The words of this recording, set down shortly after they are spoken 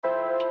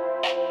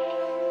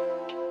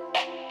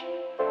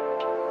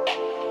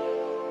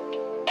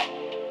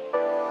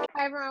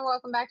Hi everyone,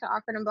 welcome back to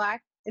Awkward and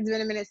Black. It's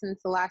been a minute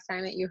since the last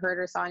time that you heard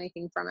or saw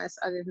anything from us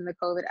other than the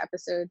COVID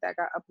episode that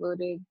got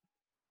uploaded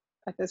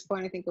at this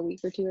point, I think a week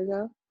or two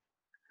ago.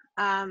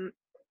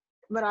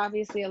 But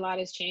obviously a lot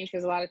has changed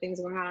because a lot of things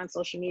are going on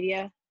social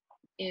media.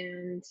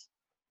 And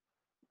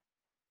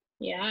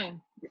yeah,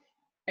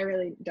 I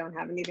really don't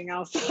have anything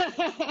else.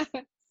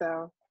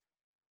 So.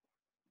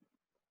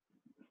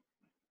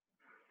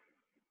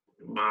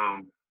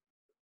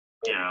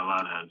 Yeah, a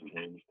lot has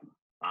changed.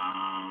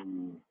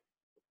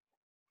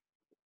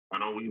 I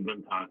know we've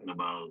been talking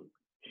about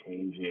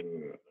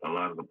changing a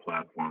lot of the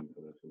platforms for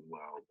this as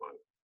well, but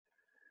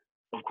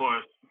of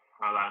course,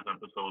 our last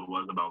episode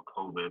was about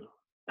COVID,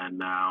 and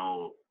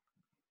now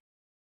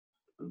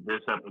this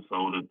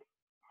episode, it's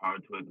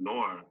hard to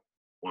ignore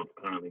what's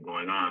currently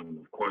going on.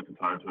 Of course, it's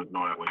hard to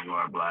ignore it when you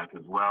are Black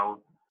as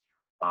well.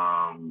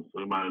 So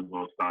we might as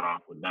well start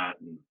off with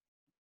that and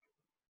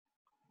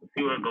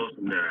see where it goes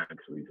from there,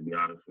 actually, to be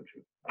honest with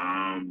you.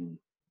 I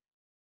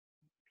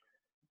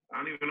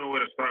don't even know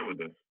where to start with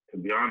this. To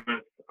be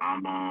honest,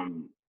 I'm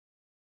numb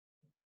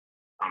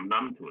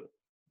to it.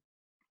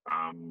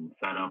 I'm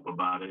fed up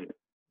about it.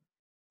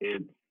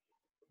 It's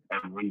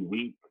every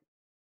week,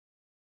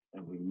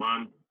 every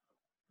month,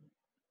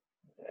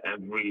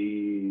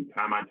 every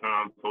time I turn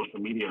on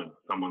social media,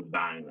 someone's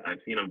dying.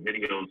 I've seen a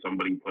video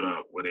somebody put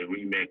up where they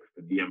remixed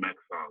the DMX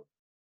song,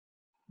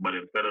 but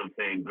instead of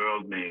saying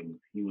girls' names,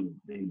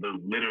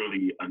 there's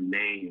literally a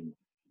name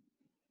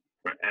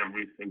for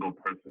every single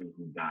person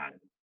who died.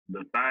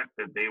 The fact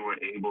that they were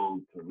able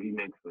to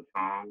remix the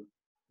song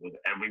with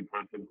every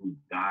person who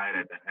died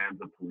at the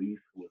hands of police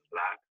who was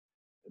Black,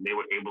 and they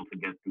were able to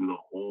get through the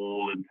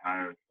whole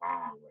entire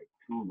song, like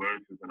 2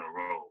 verses in a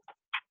row,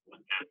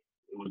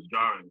 it was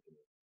jarring to me.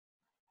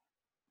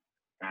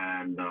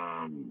 And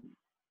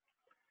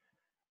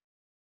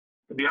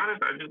to be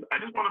honest, I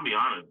just want to be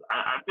honest.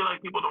 I feel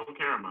like people don't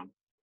care, man.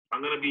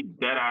 I'm gonna be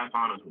dead ass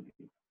honest with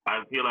you.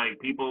 I feel like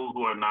people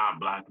who are not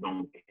Black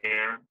don't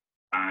care.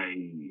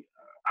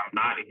 I'm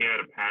not here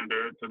to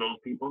pander to those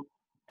people,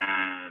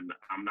 and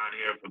I'm not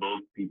here for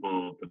those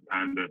people to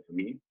pander to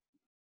me.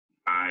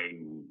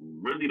 I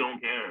really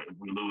don't care if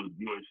we lose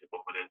viewership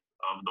over this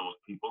of those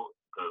people,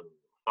 because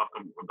fuck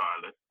them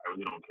regardless. I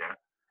really don't care.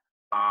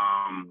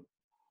 I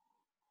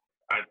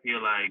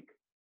feel like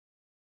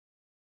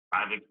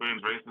I've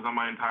experienced racism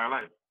my entire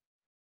life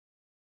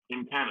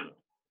in Canada.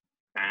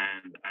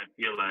 And I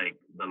feel like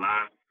the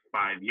last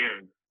 5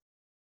 years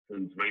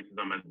since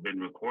racism has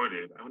been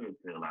recorded, I wouldn't even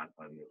say the last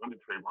 5 years. When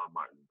did Trayvon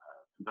Martin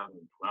pass?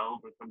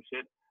 2012 or some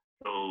shit?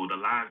 So the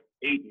last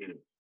 8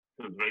 years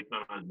since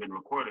racism has been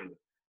recorded,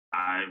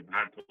 I've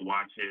had to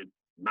watch it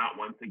not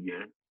once a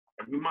year,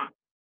 every month.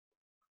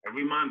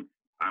 Every month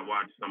I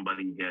watch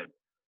somebody get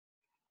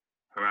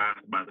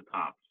harassed by the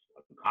cops,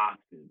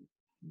 accosted,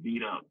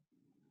 beat up.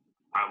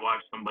 I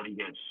watched somebody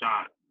get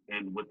shot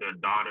and with their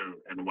daughter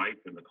and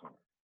wife in the car.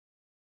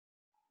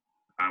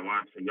 I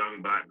watched a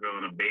young Black girl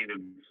in a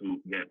bathing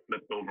suit get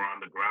flipped over on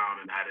the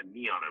ground and had a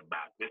knee on her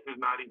back. This is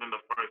not even the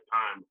first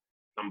time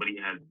somebody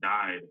has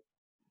died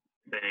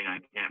saying I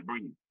can't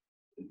breathe.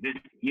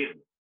 This year,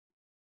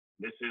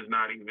 this is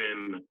not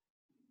even.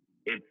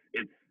 It's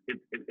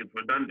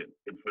redundant.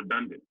 It's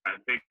redundant. I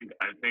think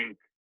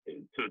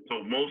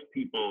to most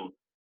people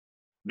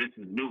this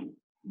is new,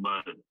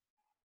 but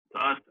to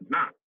us it's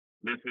not.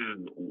 This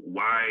is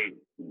why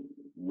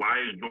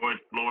is George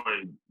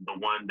Floyd the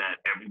one that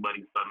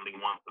everybody suddenly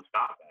wants to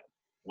stop at?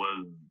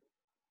 Was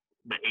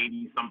the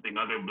 80-something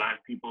other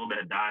Black people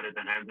that died at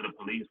the hands of the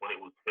police when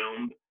it was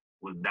filmed,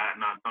 was that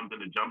not something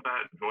to jump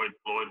at? George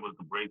Floyd was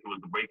the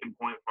breaking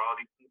point for all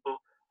these people.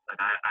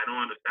 Like I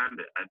don't understand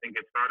it. I think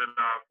it started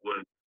off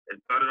with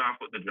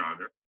the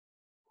jogger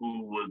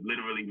who was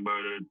literally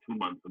murdered 2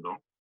 months ago.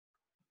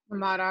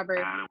 Ahmaud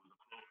Arbery. And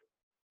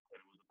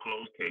it was a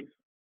closed case.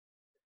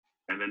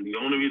 And then the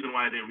only reason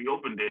why they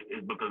reopened it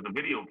is because the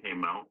video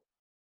came out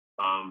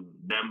of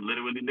them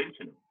literally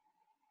lynching him.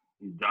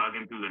 He's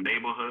jogging through the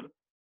neighborhood.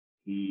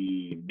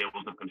 There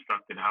was a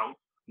constructed house.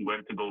 He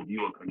went to go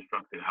view a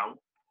constructed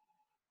house.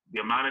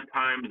 The amount of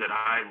times that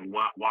I've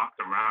walked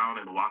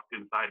around and walked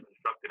inside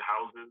constructed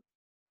houses,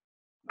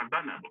 I've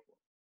done that before.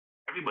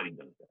 Everybody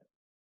does that.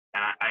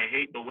 And I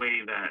hate the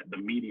way that the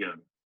media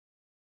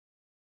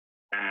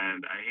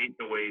and I hate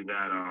the way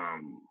that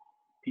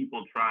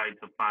people try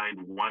to find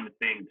one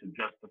thing to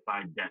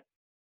justify death.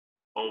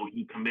 Oh,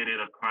 he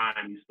committed a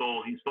crime. He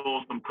stole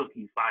some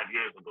cookies 5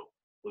 years ago,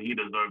 so he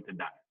deserved to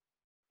die.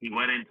 He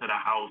went into the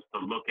house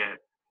to look at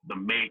the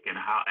make and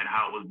how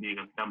it was being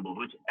assembled,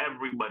 which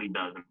everybody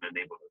does in the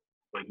neighborhood,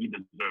 but he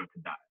deserved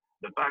to die.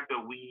 The fact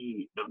that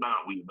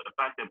the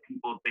fact that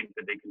people think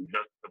that they can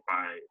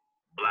justify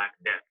Black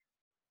death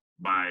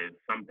by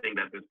something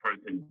that this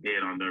person did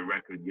on their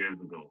record years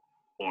ago,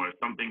 or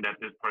something that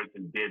this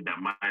person did that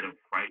might have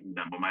frightened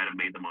them or might have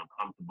made them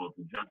uncomfortable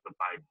to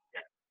justify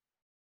death.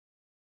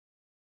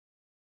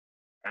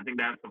 I think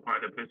that's the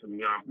part that pisses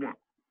me off more.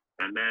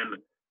 And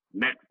then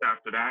next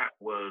after that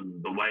was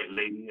the white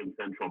lady in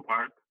Central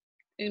Park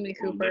Amy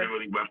who Cooper.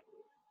 literally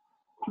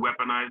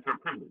weaponized her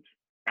privilege.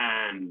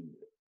 And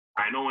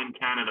I know in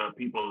Canada,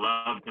 people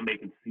love to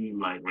make it seem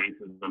like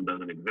racism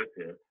doesn't exist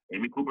here.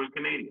 Amy Cooper is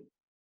Canadian.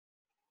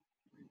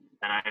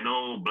 And I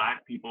know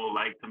black people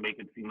like to make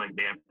it seem like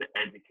they have to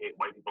educate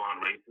white people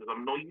on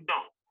racism. No, you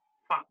don't.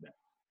 Fuck that.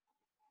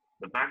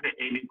 The fact that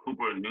Amy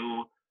Cooper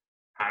knew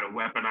how to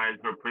weaponize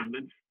her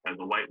privilege as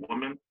a white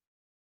woman,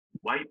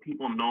 white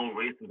people know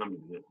racism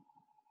exists.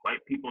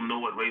 White people know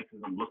what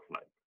racism looks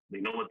like. They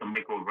know what the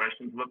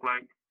microaggressions look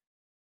like.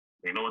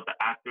 They know what the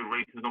active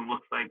racism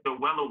looks like. They're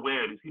well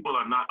aware. These people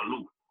are not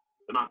aloof.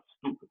 They're not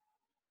stupid.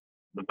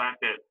 The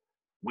fact that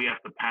we have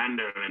to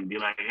pander and be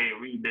like, hey,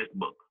 read this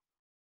book.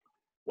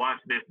 Watch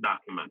this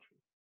documentary.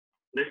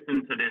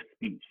 Listen to this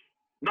speech.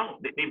 No,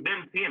 they've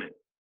been seeing it.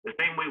 The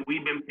same way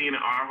we've been seeing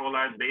it our whole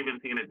lives, they've been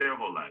seeing it their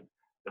whole lives.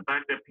 The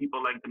fact that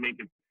people like to make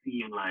it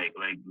seem like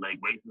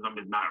racism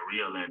is not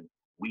real and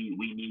we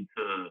need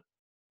to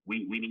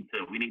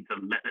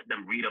let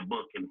them read a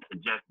book and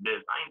suggest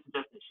this. I ain't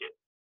suggesting shit.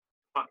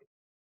 Fuck it.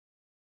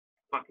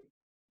 Fuck it.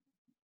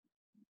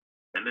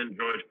 And then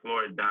George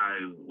Floyd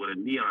dies with a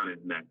knee on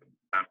his neck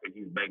after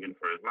he's begging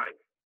for his life.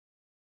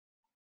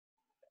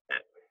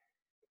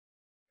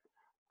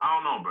 I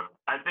don't know, bro.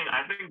 I think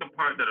the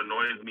part that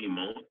annoys me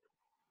most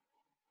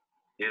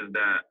is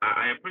that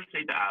I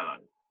appreciate the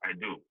allies. I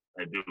do.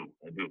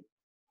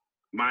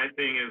 My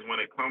thing is when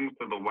it comes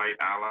to the white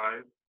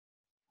allies,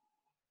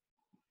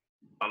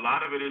 a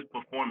lot of it is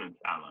performance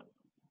allies.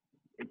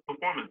 It's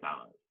performance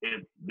allies.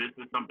 This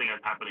is something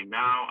that's happening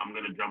now. I'm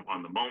gonna jump on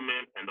the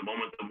moment, and the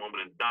moment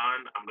is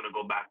done, I'm gonna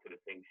go back to the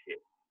same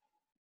shit.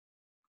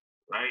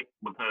 Right?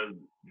 Because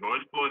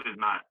George Floyd is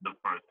not the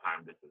first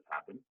time this has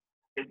happened.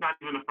 It's not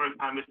even the first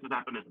time this has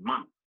happened this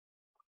month.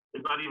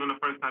 It's not even the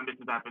first time this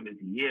has happened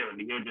this year, and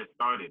the year just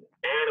started.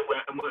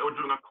 And we're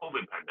during a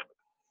COVID pandemic.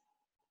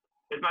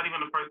 It's not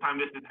even the first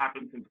time this has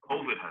happened since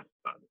COVID has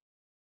started.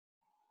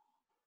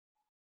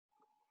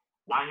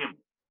 Why him?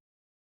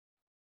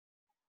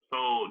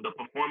 So the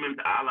performance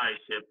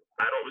allyship,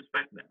 I don't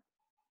respect that.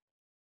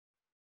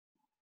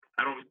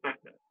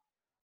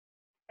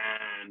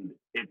 And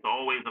it's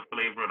always a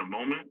flavor of the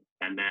moment,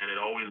 and then it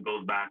always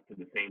goes back to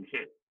the same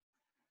shit.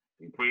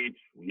 We preach,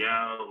 we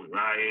yell, we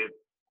riot.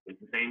 It's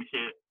the same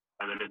shit,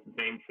 and then it's the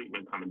same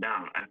treatment coming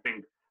down. I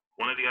think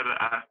one of the other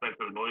aspects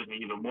that annoys me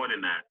even more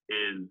than that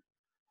is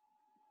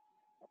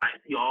I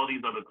see all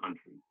these other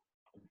countries.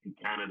 I see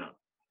Canada,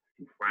 I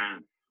see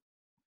France,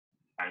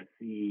 I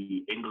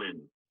see England,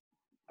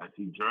 I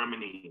see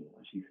Germany,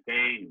 I see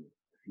Spain,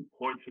 I see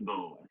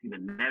Portugal, I see the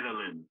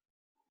Netherlands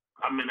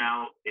coming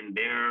out in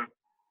their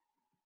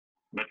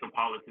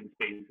metropolitan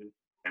spaces,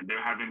 and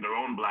they're having their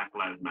own Black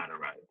Lives Matter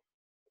riots.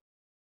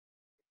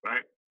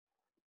 Right?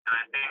 And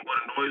I think what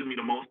annoys me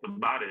the most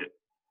about it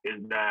is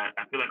that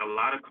I feel like a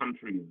lot of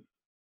countries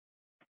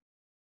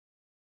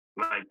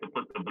like to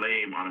put the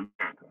blame on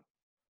America.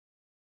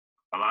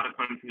 A lot of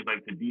countries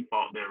like to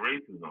default their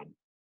racism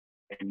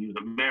and use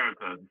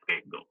America as a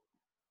scapegoat.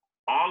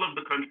 All of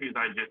the countries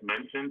I just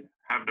mentioned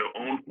have their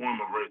own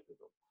form of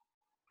racism.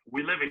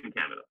 We live in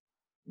Canada.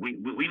 We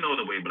know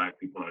the way Black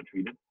people are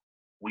treated.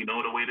 We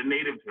know the way the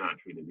natives are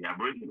treated, the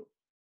Aboriginals.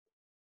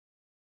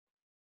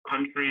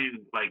 Countries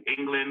like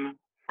England,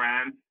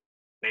 France,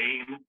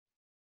 Spain,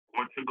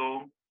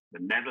 Portugal, the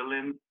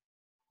Netherlands,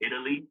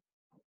 Italy,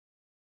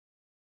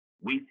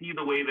 we see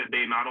the way that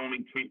they not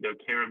only treat their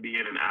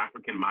Caribbean and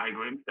African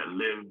migrants that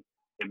live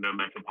in their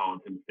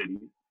metropolitan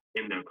cities,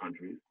 in their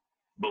countries,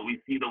 but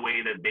we see the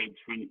way that they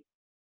treat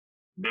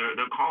their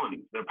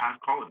colonies, their past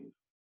colonies.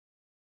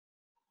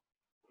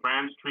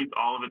 France treats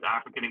all of its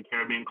African and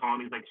Caribbean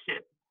colonies like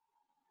shit.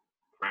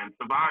 France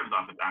survives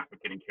off its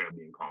African and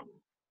Caribbean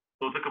colonies.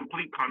 So it's a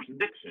complete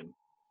contradiction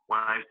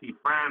when I see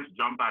France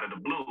jump out of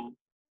the blue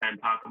and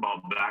talk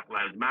about Black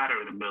Lives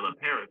Matter in the middle of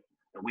Paris,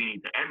 and we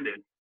need to end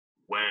it,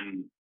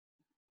 when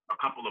a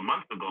couple of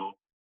months ago,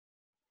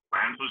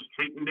 France was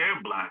treating their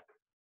Black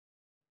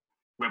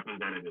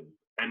representatives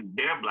and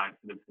their Black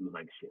citizens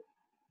like shit.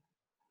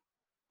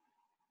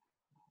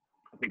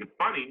 I think it's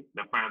funny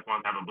that France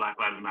wants to have a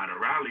Black Lives Matter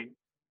rally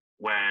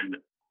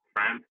when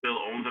France still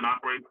owns and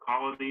operates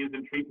colonies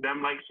and treats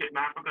them like shit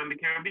in Africa and the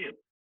Caribbean.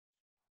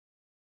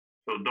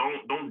 So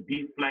don't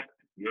deflect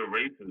your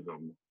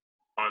racism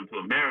onto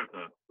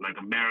America like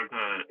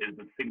America is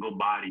the single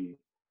body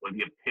or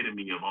the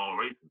epitome of all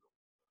racism,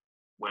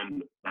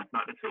 when that's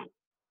not the truth.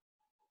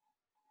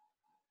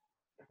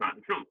 That's not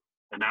the truth.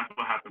 And that's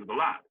what happens a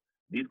lot.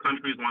 These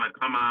countries want to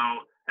come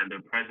out, and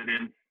their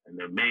presidents and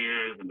their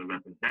mayors and the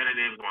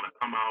representatives want to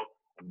come out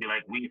and be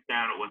like, we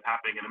stand with what's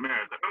happening in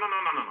America.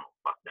 No.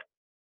 Fuck that.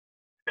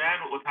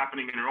 Stand with what's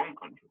happening in your own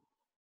country.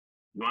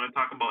 You want to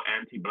talk about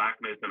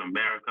anti-Blackness in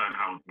America and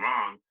how it's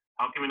wrong?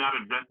 How can we not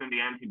addressing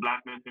the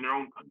anti-Blackness in your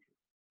own country?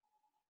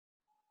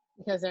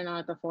 Because they're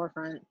not at the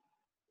forefront.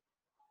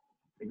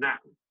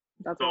 Exactly.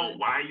 That's so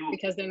why are you?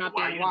 Because they're not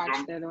being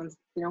watched. They're the ones,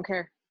 they don't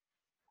care.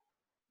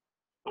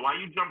 So why are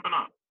you jumping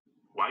up?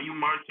 Why are you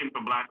marching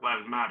for Black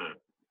Lives Matter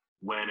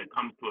when it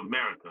comes to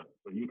America?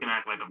 So you can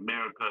act like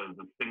America is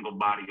a single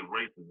body of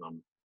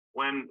racism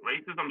when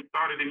racism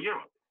started in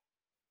Europe.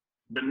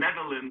 The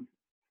Netherlands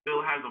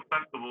still has a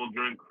festival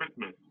during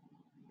Christmas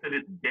to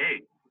this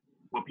day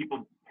where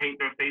people paint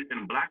their face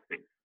in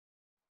blackface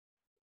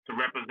to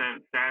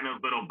represent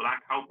Santa's little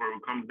black helper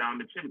who comes down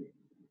the chimney.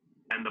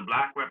 And the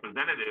black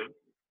representatives,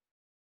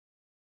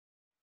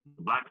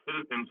 the black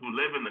citizens who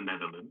live in the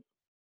Netherlands,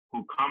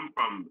 who come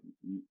from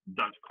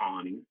Dutch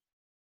colonies,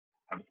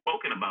 have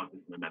spoken about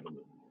this in the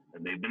Netherlands,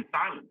 and they've been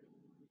silent.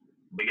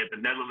 But yet the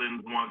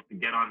Netherlands wants to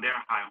get on their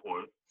high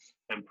horse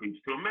and preach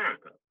to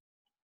America.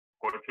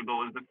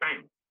 Portugal is the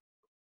same.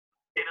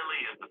 Italy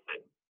is the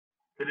same.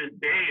 To this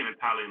day in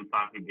Italian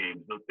soccer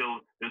games,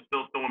 they're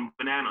still throwing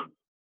bananas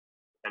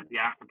at the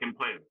African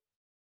players.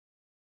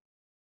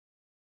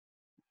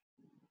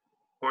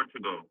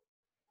 Portugal,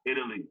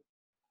 Italy,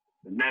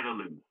 the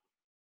Netherlands,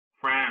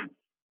 France,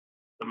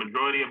 the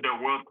majority of their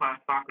world-class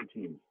soccer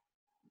teams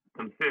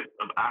consist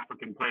of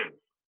African players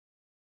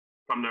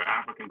from their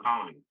African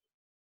colonies,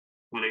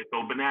 who they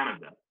throw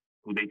bananas at,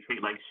 who they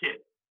treat like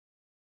shit.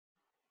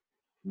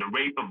 The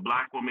rape of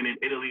black women in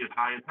Italy is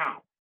high as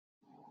hell.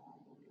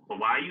 But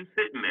why are you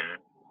sitting there,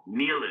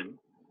 kneeling,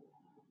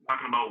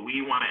 talking about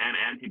we want to end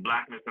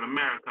anti-blackness in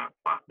America?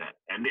 Fuck that.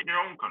 End it in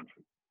your own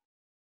country.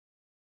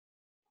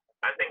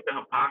 I think the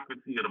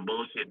hypocrisy of the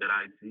bullshit that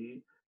I see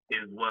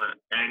is what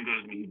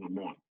angers me even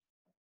more.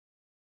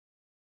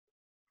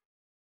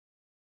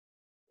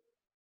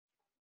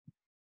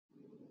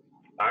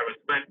 I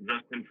respect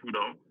Justin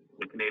Trudeau,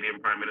 the Canadian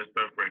Prime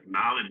Minister, for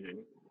acknowledging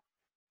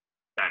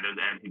that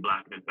there's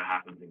anti-blackness that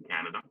happens in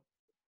Canada.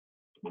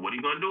 But what are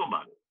you going to do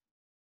about it?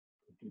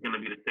 It's going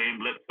to be the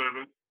same lip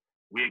service.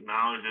 We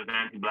acknowledge there's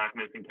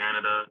anti-blackness in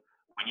Canada.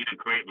 We need to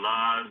create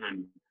laws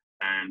and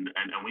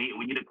we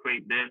need to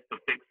create this to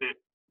fix it.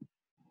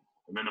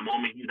 And then the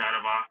moment he's out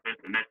of office,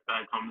 the next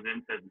guy comes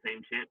in, says the same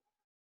shit.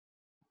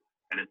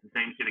 And it's the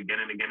same shit again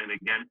and again and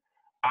again.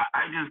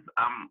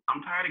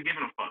 I'm tired of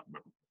giving a fuck, bro.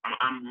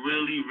 I'm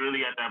really,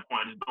 really at that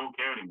point. I just don't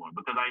care anymore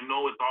because I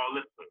know it's all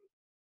lip service.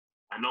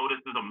 I know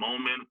this is a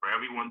moment for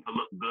everyone to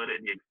look good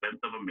at the expense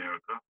of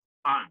America.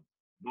 Fine.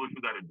 Do what you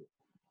got to do.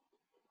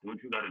 Do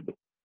what you got to do.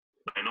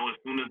 But I know as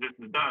soon as this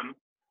is done,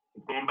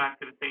 it's going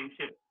back to the same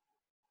shit.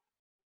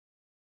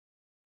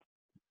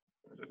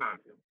 That's just how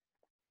I feel.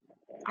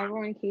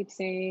 Everyone keeps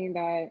saying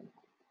that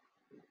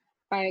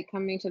by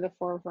coming to the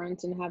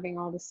forefront and having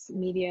all this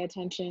media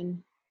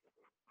attention,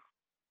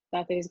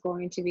 that there's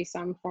going to be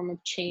some form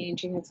of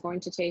change, and it's going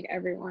to take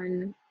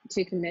everyone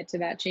to commit to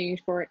that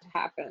change for it to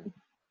happen.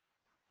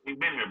 We've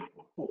been here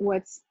before.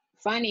 What's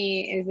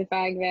funny is the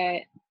fact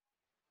that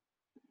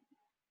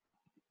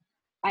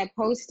I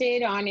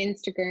posted on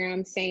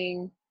Instagram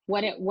saying,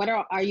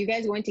 are you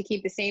guys going to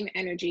keep the same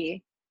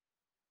energy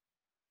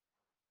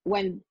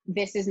when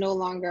this is no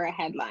longer a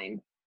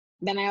headline?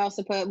 Then I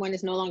also put when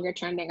it's no longer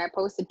trending. I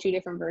posted 2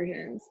 different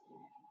versions.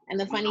 And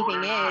the funny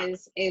thing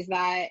is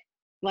that,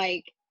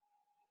 like,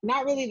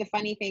 not really the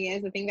funny thing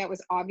is, the thing that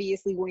was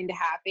obviously going to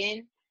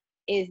happen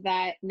is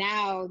that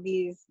now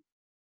these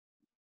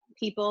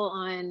people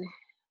on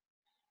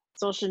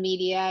social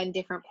media and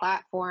different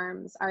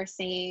platforms are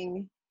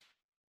saying,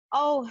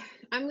 oh,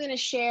 I'm going to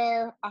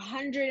share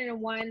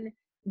 101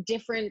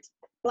 different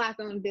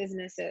Black-owned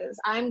businesses.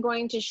 I'm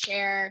going to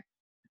share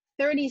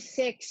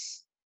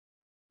 36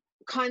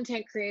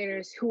 content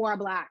creators who are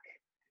Black.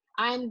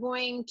 I'm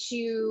going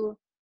to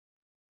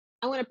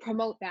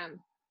promote them.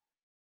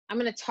 I'm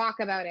going to talk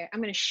about it.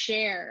 I'm going to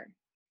share.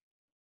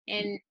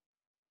 And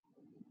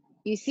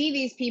you see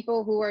these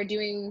people who are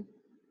doing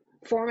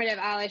formative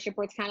allyship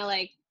where it's kind of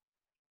like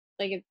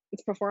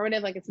it's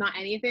performative, like it's not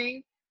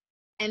anything.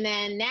 And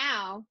then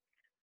now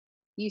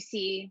you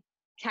see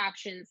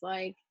captions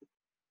like,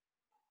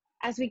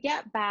 as we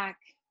get back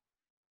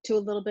to a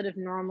little bit of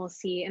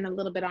normalcy and a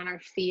little bit on our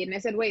feet. And I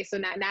said, wait, so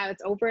now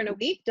it's over in a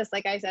week, just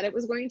like I said it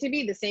was going to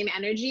be, the same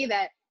energy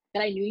that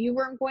I knew you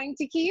weren't going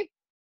to keep.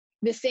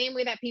 The same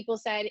way that people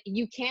said,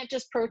 you can't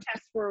just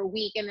protest for a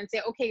week and then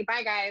say, okay,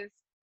 bye guys.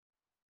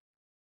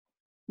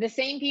 The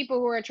same people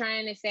who are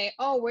trying to say,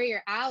 oh, we're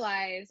your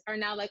allies, are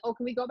now like, oh,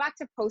 can we go back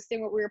to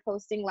posting what we were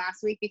posting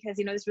last week? Because,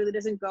 this really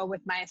doesn't go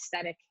with my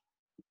aesthetic.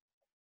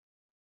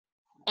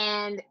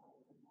 And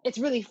it's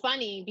really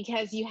funny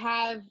because you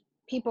have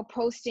people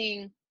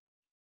posting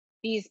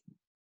these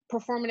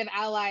performative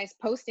allies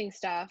posting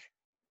stuff.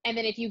 And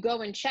then if you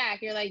go and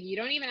check, you're like, you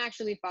don't even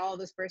actually follow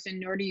this person,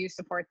 nor do you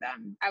support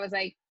them. I was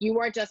like, you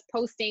are just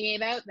posting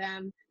about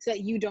them so that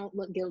you don't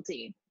look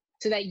guilty,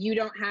 so that you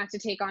don't have to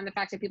take on the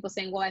fact of people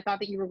saying, well, I thought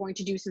that you were going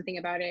to do something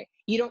about it.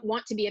 You don't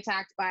want to be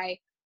attacked by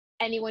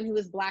anyone who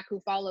is Black who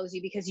follows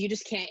you because you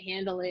just can't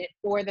handle it,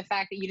 or the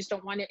fact that you just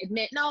don't want to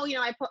admit, no,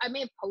 I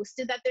may have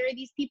posted that there are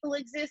these people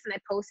exist, and I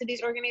posted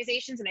these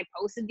organizations, and I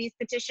posted these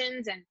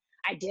petitions, and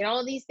I did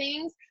all these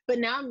things, but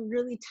now I'm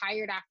really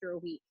tired after a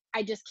week.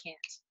 I just can't.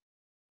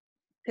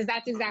 Because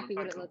that's exactly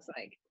what it looks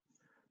like.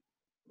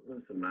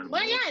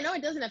 Well, yeah, I know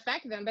it doesn't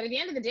affect them, but at the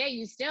end of the day,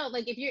 you still,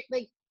 like, if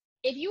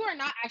you are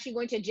not actually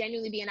going to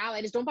genuinely be an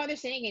ally, just don't bother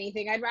saying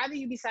anything. I'd rather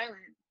you be silent.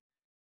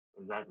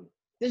 Exactly.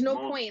 There's no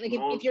point. Like,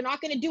 if you're not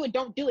going to do it,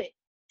 don't do it.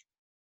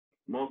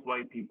 Most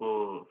white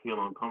people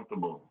feel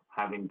uncomfortable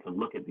having to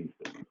look at these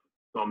things.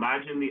 So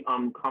imagine the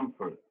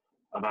uncomfort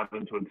of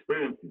having to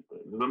experience these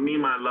things. There's a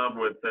meme I love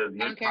where it says,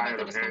 you're tired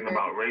of hearing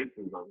about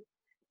racism.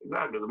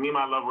 Exactly. There's a meme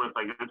I love where it's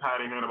like, you're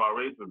tired of hearing about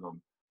racism.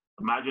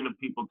 Imagine the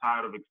people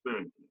tired of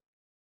experiencing it.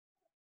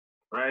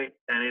 Right?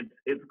 And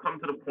it's come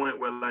to the point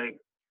where, like,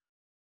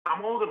 I'm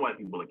holding white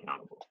people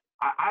accountable.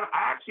 I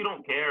actually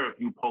don't care if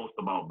you post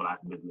about Black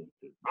businesses.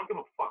 I don't give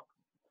a fuck.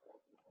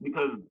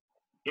 Because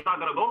you're not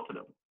going to go to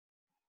them.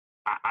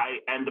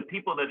 And the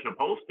people that you're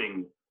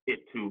posting it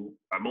to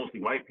are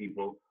mostly white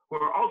people who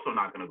are also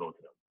not going to go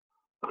to them.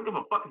 I don't give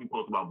a fuck if you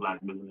post about Black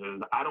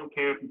businesses. I don't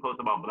care if you post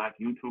about Black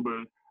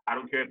YouTubers. I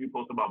don't care if you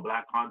post about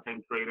Black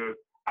content creators.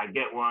 I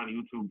get we're on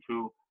YouTube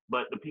too.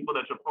 But the people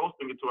that you're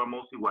posting it to are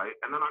mostly white,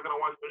 and they're not going to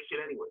watch their shit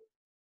anyway.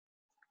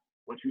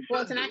 What you should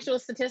Well, it's an actual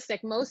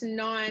statistic.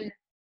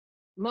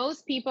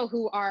 Most people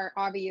who are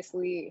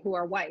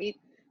white,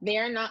 they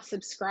are not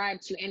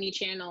subscribed to any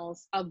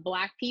channels of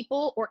Black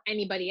people or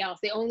anybody else.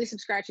 They only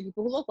subscribe to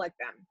people who look like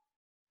them.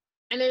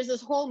 And there's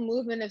this whole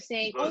movement of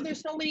saying, oh,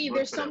 there's so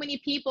many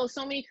people,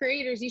 so many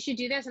creators, you should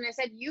do this. And I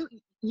said,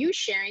 you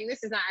sharing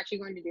this is not actually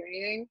going to do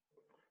anything.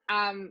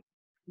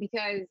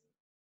 Because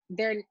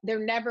they're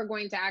never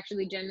going to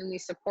actually genuinely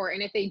support.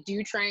 And if they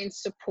do try and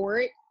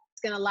support,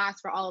 it's going to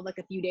last for all of like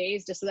a few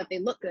days just so that they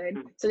look good,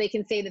 so they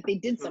can say that they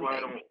did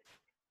something.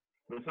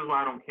 This is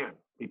why I don't care.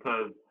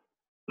 Because,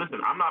 listen,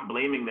 I'm not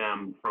blaming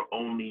them for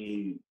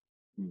only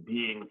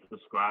being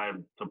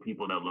subscribed to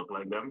people that look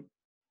like them.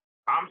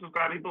 I'm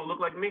subscribed to people who look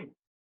like me.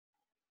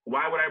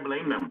 Why would I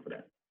blame them for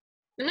that?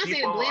 I'm not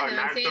saying blame them.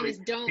 I'm saying is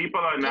don't. People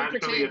are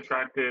naturally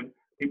attracted.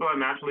 People are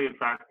naturally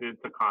attracted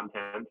to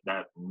content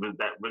that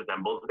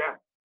resembles them.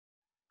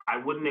 I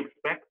wouldn't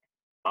expect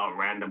a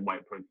random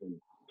white person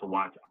to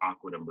watch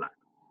Awkward and Black.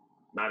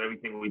 Not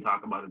everything we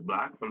talk about is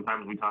Black.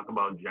 Sometimes we talk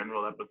about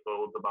general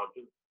episodes about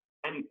just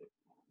anything.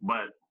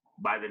 But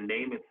by the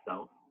name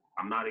itself,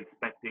 I'm not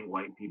expecting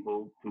white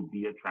people to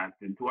be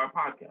attracted to our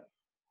podcast.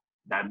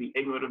 That'd be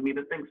ignorant of me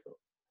to think so.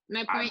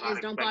 My point is,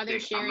 don't bother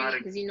sharing it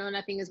because you know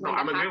nothing is going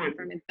to happen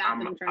from it. That's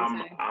what I'm trying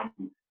to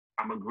say.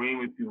 I'm agreeing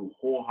with you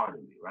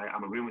wholeheartedly, right?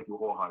 I'm agreeing with you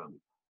wholeheartedly.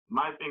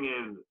 My thing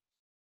is,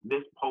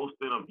 this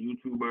posting of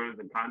YouTubers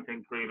and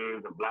content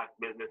creators and Black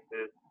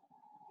businesses,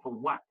 for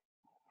what?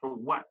 For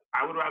what?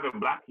 I would rather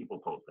Black people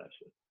post that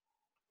shit.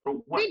 For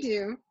what? They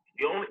do.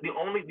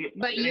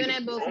 But you and I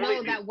both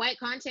know that white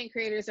content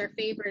creators are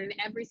favored in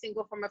every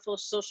single form of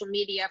social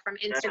media, from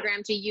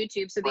Instagram to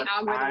YouTube. So the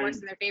algorithm works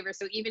in their favor.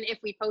 So even if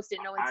we post it,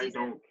 no one sees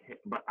it.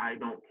 But I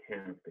don't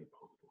care if they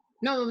post it.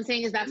 No, what I'm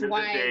saying is that's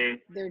why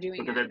they're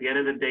doing it. Because at the end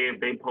of the day,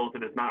 if they post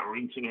it, it's not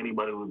reaching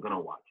anybody who's going to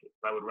watch it.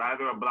 So I would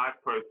rather a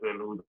Black person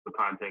who's the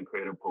content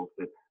creator post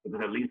it,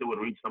 because at least it would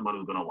reach someone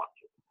who's going to watch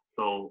it.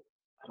 So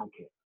I don't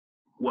care.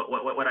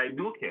 What I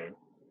do care,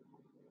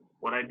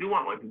 what I do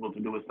want white people to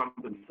do is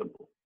something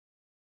simple.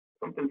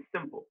 Something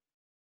simple.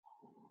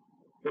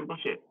 Simple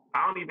shit.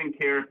 I don't even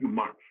care if you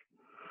march.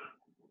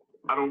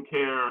 I don't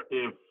care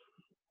if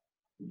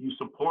you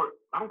support.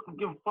 I don't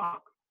give a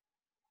fuck.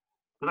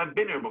 Because I've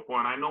been here before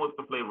and I know it's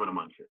the flavor of the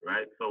month shit,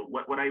 right? So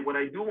what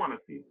I do want to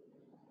see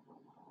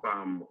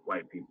from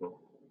white people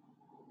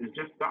is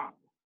just stop.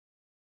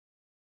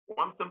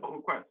 One simple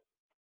request.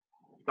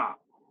 Stop.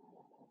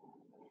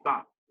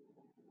 Stop.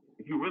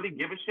 If you really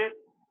give a shit,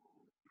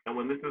 and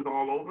when this is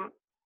all over,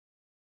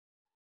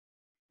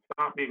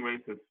 stop being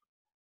racist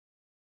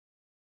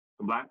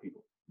to Black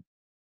people.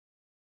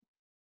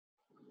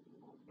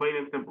 Plain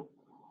and simple.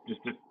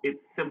 Just it's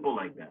simple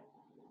like that.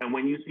 And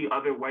when you see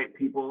other white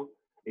people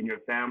in your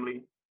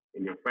family,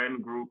 in your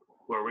friend group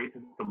who are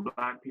racist to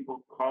Black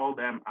people, call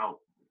them out.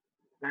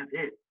 That's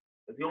it.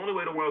 That's the only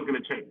way the world's gonna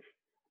change.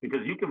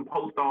 Because you can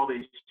post all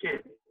this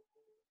shit,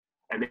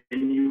 and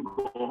then you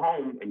go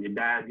home and your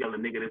dad's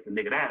yelling nigga this and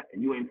nigga that,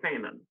 and you ain't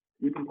saying nothing.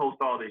 You can post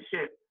all this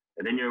shit,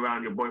 and then you're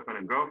around your boyfriend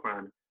and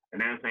girlfriend,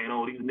 and they're saying,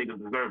 oh, these niggas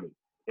deserve it.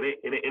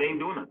 It ain't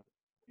doing nothing.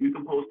 You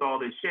can post all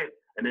this shit,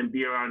 and then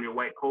be around your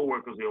white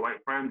coworkers or your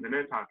white friends, and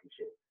they're talking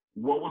shit.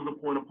 What was the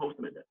point of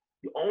posting it then?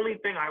 The only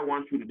thing I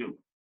want you to do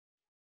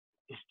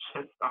is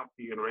just stop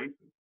being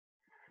racist.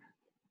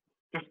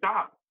 Just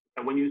stop.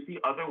 And when you see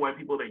other white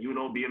people that you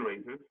know being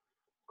racist,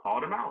 call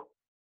them out.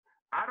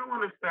 I don't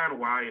understand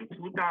why in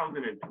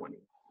 2020,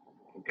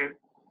 okay?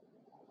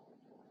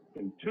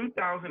 In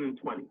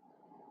 2020,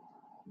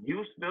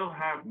 you still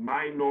have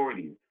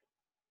minorities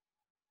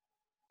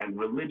and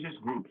religious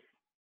groups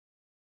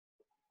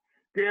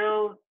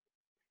still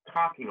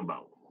talking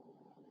about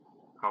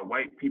how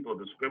white people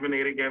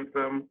discriminate against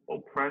them,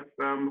 oppress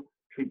them,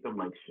 treat them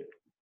like shit.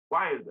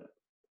 Why is that?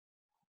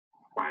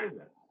 Why is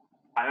that?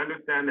 I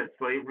understand that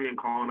slavery and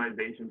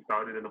colonization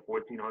started in the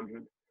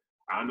 1400s.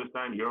 I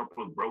understand Europe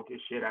was broke as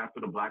shit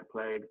after the Black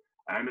Plague.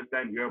 I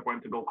understand Europe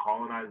went to go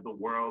colonize the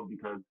world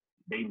because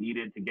they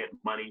needed to get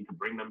money to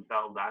bring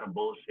themselves out of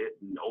bullshit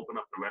and open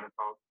up the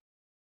Renaissance.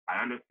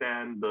 I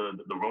understand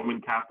the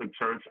Roman Catholic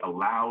Church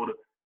allowed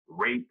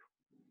rape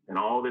and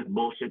all this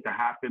bullshit to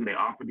happen. They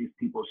offered these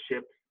people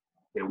ships.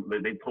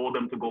 They told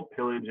them to go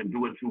pillage and do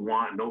what you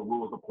want. No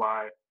rules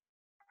apply.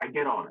 I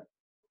get all that.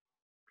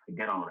 to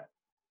get all that.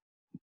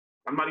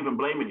 I'm not even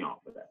blaming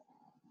y'all for that.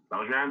 That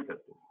was your ancestors.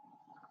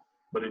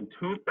 But in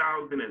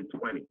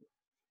 2020,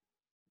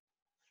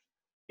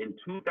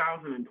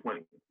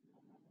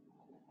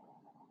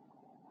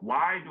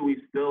 why do we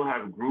still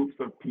have groups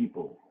of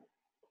people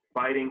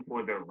fighting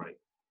for their rights?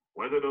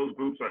 Whether those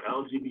groups are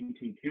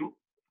LGBTQ,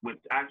 which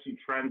actually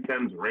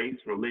transcends race,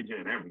 religion,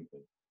 and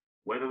everything.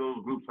 Whether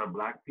those groups are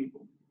Black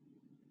people.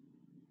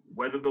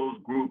 Whether those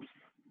groups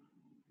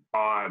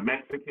are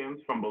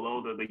Mexicans from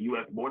below the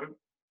US border.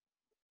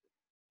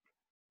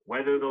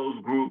 Whether those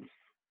groups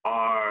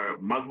are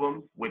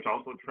Muslims, which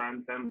also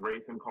transcends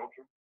race and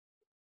culture.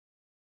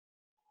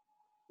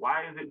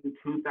 Why is it in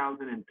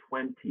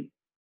 2020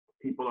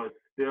 people are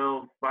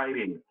still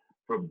fighting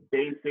for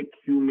basic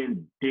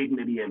human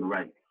dignity and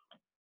rights?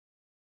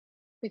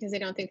 Because they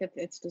don't think that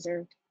it's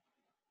deserved.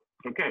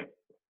 Okay,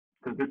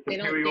 because the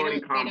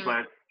superiority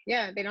complex.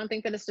 They don't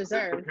think that it's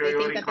deserved. The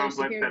superiority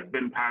complex that's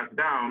been passed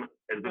down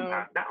has been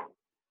passed down.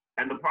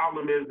 And the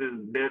problem is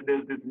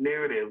there's this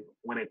narrative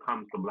when it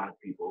comes to Black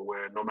people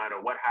where no matter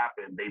what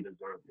happened, they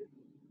deserved it.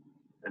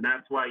 And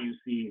that's why you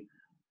see,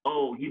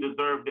 oh, he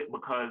deserved it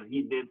because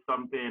he did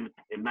something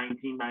in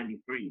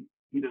 1993.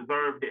 He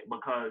deserved it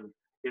because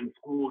in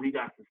school he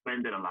got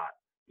suspended a lot.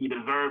 He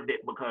deserved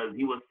it because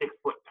he was 6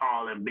 foot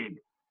tall and big.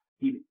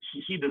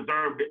 She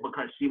deserved it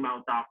because she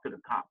mouthed off to the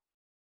cops.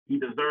 He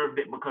deserved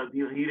it because he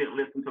didn't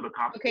listen to the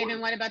cops. Okay,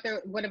 then what about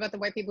the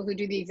white people who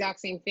do the exact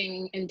same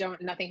thing and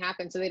nothing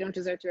happens, so they don't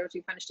deserve to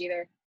be punished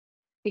either?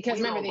 Because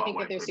remember, they think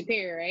that they're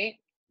superior, right?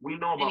 We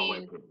know about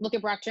white people. Look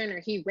at Brock Turner.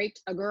 He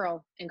raped a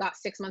girl and got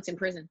 6 months in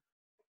prison.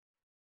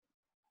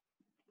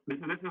 This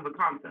is the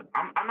concept.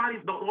 I'm not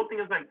even, the whole thing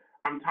is like,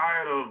 I'm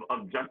tired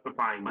of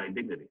justifying my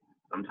dignity.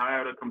 I'm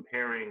tired of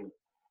comparing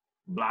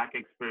Black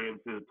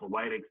experiences to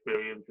white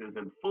experiences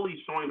and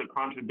fully showing the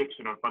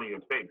contradiction in front of your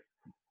face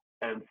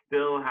and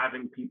still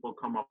having people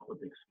come up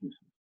with excuses.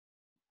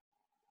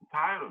 I'm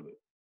tired of it.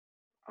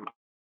 I'm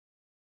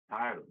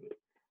tired of it.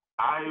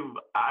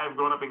 I've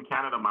grown up in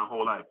Canada my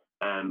whole life,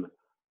 and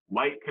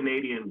white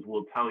Canadians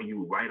will tell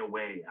you right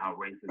away how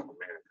racist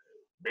America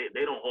is.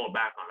 They don't hold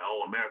back on it.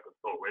 Oh, America's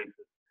so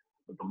racist.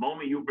 But the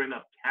moment you bring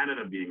up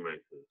Canada being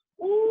racist,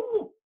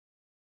 ooh,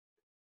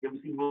 you ever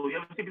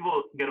see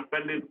people get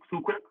offended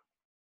too quick?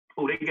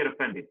 Oh, they get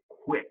offended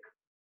quick.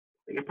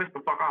 They get pissed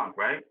the fuck off,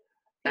 right?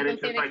 People and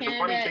it's just like the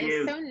funny thing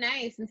is so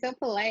nice and so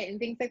polite, and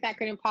things like that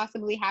couldn't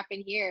possibly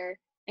happen here.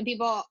 And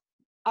people,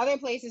 other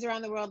places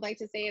around the world, like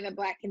to say that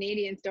Black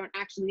Canadians don't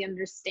actually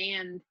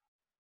understand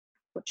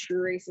what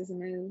true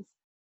racism is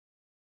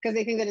because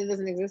they think that it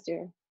doesn't exist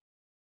here.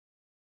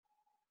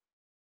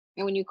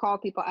 And when you call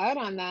people out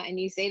on that and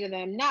you say to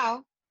them,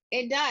 no,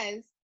 it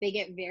does, they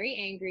get very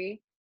angry.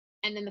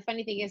 And then the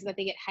funny thing is that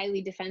they get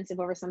highly defensive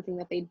over something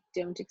that they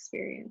don't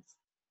experience.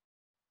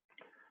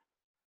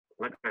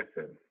 Like I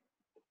said,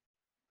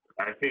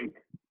 I think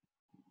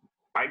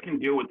I can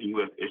deal with the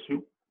U.S.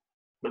 issue,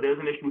 but there's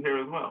an issue here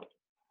as well.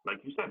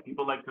 Like you said,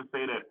 people like to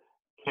say that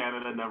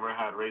Canada never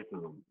had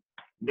racism.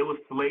 There was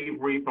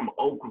slavery from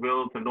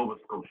Oakville to Nova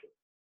Scotia.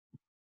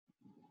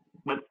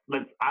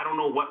 I don't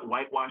know what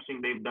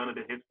whitewashing they've done of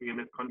the history in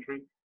this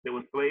country. There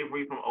was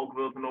slavery from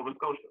Oakville to Nova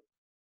Scotia.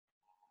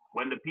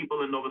 When the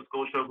people in Nova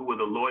Scotia who were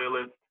the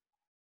loyalists,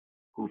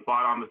 who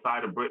fought on the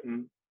side of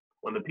Britain,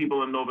 when the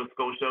people in Nova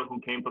Scotia who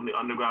came from the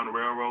Underground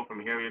Railroad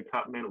from Harriet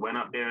Tubman went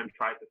up there and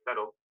tried to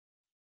settle,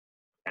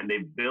 and they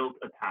built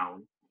a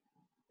town,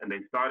 and they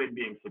started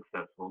being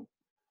successful,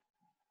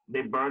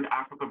 they burned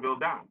Africaville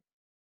down,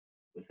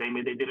 the same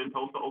way they did in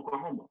Tulsa,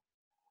 Oklahoma.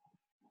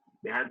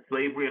 They had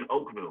slavery in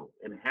Oakville,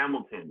 in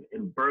Hamilton,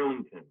 in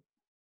Burlington,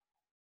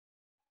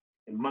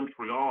 in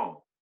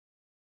Montreal.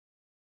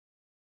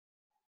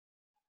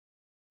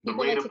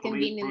 People like to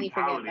conveniently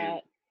forget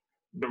that.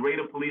 The rate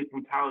of police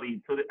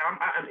brutality to the,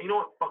 you know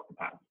what? Fuck the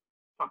past.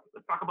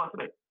 Let's talk about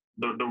today.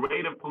 The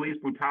rate of police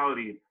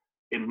brutality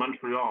in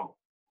Montreal,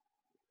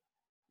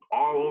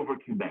 all over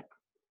Quebec.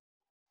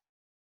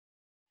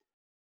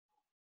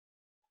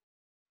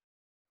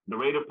 The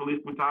rate of police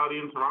brutality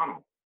in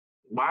Toronto.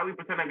 Why we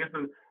pretend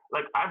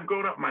like I've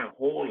grown up my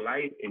whole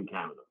life in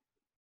Canada.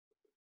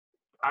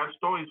 I have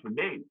stories for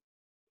days.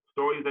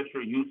 Stories that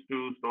you're used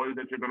to, stories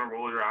that you're gonna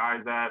roll your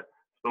eyes at,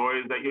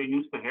 stories that you're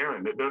used to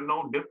hearing. They're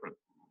no different.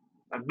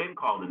 I've been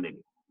called a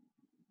nigga.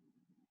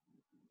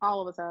 All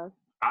of us have.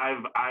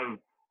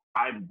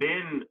 I've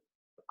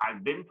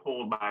been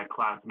told by a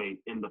classmate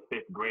in the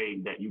 5th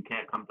grade that you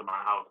can't come to my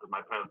house because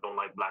my parents don't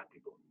like Black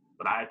people.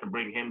 But I had to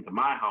bring him to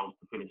my house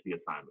to finish the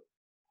assignment.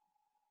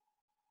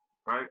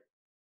 Right?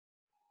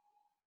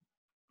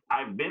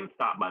 I've been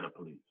stopped by the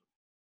police.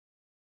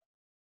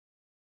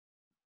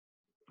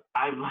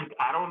 I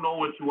don't know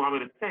what you want me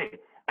to say.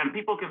 And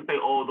people can say,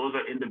 oh, those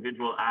are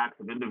individual acts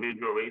of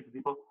individual racist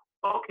people.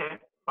 Okay,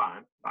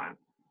 fine.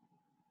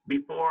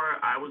 Before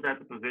I was at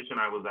the position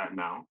I was at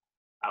now,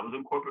 I was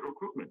in corporate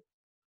recruitment.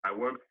 I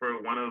worked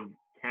for one of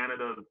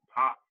Canada's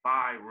top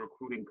 5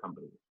 recruiting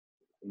companies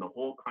in the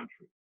whole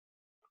country.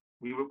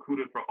 We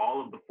recruited for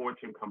all of the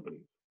Fortune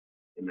companies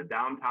in the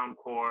downtown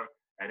core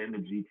and in the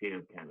GTA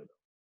of Canada.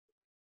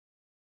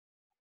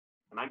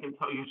 And I can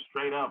tell you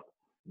straight up,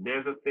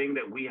 there's a thing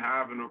that we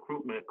have in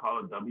recruitment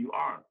called a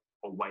WR,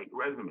 a white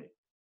resume.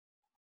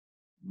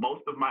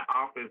 Most of my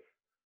office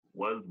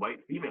was white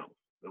females.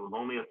 There was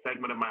only a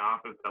segment of my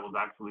office that was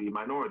actually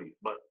minorities,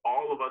 but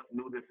all of us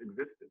knew this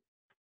existed.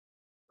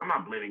 I'm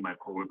not blaming my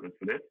coworkers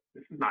for this.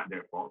 This is not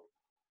their fault.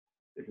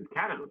 This is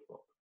Canada's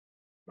fault.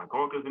 My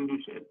coworkers didn't do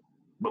shit.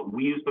 But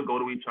we used to go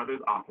to each other's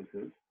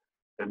offices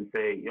and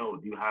say, yo,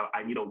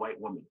 I need a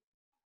white woman.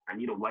 I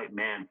need a white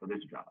man for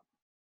this job.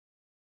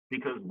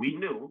 Because we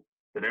knew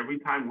that every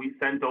time we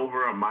sent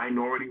over a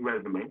minority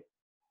resume,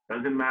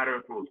 doesn't matter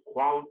if it was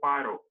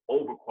qualified or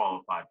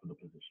overqualified for the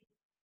position,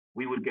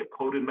 we would get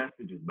coded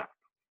messages back.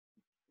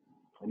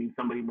 I need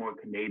somebody more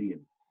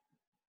Canadian.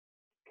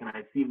 Can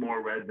I see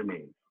more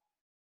resumes?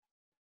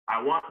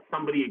 I want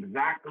somebody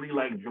exactly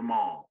like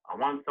Jamal. I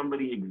want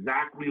somebody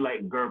exactly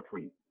like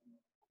Gurpreet,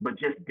 but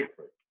just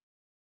different.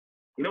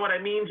 You know what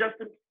I mean,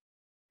 Justin?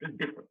 Just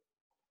different.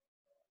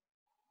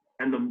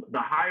 And the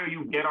higher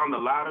you get on the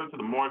ladder to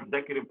the more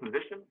executive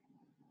positions,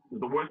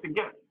 the worse it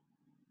gets.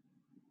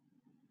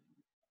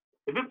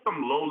 If it's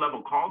some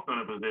low-level call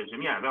center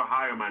position, yeah, they'll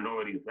hire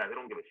minorities. They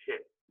don't give a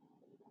shit.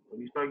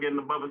 When you start getting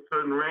above a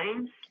certain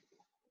range,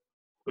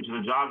 which is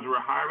the jobs you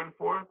were hiring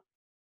for,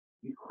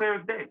 you clear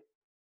as day.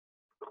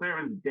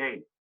 Clear as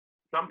day.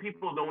 Some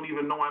people don't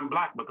even know I'm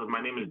black because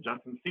my name is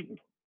Justin Seaton.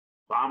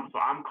 So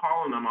I'm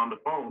calling them on the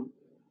phone,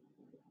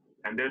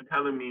 and they're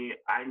telling me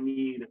I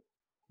need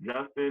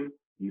Justin.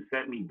 You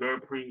sent me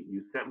Gurpreet.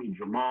 You sent me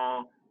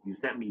Jamal. You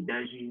sent me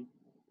Deji.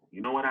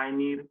 You know what I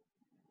need?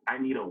 I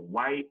need a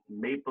white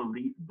Maple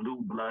Leaf blue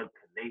blood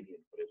Canadian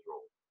for this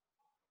role.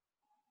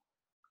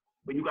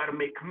 But you got to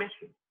make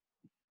commission.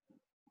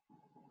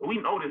 We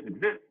know this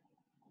exists,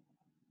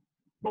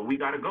 but we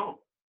got to go.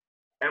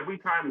 Every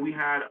time we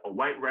had a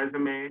white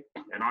resume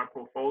in our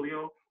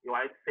portfolio,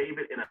 I'd save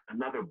it in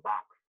another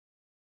box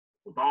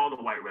with all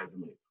the white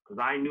resumes. Because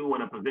I knew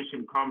when a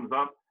position comes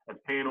up that's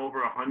paying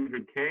over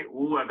 $100K,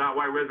 I got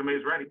white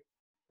resumes ready.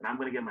 And I'm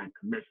going to get my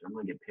commission. I'm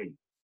going to get paid.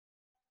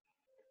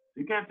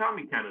 You can't tell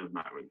me Canada's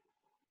not racist.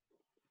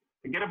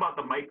 Forget about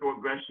the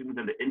microaggressions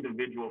and the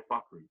individual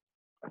fuckery.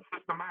 That's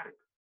systematic.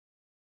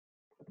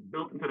 It's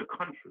built into the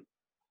country.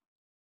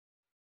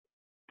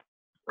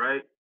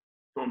 Right?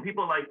 So when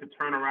people like to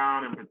turn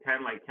around and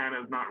pretend like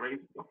Canada's not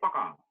racist, fuck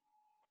off.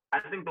 I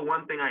think the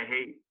one thing I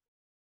hate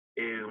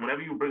is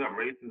whenever you bring up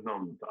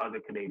racism to other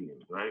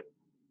Canadians, right?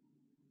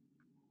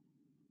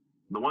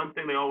 The one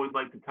thing they always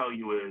like to tell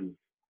you is,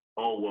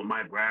 oh, well,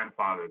 my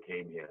grandfather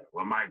came here.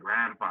 Well, my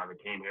grandfather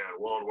came here in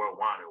World War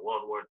I and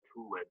World War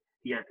II, and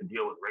he had to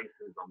deal with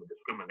racism and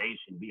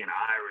discrimination, being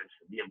Irish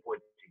and being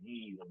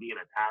Portuguese and being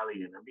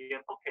Italian and being,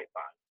 okay,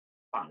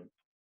 fine.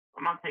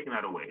 I'm not taking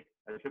that away.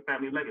 That's your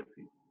family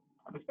legacy.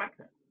 I respect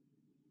that.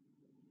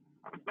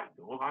 I respect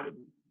it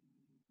wholeheartedly.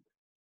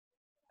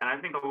 And I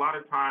think a lot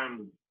of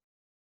times,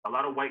 a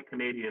lot of white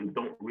Canadians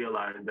don't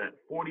realize that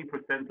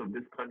 40% of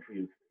this country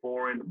is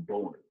foreign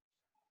born.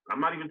 I'm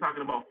not even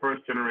talking about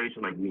first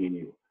generation like me and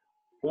you.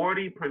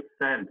 40%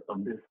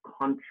 of this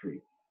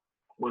country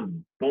was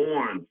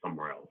born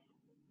somewhere else.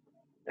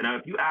 And now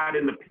if you add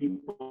in the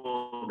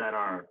people that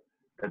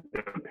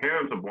their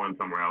parents are born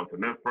somewhere else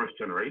and they're first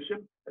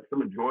generation, that's the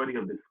majority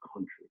of this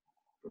country,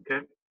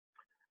 okay?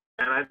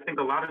 And I think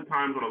a lot of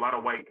times what a lot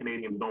of white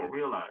Canadians don't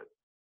realize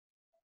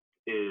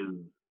is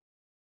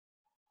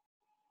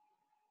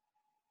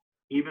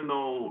even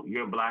though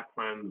your black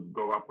friends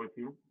grow up with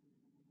you,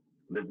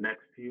 live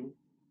next to you,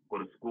 go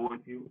to school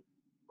with you,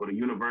 go to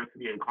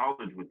university and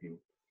college with you,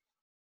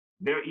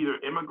 they're either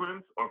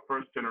immigrants or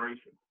first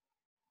generation.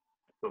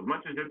 So as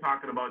much as you're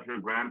talking about your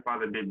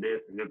grandfather did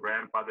this and your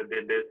grandfather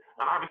did this,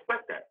 and I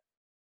respect that,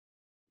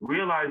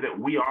 realize that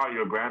we are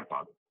your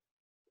grandfather.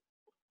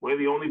 We're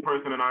the only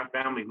person in our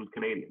family who's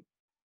Canadian.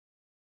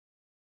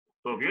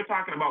 So if you're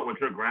talking about what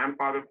your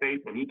grandfather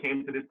faced when he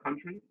came to this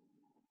country,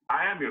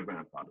 I am your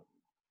grandfather.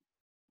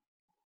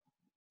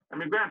 I'm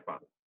your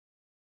grandfather.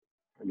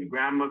 I'm your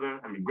grandmother.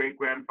 I'm your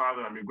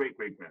great-grandfather. I'm your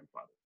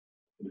great-great-grandfather.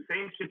 So the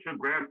same shit your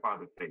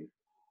grandfather faced,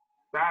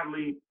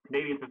 sadly,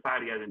 Canadian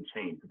society hasn't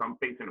changed because I'm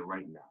facing it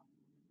right now.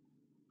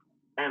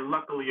 And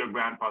luckily, your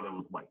grandfather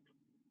was white.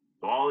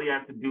 So all he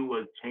had to do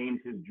was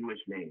change his Jewish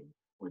name,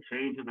 or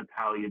change his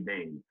Italian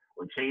name,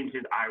 or change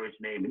his Irish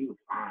name, and he was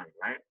fine,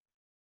 right?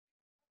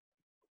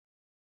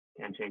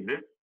 Can't change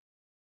this.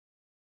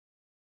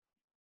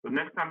 So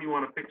next time you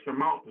want to fix your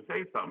mouth to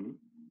say something,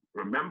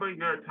 remember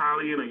your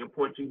Italian or your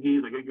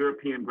Portuguese or your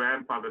European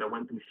grandfather that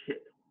went through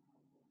shit.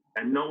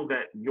 And know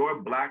that your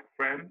black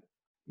friend,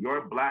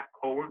 your black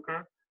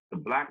coworker, the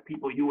black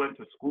people you went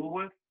to school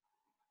with,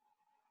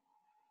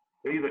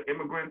 they're either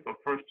immigrants or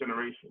first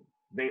generation.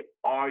 They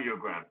are your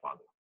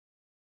grandfather.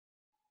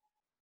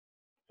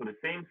 So the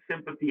same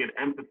sympathy and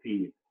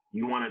empathy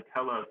you want to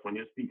tell us when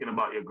you're speaking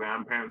about your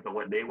grandparents or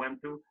what they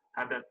went through,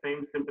 have that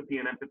same sympathy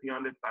and empathy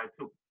on this side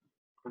too.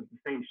 Because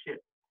it's the same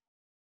shit.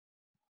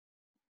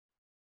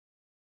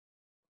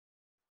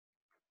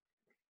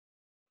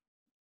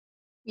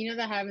 You know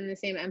that having the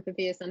same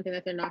empathy is something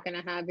that they're not going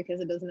to have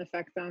because it doesn't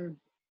affect them.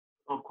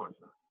 Of course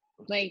not.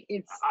 Like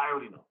it's I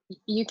already know.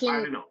 you I can.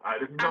 already know.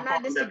 This is I'm not not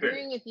falling that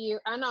disagreeing with you.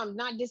 I know I'm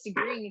not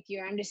disagreeing with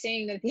you. I'm just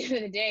saying that at the end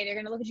of the day, they're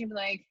gonna look at you and be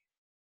like,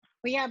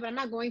 "Well, yeah, but I'm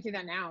not going through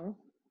that now."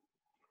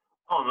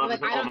 Oh, no, Like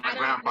oh, my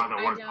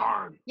grandfather worked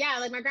hard. Yeah,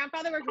 like my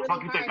grandfather worked What the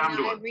really fuck you think hard, and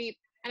I'm now doing?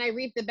 I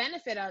reap the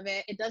benefit of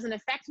it. It doesn't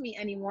affect me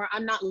anymore.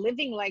 I'm not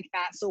living like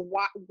that. So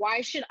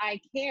why should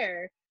I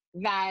care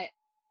that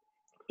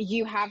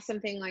you have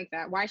something like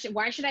that? Why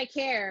should I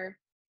care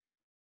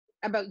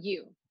about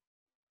you?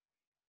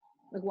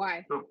 Like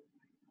why? No,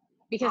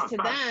 Because no,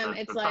 it's facts.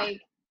 That's facts.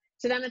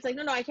 to them it's like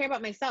no, I care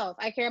about myself.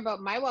 I care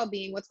about my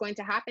well-being, what's going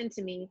to happen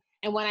to me.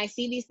 And when I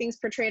see these things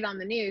portrayed on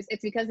the news,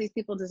 it's because these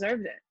people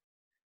deserved it.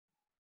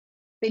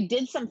 They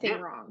did something Yeah,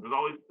 wrong. there's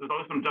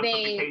always some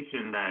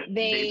justification that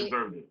they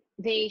deserved it.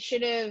 They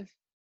should have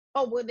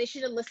they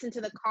should have listened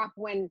to the cop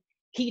when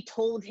he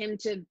told him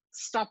to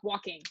stop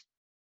walking.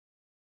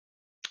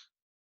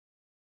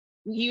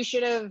 You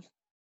shouldn't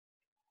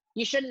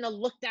have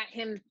looked at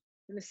him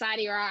in the side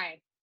of your eye.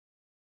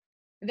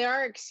 There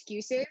are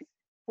excuses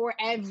for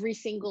every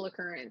single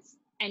occurrence,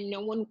 and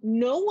no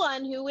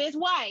one who is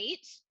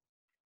white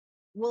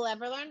will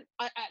ever learn,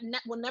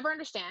 will never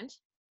understand.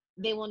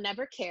 They will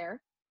never care.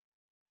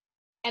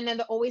 And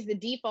then always the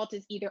default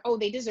is either, oh,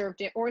 they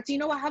deserved it, or it's, you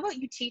know what, how about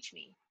you teach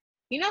me?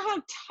 You know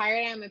how tired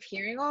I am of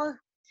hearing, oh,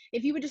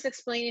 if you would just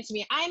explain it to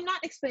me. I'm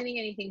not explaining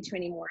anything to you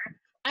anymore.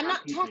 I'm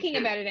not talking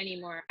about it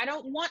anymore. I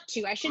don't want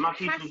to. I shouldn't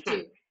have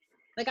to.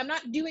 Like, I'm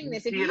not doing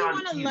this. If you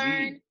want to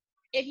learn,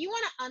 if you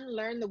want to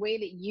unlearn the way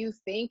that you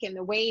think and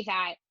the way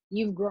that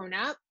you've grown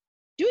up,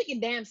 do it your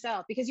damn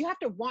self, because you have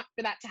to want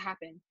for that to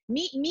happen.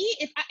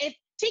 If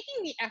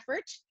taking the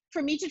effort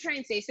for me to try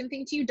and say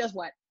something to you does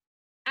what?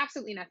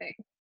 Absolutely nothing.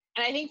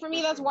 And I think for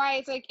me, that's why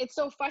it's like, it's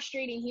so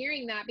frustrating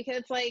hearing that, because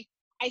it's like,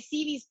 I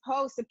see these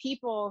posts of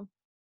people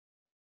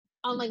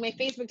on like my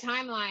Facebook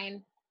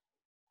timeline,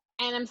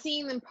 and I'm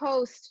seeing them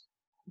post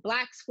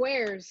black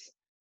squares.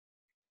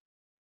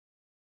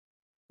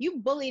 You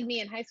bullied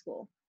me in high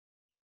school.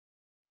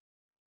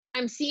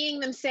 I'm seeing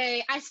them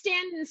say, I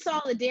stand in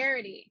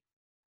solidarity.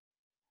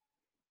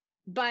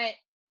 But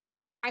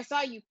I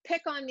saw you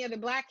pick on the other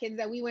black kids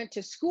that we went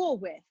to school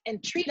with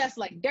and treat us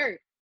like dirt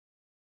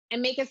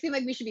and make us feel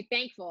like we should be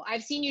thankful.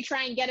 I've seen you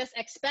try and get us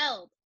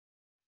expelled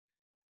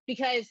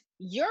because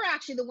you're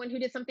actually the one who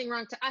did something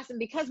wrong to us. And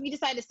because we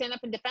decided to stand up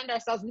and defend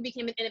ourselves, we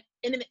became an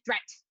imminent threat.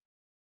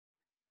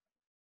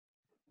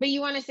 But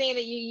you want to say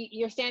that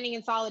you're standing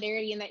in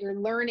solidarity and that you're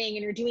learning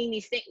and you're doing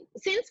these things.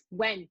 Since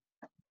when?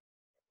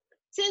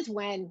 Since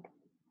when?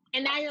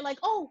 And now you're like,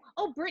 oh,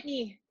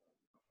 Brittany,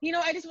 you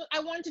know, I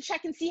wanted to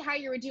check and see how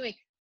you were doing.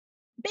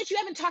 Bitch, you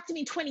haven't talked to me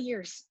in 20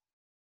 years.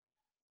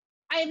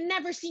 I have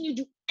never seen you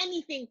do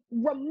anything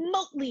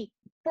remotely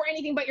for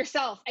anything but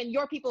yourself and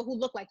your people who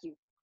look like you.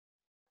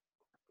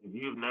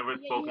 You've never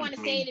spoken you want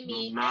to me. Say to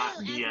me, not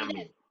DM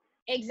me.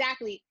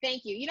 Exactly.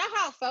 Thank you. You know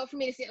how it felt for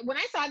me to see, when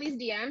I saw these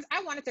DMs,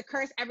 I wanted to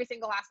curse every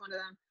single last one of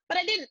them, but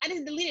I didn't. I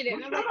just deleted it.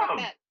 And I was like, fuck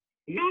that.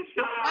 You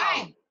shut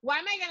up. Why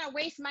am I going to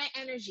waste my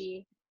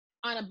energy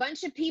on a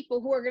bunch of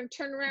people who are going to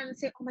turn around and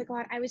say, oh my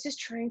God, I was just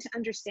trying to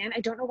understand.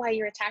 I don't know why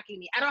you're attacking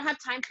me. I don't have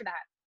time for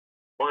that.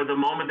 Or the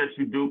moment that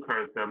you do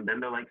curse them,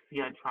 then they're like,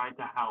 see, I tried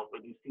to help,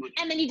 and you see what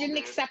and then you didn't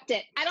accept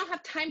it. I don't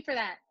have time for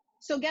that.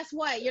 So guess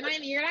what? You're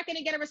not going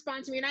to get a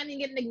response from me. You're not even going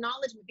to get an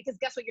acknowledgement, because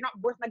guess what? You're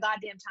not worth my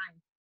goddamn time.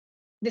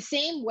 The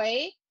same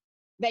way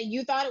that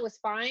you thought it was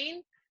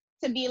fine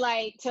to be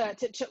like, to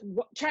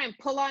try and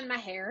pull on my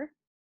hair,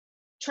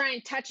 try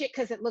and touch it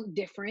because it looked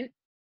different,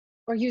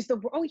 or use the,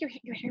 oh, your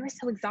hair is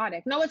so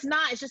exotic. No, it's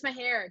not. It's just my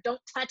hair.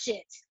 Don't touch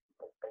it.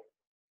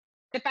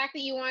 The fact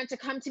that you wanted to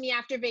come to me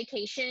after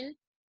vacation,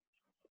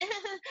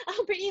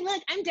 oh, Brittany,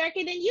 look, I'm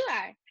darker than you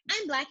are.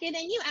 I'm blacker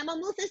than you. I'm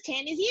almost as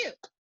tan as you.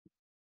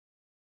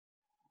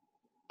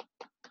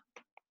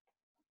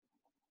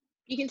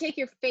 You can take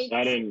your fake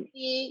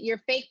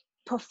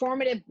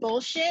performative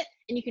bullshit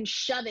and you can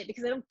shove it,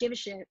 because I don't give a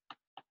shit.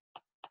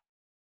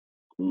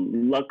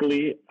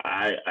 Luckily,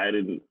 I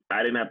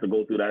didn't have to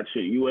go through that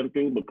shit you went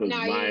through, because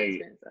my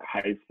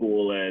high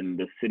school and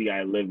the city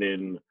I live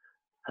in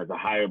has a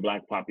higher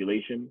black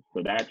population,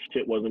 so that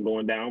shit wasn't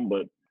going down.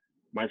 But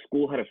my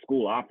school had a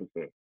school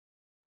officer,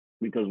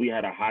 because we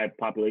had a high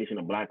population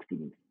of black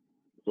students,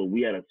 so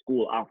we had a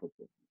school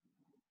officer.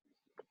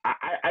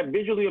 I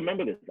visually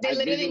remember this. They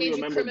literally made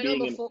you criminal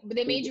before.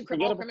 They made you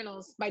all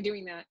criminals by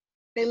doing that.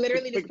 They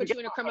literally just put you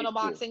in a criminal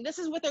box, saying this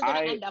is what they're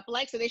going to end up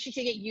like, so they should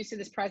get used to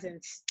this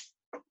presence.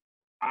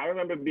 I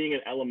remember being in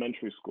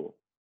elementary school,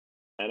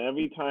 and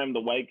every time the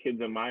white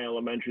kids in my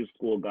elementary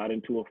school got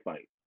into a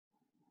fight,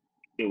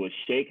 it was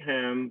shake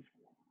hands,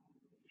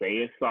 say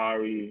you're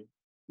sorry,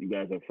 you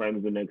guys are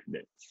friends the next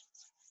day.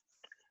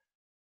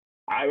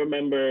 I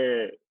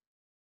remember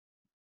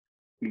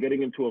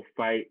getting into a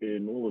fight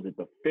in, what was it,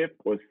 the 5th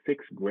or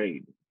 6th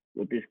grade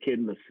with this kid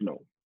in the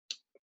snow.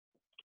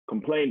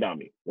 Complained on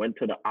me, went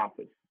to the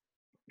office.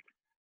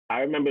 I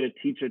remember the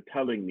teacher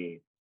telling me,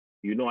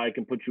 you know I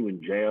can put you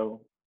in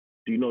jail?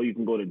 Do you know you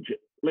can go to jail?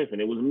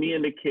 Listen, it was me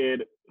and the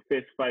kid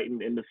fist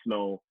fighting in the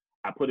snow.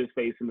 I put his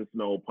face in the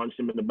snow, punched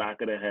him in the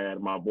back of the head.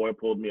 My boy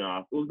pulled me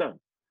off. It was done.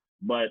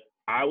 But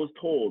I was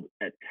told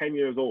at 10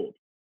 years old,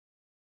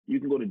 you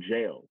can go to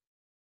jail.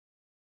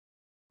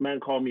 Man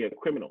called me a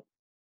criminal.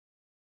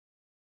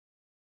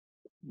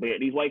 But yet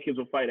these white kids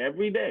would fight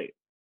every day,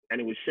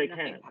 and it would shake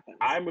Nothing hands. happens.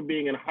 I remember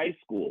being in high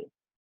school.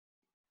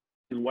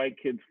 These white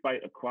kids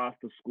fight across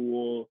the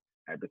school,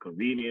 at the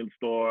convenience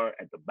store,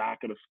 at the back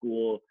of the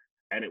school,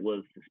 and it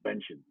was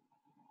suspension.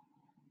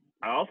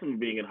 I also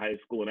remember being in high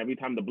school, and every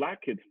time the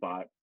black kids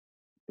fought,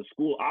 the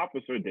school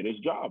officer did his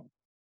job.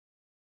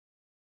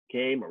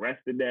 Came,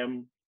 arrested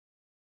them.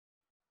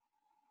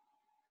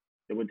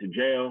 They went to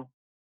jail.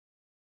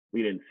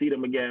 We didn't see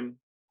them again.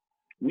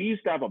 We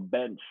used to have a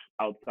bench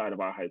outside of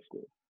our high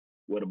school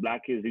where the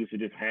black kids used to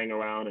just hang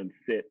around and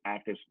sit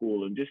after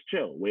school and just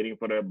chill, waiting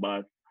for their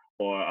bus.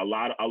 Or a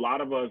lot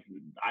of us.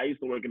 I used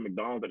to work in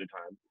McDonald's at the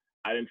time.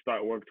 I didn't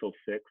start work till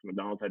 6.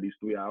 McDonald's had these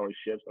 3-hour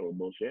shifts that were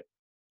bullshit.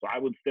 So I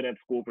would sit at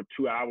school for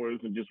 2 hours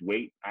and just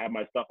wait. I had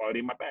my stuff already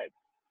in my bag.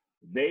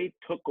 They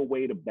took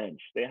away the bench.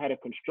 They had a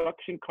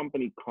construction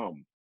company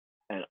come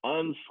and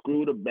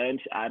unscrew the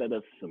bench out of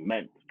the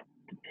cement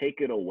to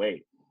take it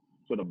away.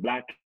 So the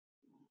black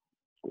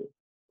school.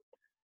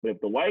 But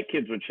if the white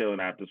kids were chilling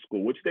after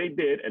school, which they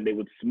did, and they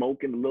would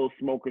smoke in the little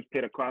smokers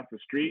pit across the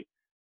street,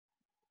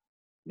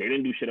 they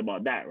didn't do shit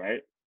about that, right?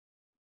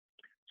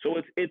 So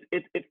it's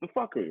the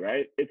fuckery,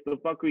 right? It's the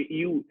fuckery.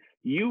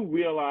 You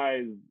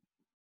realize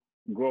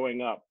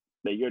growing up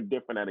that you're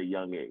different at a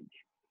young age.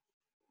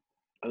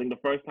 I think the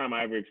first time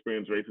I ever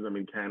experienced racism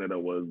in Canada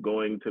was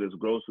going to this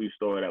grocery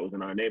store that was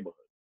in our neighborhood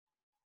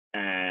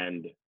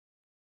and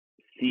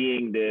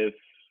seeing this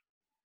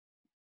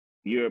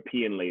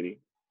European lady.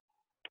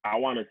 I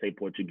want to say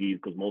Portuguese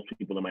because most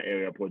people in my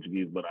area are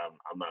Portuguese, but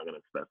I'm not going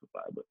to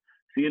specify. But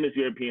seeing this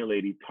European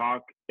lady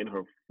talk in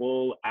her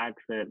full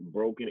accent,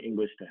 broken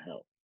English to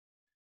hell.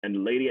 And the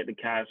lady at the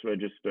cash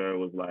register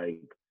was like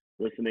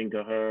listening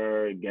to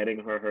her, getting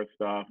her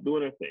stuff,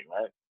 doing her thing,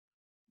 right?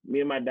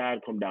 Me and my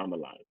dad come down the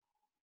line.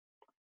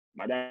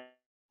 My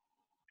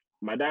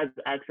dad's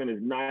accent is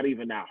not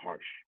even that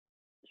harsh.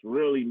 It's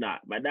really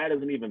not. My dad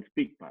doesn't even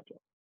speak Patois.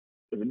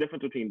 There's a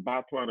difference between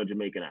Patois and a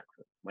Jamaican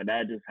accent. My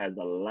dad just has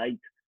a light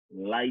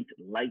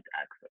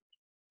accent.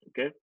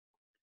 Okay?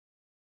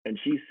 And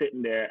she's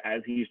sitting there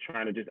as he's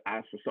trying to just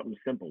ask for something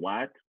simple.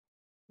 What?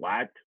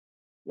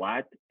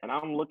 And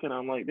I'm looking,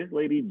 I'm like, this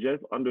lady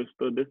just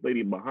understood this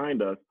lady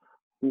behind us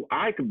who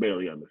I could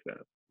barely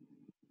understand.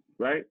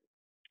 Right?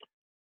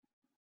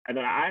 And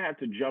then I had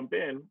to jump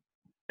in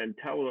and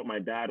tell her what my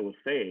dad was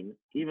saying,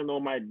 even though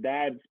my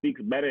dad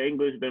speaks better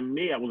English than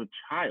me. I was a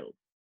child.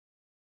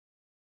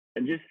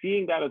 And just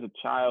seeing that as a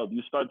child,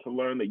 you start to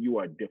learn that you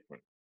are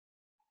different.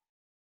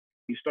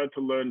 You start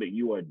to learn that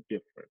you are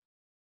different.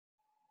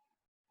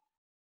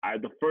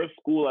 The first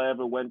school I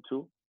ever went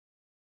to,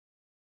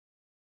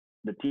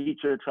 the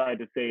teacher tried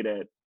to say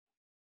that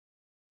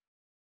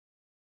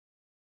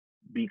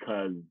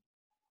because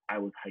I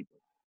was hyper.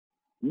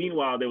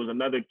 Meanwhile, there was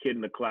another kid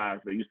in the class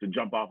that used to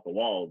jump off the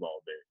walls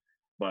all day,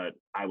 but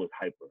I was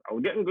hyper. I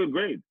was getting good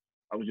grades.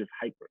 I was just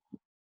hyper.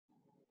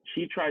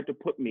 She tried to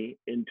put me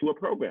into a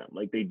program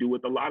like they do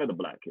with a lot of the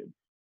black kids.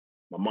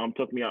 My mom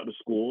took me out to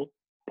school,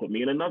 put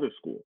me in another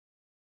school.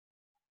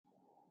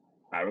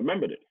 I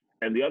remember this.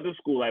 And the other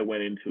school I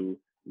went into,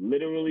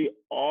 literally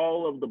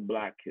all of the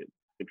black kids,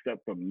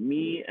 except for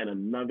me and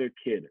another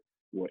kid,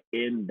 were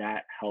in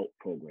that help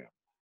program.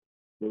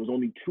 There was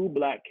only 2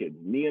 black kids,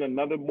 me and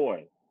another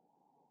boy,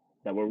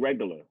 that were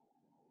regular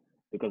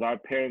because our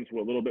parents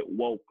were a little bit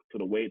woke to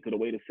the way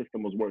the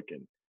system was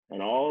working.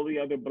 And all the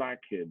other black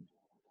kids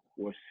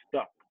were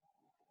stuck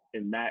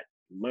in that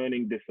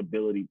learning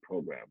disability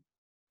program.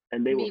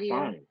 And they were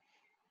fine.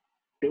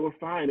 They were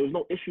fine. There was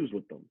no issues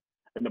with them.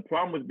 And the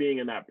problem with being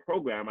in that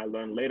program, I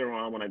learned later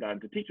on when I got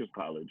into teachers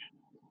college,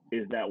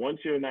 is that once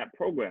you're in that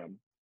program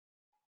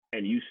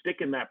and you stick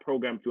in that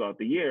program throughout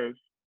the years,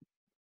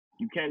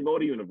 you can't go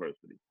to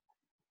university.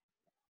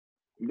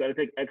 You got to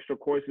take extra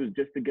courses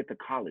just to get to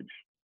college.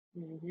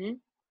 Mm-hmm.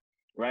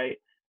 Right?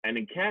 And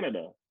in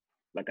Canada,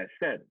 like I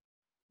said,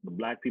 the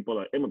black people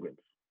are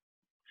immigrants.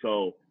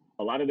 So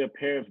a lot of their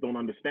parents don't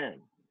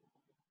understand.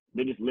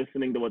 They're just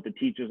listening to what the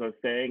teachers are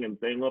saying and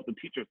saying, well, if the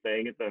teacher's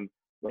saying it, then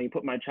let me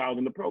put my child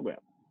in the program.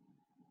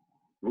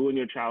 Ruin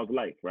your child's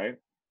life, right?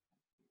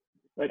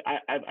 Like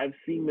I've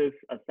seen this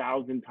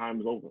 1,000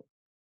 times over.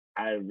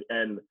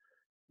 And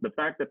the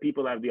fact that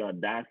people have the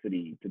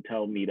audacity to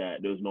tell me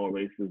that there's no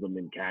racism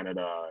in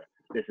Canada,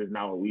 this is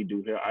not what we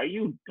do here. Are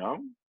you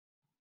dumb?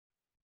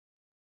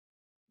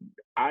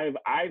 I've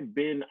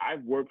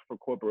worked for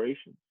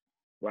corporations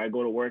where I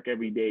go to work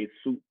every day,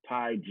 suit,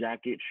 tie,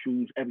 jacket,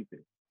 shoes,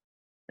 everything.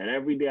 And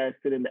every day I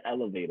sit in the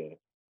elevator.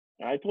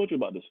 And I told you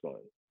about this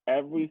story.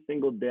 Every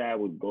single day I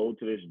would go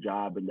to this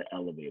job in the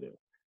elevator.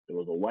 There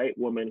was a white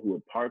woman who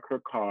would park her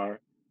car.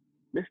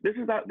 I'm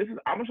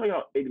gonna show you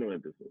how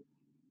ignorant this is.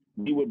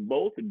 We would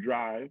both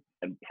drive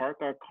and park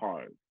our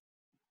cars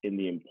in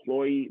the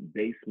employee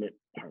basement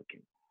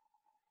parking.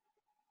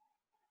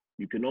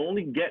 You can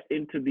only get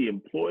into the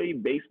employee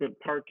basement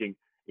parking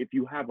if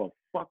you have a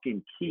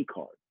fucking key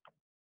card.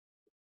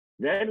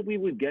 Then we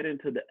would get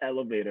into the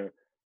elevator.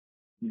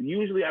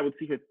 Usually I would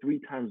see her 3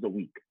 times a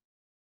week.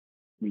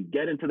 We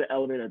get into the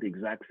elevator at the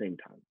exact same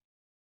time.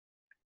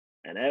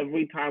 And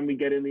every time we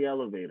get in the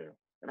elevator,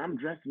 and I'm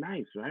dressed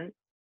nice, right?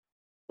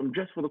 I'm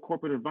dressed for the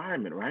corporate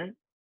environment, right?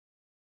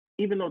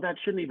 Even though that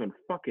shouldn't even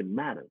fucking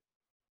matter.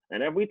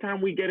 And every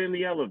time we get in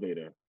the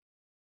elevator,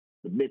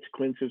 the bitch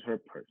clenches her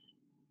purse.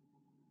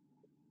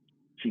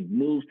 She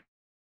moves.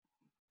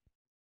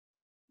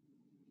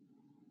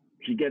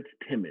 She gets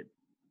timid.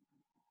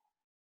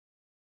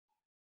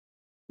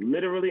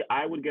 Literally,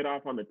 I would get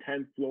off on the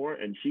 10th floor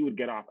and she would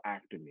get off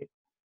after me.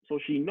 So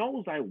she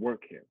knows I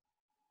work here.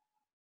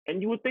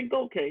 And you would think,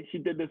 okay, she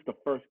did this the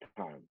first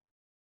time.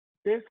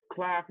 This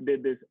class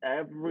did this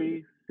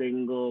every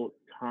single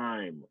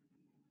time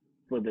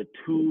for the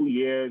 2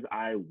 years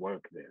I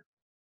work there.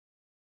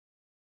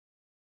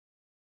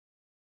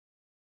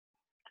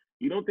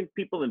 You don't think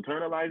people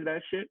internalize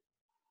that shit?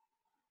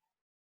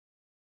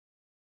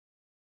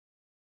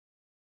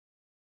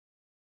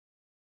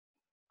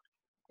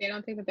 They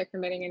don't think that they're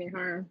committing any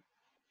harm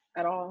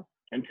at all.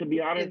 And to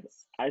be honest,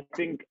 I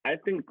think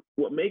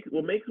what makes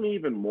me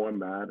even more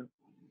mad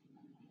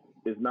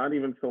is not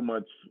even so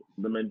much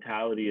the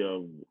mentality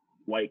of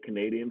white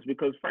Canadians,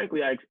 because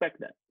frankly, I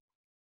expect that.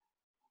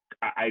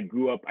 I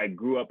grew up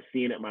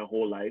seeing it my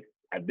whole life.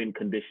 I've been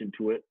conditioned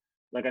to it.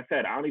 Like I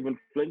said, I don't even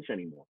flinch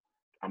anymore.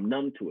 I'm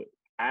numb to it.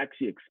 I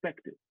actually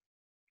expect it.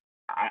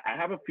 I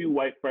have a few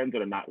white friends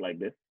that are not like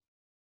this.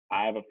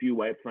 I have a few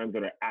white friends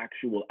that are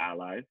actual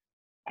allies.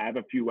 I have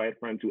a few white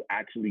friends who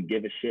actually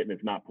give a shit and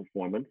it's not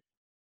performance,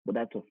 but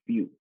that's a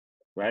few,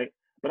 right?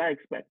 But I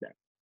expect that.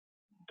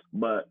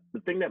 But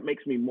the thing that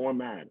makes me more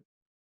mad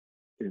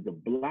is the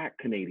Black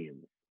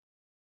Canadians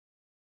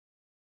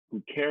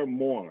who care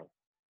more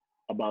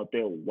about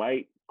their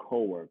white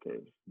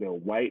coworkers, their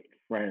white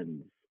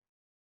friends,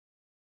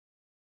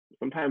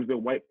 sometimes their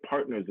white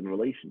partners in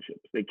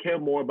relationships. They care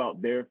more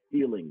about their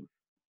feelings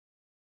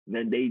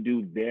than they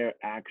do their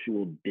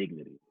actual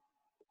dignity.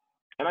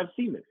 And I've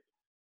seen this.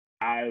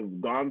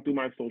 I've gone through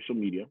my social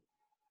media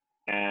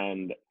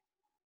and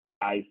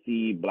I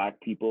see Black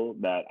people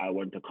that I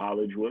went to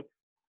college with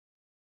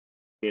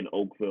in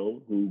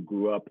Oakville who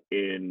grew up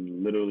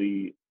in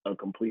literally a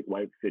complete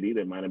white city.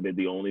 They might have been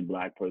the only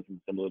Black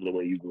person similar to the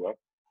way you grew up.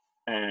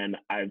 And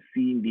I've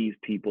seen these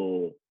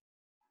people,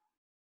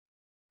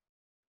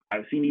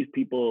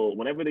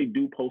 whenever they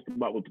do post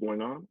about what's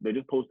going on, they're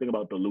just posting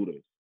about the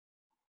looters,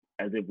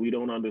 as if we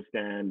don't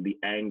understand the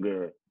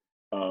anger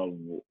of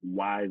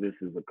why this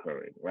is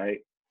occurring, right?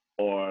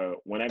 Or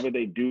whenever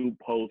they do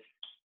post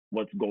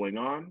what's going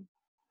on,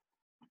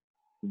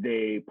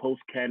 they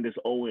post Candace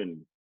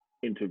Owens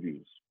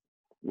interviews,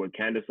 where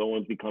Candace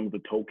Owens becomes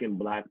the token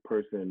Black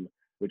person,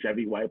 which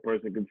every white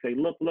person can say,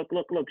 look,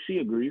 she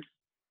agrees.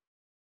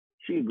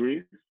 She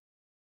agrees.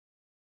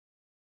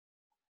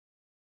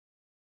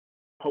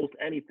 Post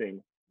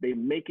anything, they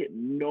make it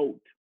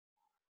note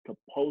to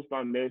post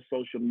on their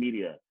social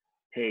media,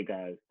 hey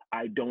guys,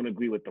 I don't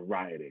agree with the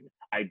rioting.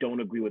 I don't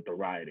agree with the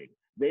rioting.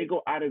 They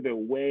go out of their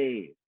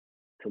way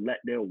to let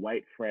their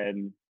white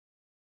friends,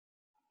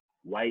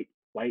 white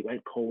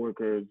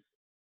coworkers,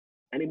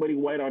 anybody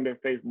white on their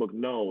Facebook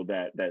know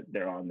that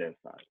they're on their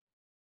side.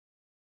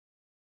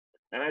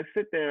 And I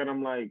sit there and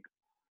I'm like,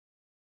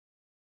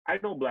 I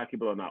know Black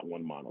people are not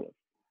one monolith.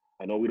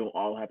 I know we don't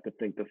all have to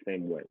think the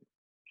same way.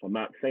 So I'm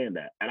not saying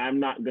that. And I'm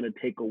not going to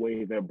take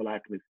away their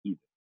Blackness either.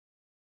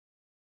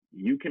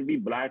 You can be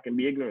Black and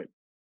be ignorant.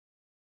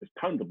 There's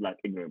tons of Black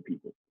ignorant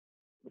people.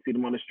 I see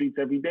them on the streets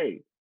every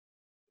day,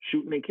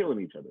 shooting and killing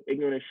each other,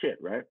 ignorant as shit,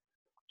 right?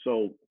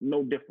 So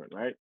no different,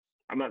 right?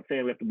 I'm not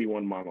saying we have to be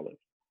one monolith.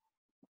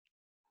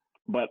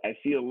 But I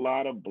see a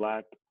lot of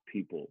Black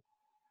people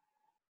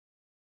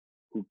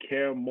who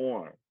care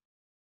more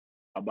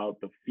about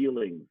the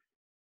feelings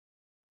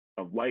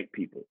of white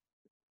people,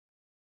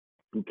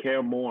 who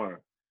care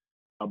more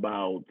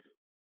about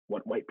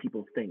what white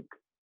people think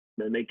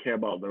than they care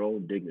about their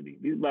own dignity.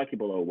 These Black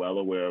people are well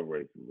aware of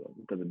racism,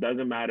 because it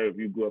doesn't matter if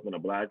you grew up in a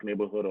Black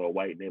neighborhood or a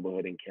white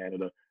neighborhood in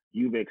Canada,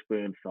 you've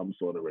experienced some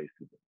sort of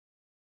racism.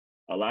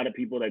 A lot of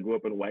people that grew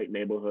up in white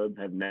neighborhoods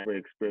have never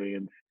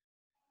experienced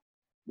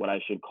what I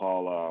should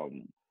call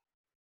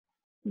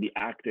the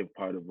active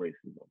part of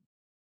racism.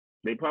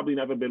 They probably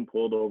never been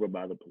pulled over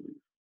by the police.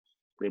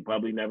 They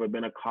probably never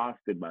been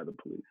accosted by the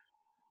police.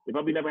 They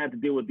probably never had to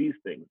deal with these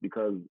things,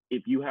 because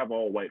if you have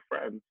all white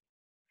friends,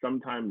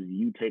 sometimes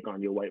you take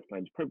on your white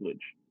friend's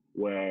privilege,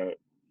 where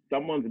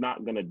someone's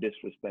not going to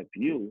disrespect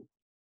you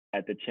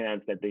at the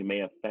chance that they may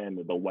offend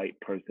the white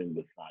person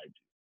beside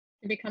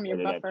you. To become your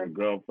Whether buffer. that's your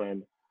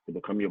girlfriend, to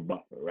become your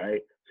buffer,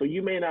 right? So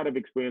you may not have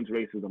experienced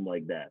racism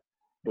like that,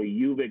 but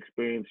you've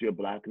experienced your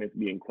Blackness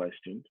being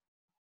questioned.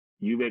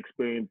 You've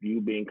experienced you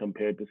being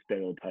compared to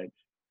stereotypes.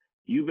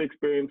 You've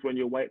experienced when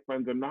your white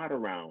friends are not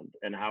around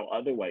and how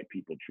other white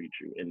people treat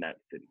you in that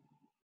city.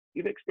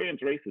 You've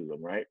experienced racism,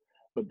 right?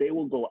 But they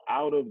will go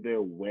out of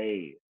their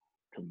way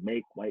to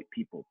make white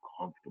people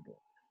comfortable.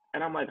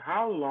 And I'm like,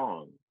 how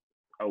long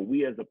are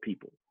we as a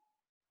people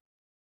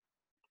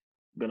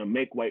gonna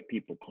make white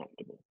people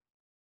comfortable?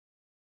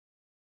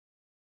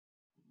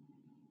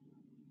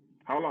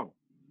 How long?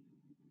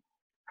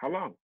 How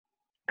long?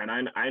 And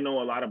I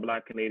know a lot of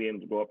Black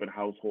Canadians grow up in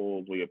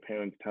households where your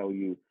parents tell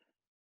you,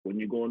 when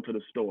you go into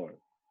the store,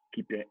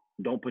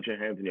 don't put your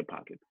hands in your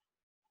pockets.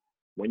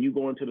 When you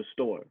go into the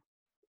store,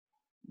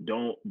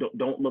 don't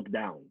look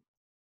down.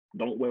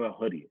 Don't wear a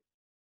hoodie.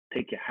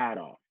 Take your hat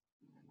off.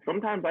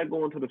 Sometimes I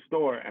go into the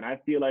store and I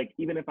feel like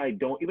even if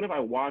I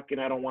walk in,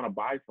 I don't want to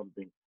buy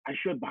something, I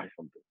should buy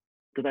something.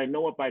 Because I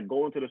know if I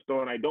go into the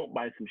store and I don't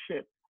buy some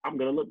shit, I'm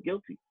gonna look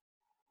guilty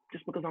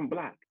just because I'm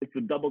Black. It's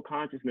the double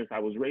consciousness I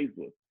was raised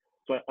with.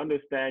 So I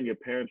understand your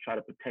parents try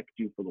to protect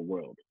you for the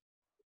world.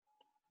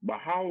 But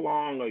how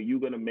long are you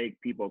gonna make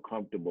people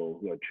comfortable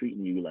who are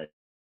treating you like,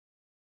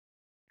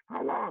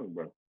 how long,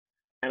 bro?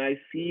 And I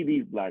see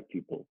these Black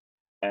people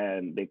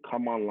and they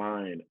come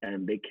online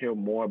and they care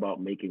more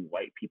about making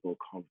white people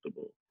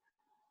comfortable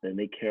than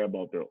they care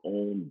about their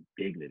own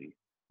dignity.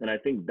 And I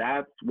think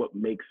that's what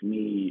makes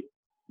me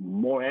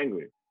more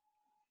angry.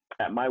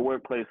 At my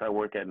workplace I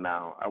work at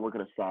now, I work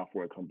at a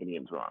software company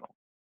in Toronto.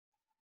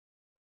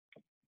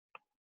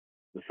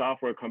 The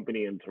software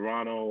company in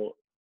Toronto,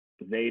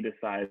 they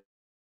decided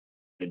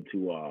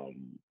to,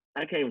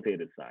 I can't even say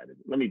decided,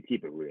 let me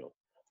keep it real.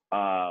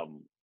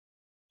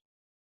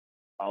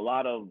 A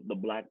lot of the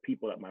Black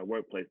people at my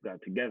workplace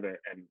got together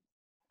and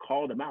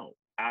called them out,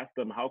 asked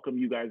them, how come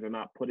you guys are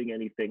not putting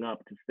anything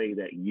up to say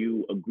that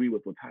you agree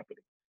with what's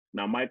happening?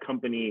 Now, my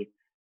company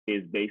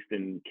is based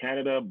in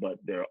Canada, but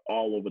they're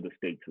all over the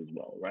States as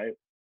well, right?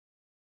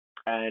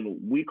 And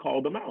we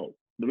called them out.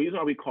 The reason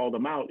why we called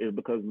them out is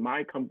because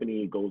my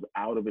company goes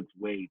out of its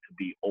way to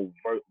be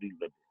overtly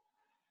liberal.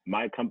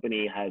 My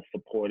company has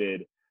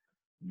supported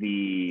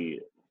the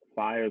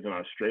fires in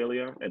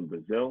Australia and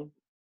Brazil.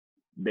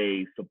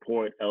 They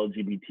support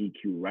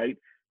LGBTQ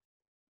rights.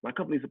 My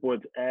company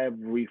supports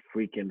every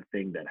freaking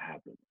thing that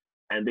happens.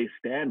 And they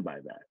stand by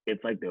that.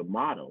 It's like their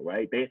motto,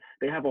 right? They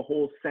have a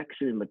whole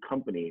section in the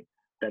company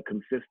that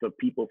consists of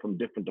people from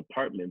different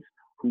departments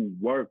who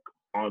work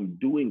on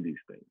doing these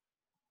things.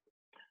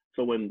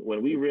 So when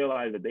we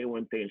realized that they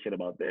weren't saying shit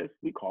about this,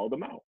 we called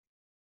them out.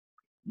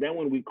 Then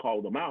when we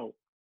called them out,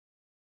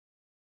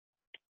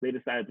 they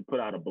decided to put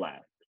out a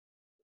blast.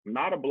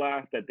 Not a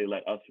blast that they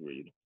let us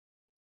read,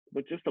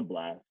 but just a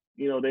blast.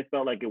 You know, they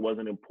felt like it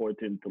wasn't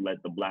important to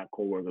let the Black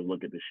coworkers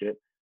look at the shit.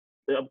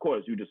 Of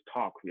course, you just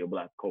talk for your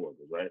Black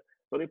coworkers, right?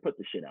 So they put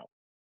the shit out.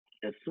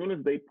 As soon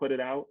as they put it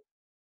out,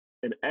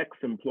 an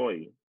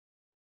ex-employee,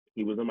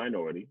 he was a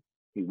minority,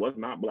 he was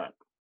not Black,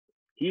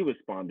 he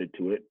responded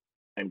to it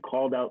and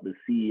called out the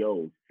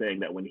CEO, saying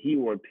that when he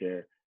worked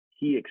here,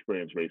 he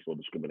experienced racial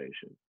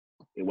discrimination.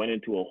 It went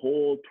into a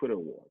whole Twitter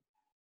war.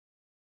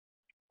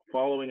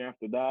 Following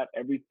after that,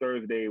 every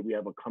Thursday, we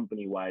have a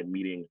company-wide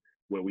meeting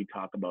where we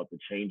talk about the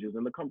changes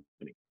in the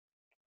company.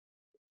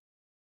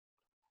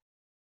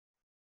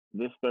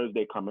 This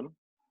Thursday coming,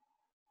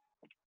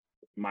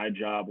 my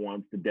job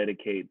wants to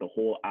dedicate the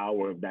whole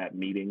hour of that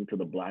meeting to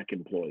the Black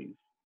employees.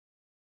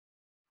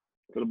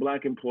 So the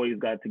Black employees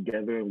got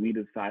together and we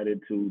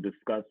decided to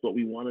discuss what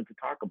we wanted to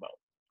talk about.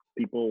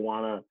 People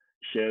want to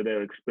share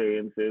their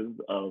experiences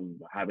of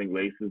having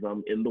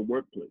racism in the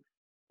workplace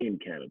in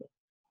Canada,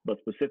 but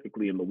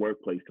specifically in the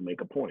workplace to make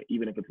a point,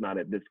 even if it's not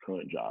at this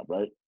current job,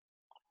 right?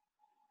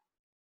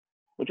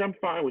 Which I'm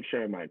fine with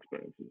sharing my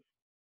experiences.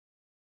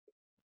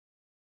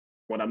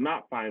 What I'm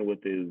not fine with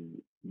is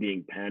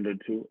being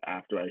pandered to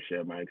after I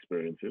share my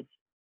experiences,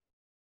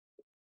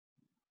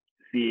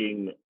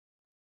 seeing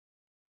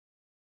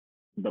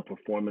the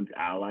performance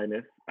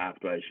allieness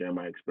after I share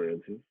my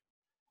experiences.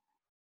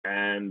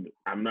 And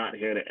I'm not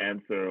here to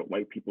answer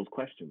white people's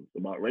questions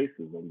about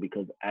racism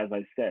because, as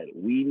I said,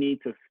 we need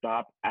to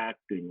stop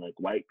acting like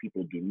white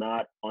people do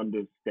not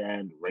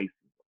understand racism.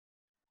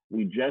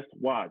 We just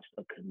watched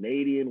a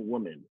Canadian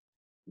woman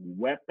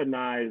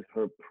weaponize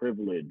her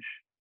privilege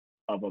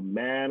of a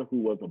man who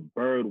was a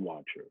bird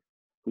watcher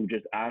who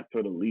just asked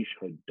her to leash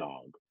her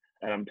dog.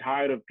 And I'm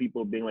tired of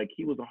people being like,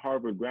 he was a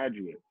Harvard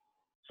graduate.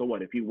 So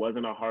what, if he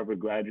wasn't a Harvard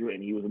graduate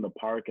and he was in the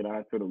park and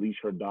asked her to leash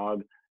her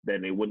dog,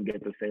 then they wouldn't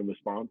get the same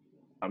response?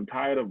 I'm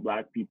tired of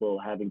Black people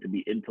having to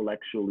be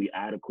intellectually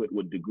adequate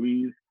with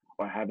degrees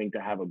or having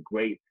to have a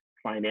great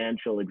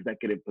financial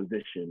executive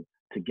position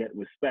to get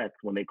respect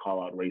when they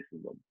call out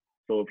racism.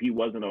 So if he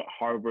wasn't a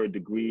Harvard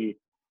degree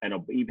and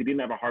if he didn't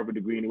have a Harvard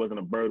degree and he wasn't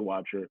a bird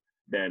watcher,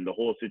 then the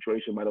whole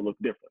situation might have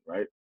looked different,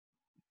 right?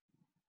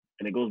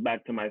 And it goes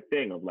back to my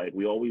thing of like,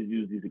 we always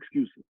use these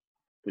excuses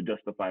to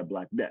justify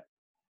Black death.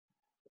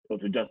 So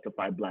to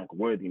justify Black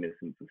worthiness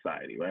in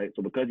society, right?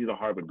 So because he's a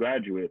Harvard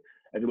graduate,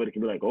 everybody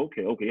can be like,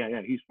 okay,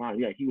 yeah, he's fine.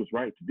 Yeah, he was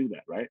right to do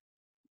that, right?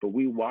 But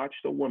we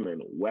watched a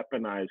woman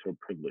weaponize her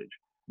privilege.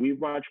 We've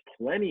watched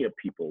plenty of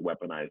people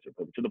weaponize their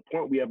privilege to the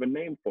point we have a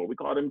name for it. We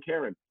call them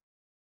Karen.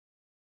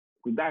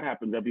 Because that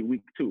happens every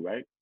week too,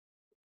 right?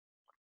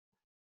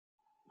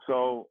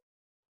 So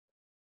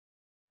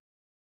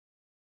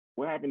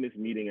we're having this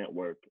meeting at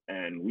work,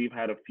 and we've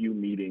had a few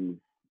meetings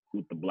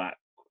with the black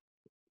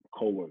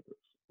coworkers,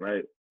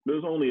 right?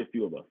 There's only a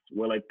few of us.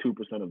 We're like 2%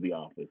 of the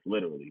office,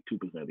 literally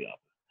 2% of the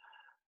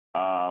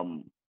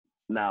office.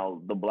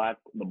 Now the black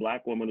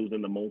woman who's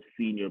in the most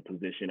senior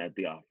position at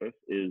the office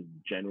is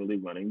generally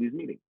running these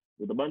meetings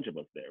with a bunch of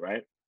us there,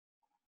 right?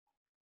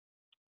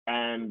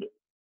 And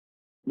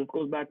this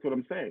goes back to what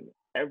I'm saying.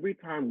 Every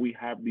time we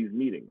have these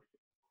meetings,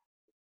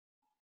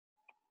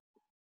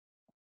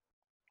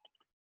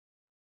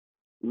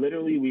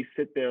 literally we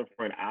sit there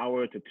for an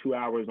hour to 2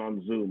 hours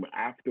on Zoom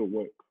after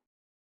work.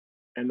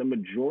 And the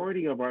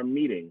majority of our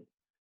meeting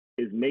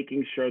is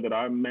making sure that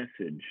our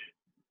message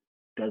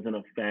doesn't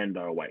offend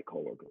our white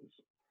coworkers,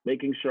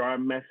 making sure our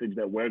message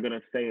that we're going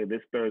to say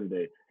this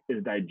Thursday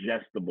is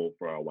digestible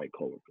for our white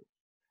coworkers,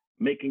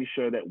 making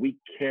sure that we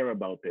care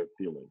about their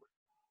feelings.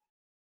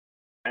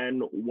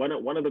 And one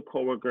of the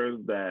coworkers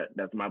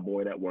that's my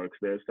boy that works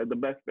there said the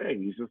best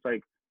thing. He's just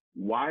like,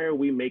 why are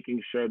we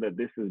making sure that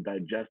this is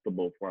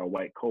digestible for our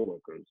white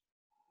coworkers?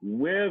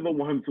 We're the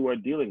ones who are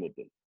dealing with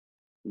this.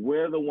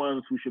 We're the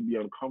ones who should be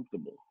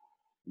uncomfortable.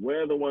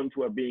 We're the ones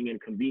who are being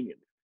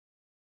inconvenienced.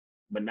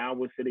 But now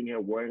we're sitting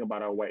here worrying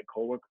about our white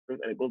coworkers,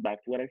 and it goes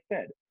back to what I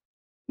said.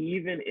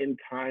 Even in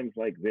times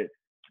like this,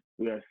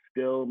 we are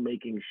still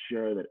making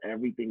sure that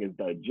everything is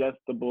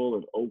digestible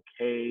and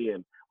okay,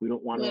 and we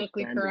don't want to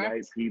offend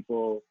white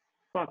people.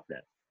 Fuck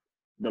that.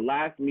 The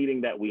last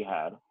meeting that we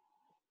had,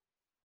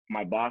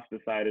 my boss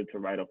decided to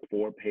write a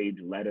 4-page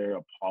letter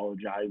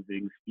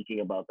apologizing,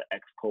 speaking about the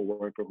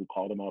ex-coworker who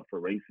called him out for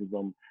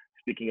racism,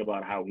 speaking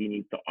about how he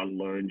needs to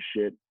unlearn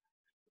shit,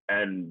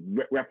 and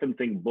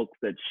referencing books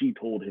that she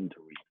told him to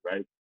read,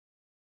 right?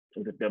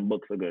 As if them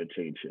books are going to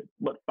change shit.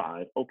 But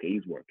fine, okay,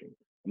 he's working.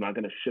 I'm not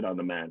going to shit on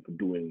the man for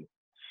doing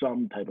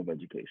some type of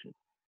education.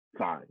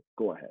 Fine,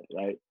 go ahead,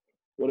 right?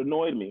 What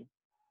annoyed me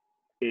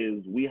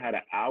is we had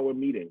an hour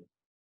meeting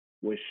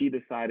where she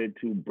decided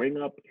to bring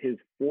up his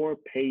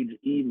 4-page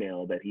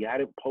email that he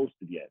hadn't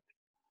posted yet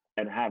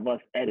and have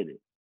us edit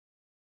it.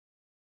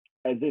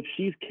 As if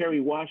she's Kerry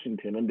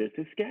Washington and this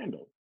is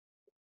scandal.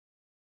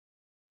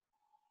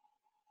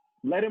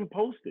 Let him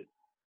post it.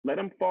 Let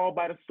him fall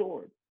by the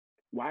sword.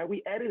 Why are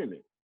we editing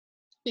it?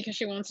 Because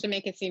she wants to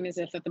make it seem as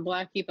if that the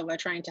black people are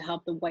trying to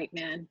help the white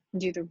man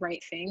do the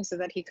right thing so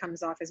that he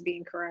comes off as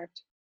being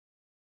correct.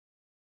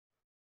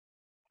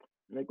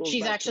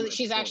 She's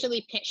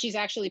actually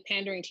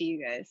pandering to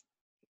you guys.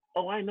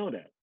 Oh, I know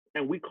that.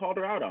 And we called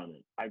her out on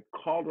it. I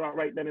called her out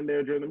right then and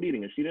there during the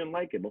meeting, and she didn't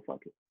like it, but fuck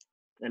it.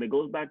 And it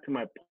goes back to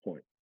my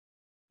point.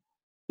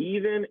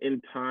 Even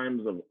in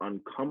times of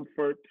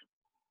uncomfort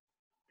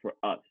for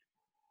us,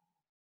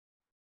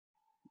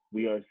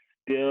 we are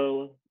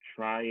still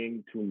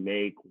trying to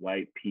make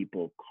white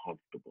people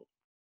comfortable.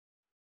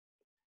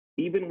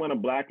 Even when a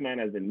black man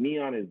has a knee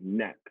on his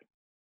neck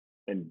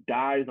and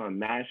dies on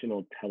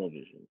national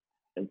television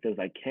and says,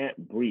 I can't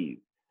breathe,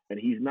 and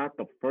he's not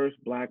the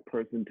first black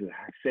person to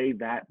say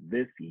that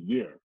this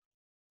year.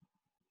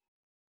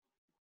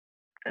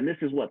 And this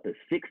is what, the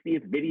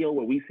 60th video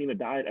where we've seen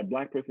a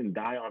black person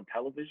die on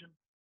television?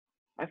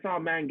 I saw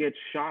a man get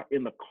shot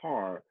in the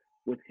car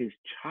with his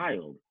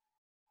child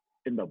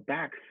in the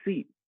back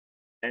seat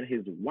and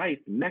his wife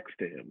next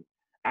to him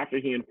after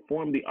he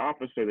informed the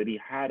officer that he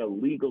had a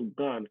legal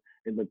gun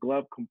in the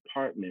glove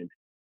compartment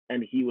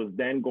and he was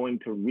then going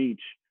to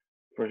reach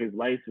for his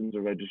license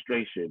or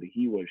registration.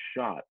 He was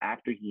shot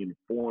after he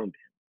informed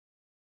him.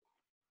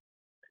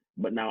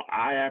 But now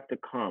I have to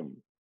come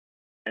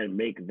and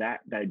make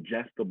that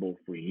digestible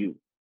for you.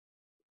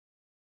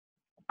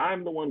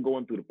 I'm the one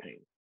going through the pain.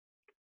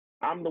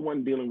 I'm the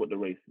one dealing with the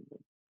racism.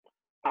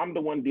 I'm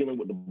the one dealing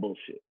with the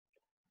bullshit.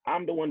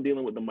 I'm the one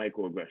dealing with the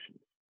microaggressions.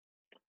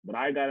 But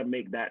I gotta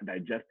make that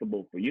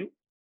digestible for you.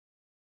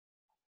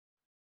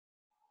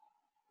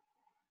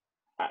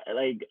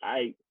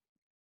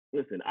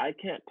 Listen, I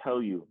can't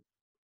tell you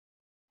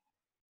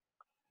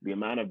the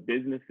amount of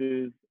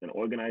businesses and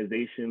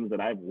organizations that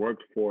I've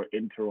worked for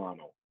in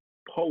Toronto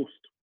post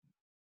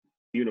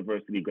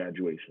university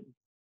graduation.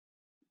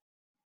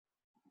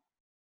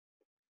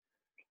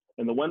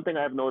 And the one thing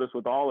I've noticed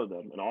with all of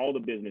them and all the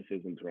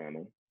businesses in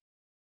Toronto,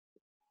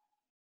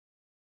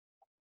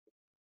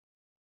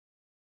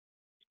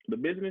 the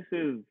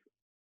businesses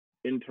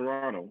in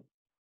Toronto,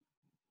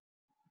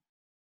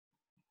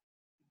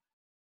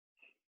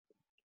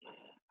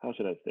 how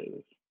should I say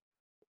this?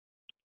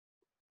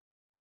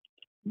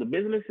 The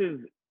businesses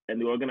and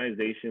the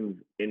organizations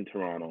in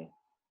Toronto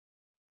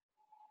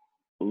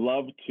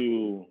love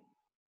to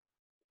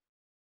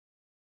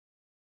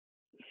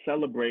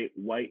celebrate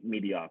white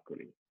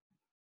mediocrity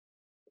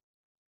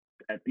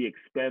at the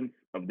expense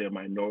of their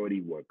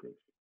minority workers.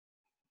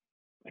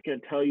 I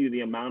can't tell you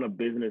the amount of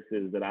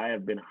businesses that I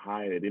have been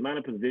hired, the amount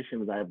of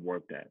positions I've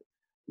worked at,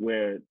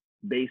 where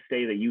they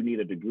say that you need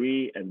a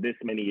degree and this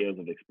many years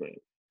of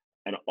experience.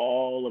 And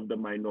all of the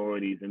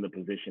minorities in the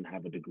position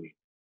have a degree.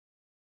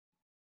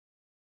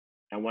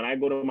 And when I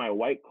go to my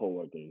white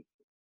coworkers,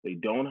 they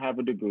don't have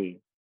a degree,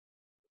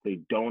 they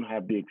don't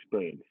have the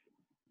experience,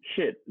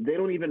 Shit, they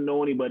don't even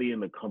know anybody in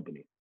the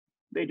company.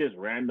 They just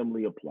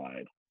randomly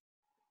applied.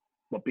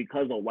 But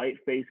because a white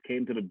face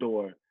came to the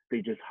door,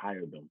 they just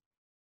hired them.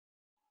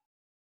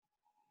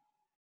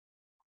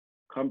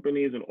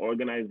 Companies and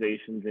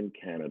organizations in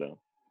Canada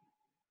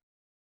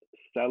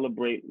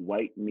celebrate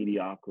white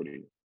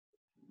mediocrity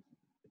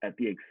at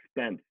the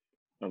expense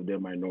of their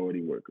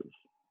minority workers.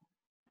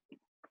 I've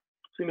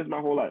seen this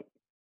my whole life.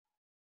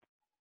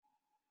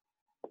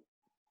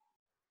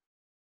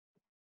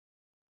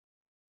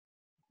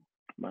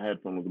 My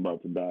headphone was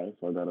about to die,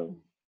 so I gotta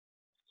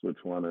switch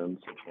one in.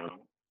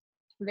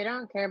 They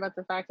don't care about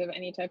the fact of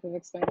any type of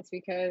expense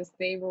because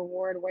they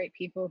reward white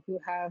people who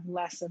have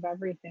less of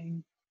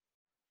everything.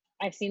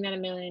 I've seen that a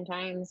million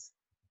times.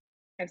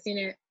 I've seen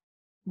it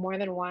more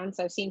than once.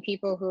 I've seen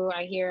people who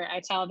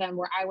I tell them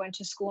where I went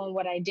to school and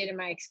what I did in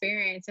my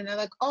experience, and they're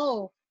like,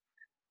 "Oh,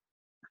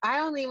 I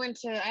only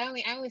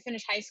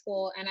finished high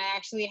school, and I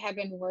actually have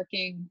been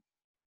working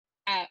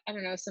at, I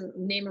don't know, some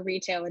name of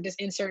retailer, just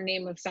insert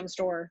name of some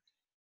store,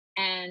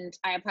 and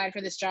I applied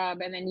for this job,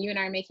 and then you and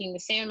I are making the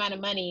same amount of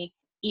money,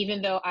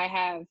 even though I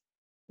have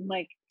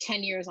like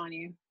 10 years on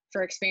you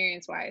for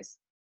experience wise."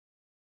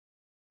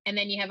 And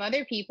then you have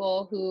other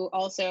people who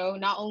also,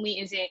 not only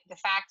is it the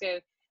fact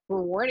of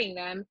rewarding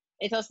them,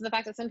 it's also the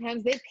fact that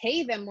sometimes they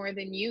pay them more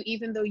than you,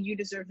 even though you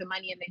deserve the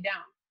money and they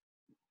don't.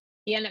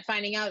 You end up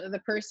finding out that the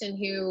person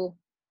who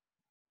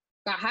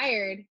got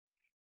hired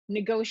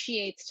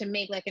negotiates to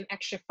make like an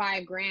extra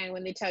 $5,000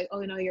 when they tell you,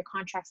 "Oh no, your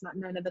contract's not,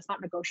 no, that's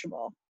not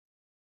negotiable."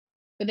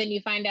 But then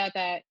you find out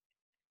that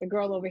the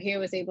girl over here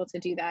was able to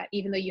do that,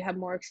 even though you have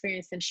more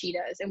experience than she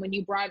does. And when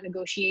you brought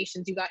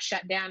negotiations, you got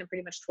shut down and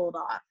pretty much told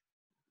off.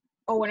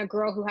 Or when a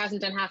girl who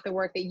hasn't done half the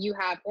work that you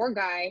have, or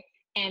guy,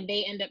 and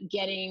they end up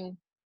getting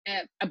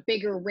a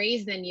bigger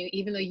raise than you,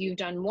 even though you've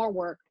done more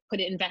work,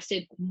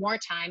 invested more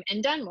time,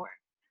 and done more.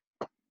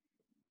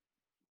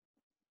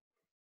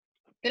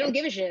 They don't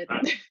give a shit.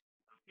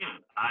 Yeah,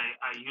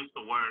 I used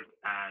to work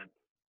at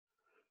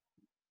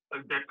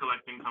a debt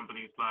collecting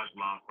company /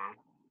 law firm,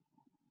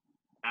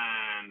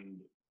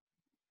 and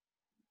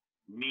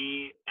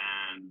me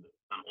and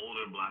an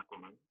older Black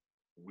woman,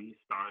 we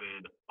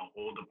started a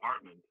whole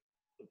department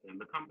within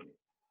the company.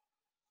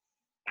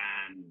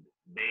 And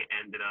they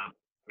ended up,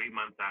 3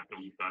 months after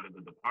we started the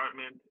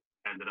department,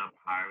 ended up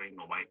hiring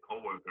a white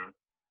coworker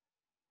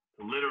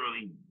to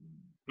literally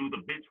do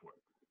the bitch work,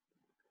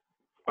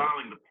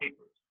 filing the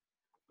papers.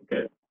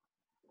 Okay.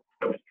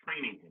 I was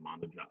training him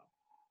on the job.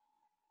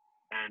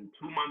 And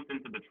 2 months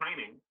into the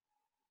training,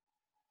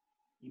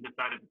 he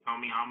decided to tell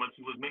me how much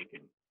he was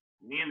making.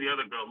 Me and the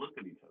other girl looked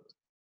at each other.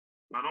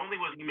 Not only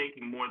was he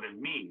making more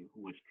than me,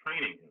 who was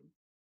training him,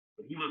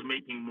 but he was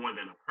making more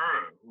than her,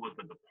 who was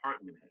the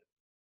department head.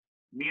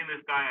 Me and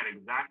this guy had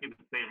exactly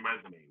the same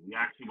resume. We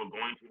actually were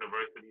going to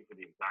university for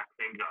the exact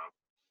same job.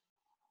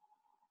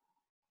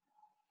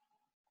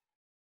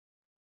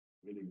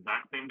 With the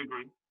exact same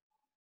degree.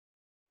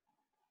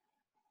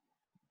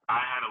 I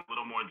had a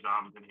little more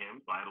jobs than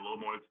him, so I had a little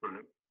more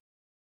experience.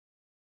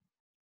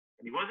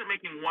 And he wasn't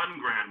making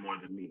 $1,000 more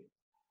than me.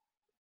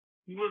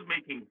 He was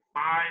making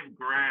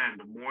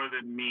 $5,000 more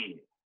than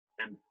me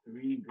and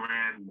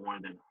 $3,000 more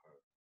than her.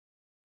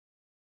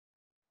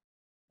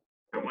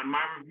 And when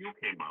my review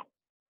came up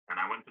and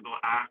I went to go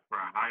ask for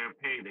a higher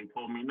pay, they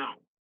told me no.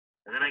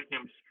 And then I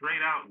came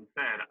straight out and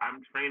said,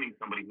 "I'm training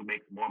somebody who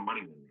makes more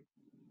money than me."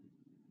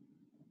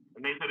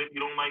 And they said, "If you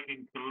don't like it,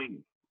 you can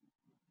leave."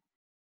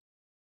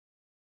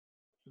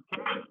 This is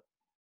Canada.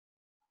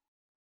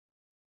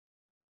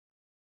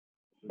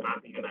 This is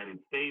not the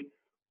United States.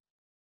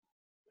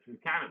 This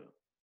is Canada,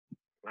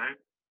 right?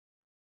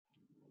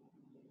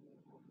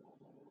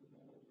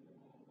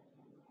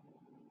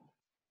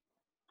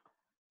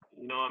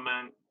 You know what,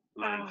 man?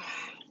 Like,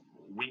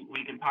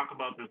 we can talk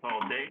about this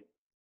all day.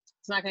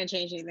 It's not going to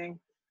change anything.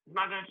 It's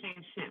not going to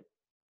change shit.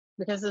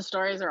 Because the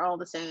stories are all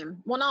the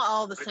same. Well, not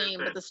all the same,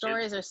 but the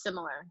stories are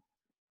similar.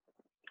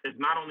 It's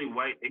not only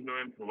white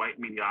ignorance and white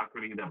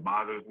mediocrity that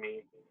bothers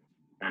me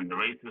and the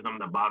racism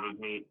that bothers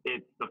me.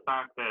 It's the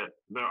fact that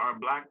there are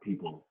Black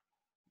people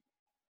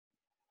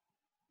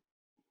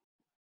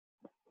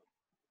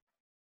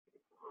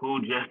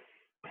who just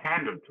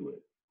pander to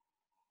it.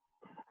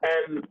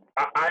 And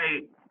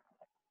I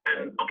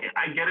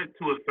get it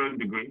to a certain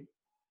degree.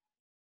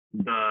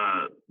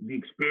 The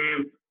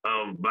experience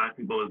of Black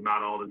people is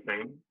not all the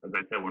same. As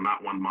I said, we're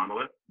not one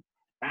monolith.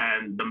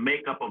 And the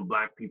makeup of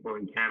Black people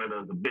in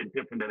Canada is a bit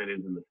different than it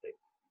is in the States.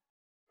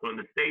 So in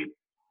the States,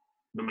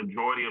 the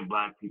majority of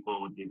Black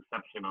people, with the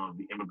exception of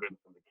the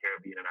immigrants from the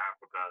Caribbean and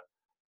Africa,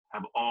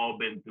 have all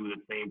been through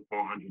the same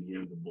 400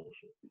 years of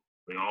bullshit.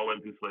 They all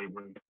went through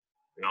slavery.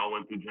 They all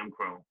went through Jim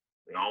Crow.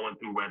 They all went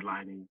through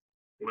redlining.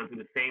 They went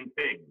through the same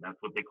thing. That's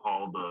what they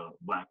call the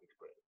Black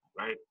experience,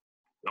 right?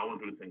 They all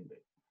went through the same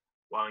thing.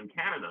 While in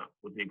Canada,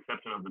 with the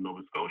exception of the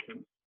Nova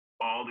Scotians,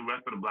 all the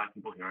rest of the Black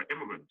people here are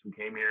immigrants who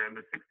came here in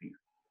the 60s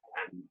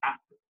and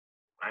after,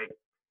 right?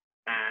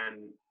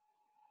 And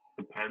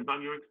depends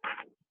on your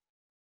experience.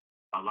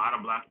 a lot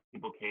of black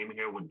people came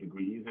here with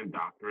degrees and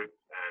doctorates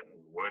and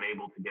weren't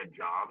able to get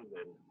jobs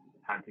and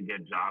had to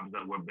get jobs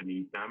that were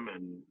beneath them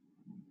and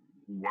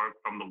work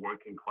from the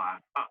working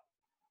class up.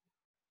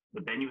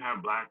 But then you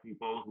have black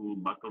people who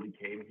luckily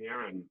came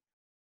here and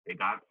they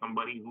got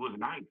somebody who was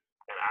nice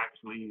and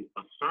actually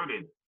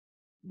asserted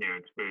their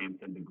experience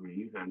and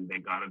degrees, and they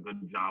got a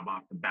good job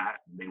off the bat.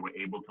 They were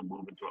able to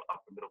move into an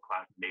upper middle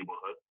class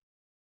neighborhood.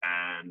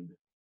 And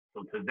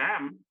so to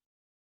them,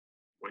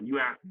 when you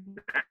ask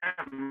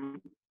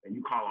them and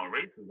you call out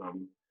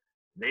racism,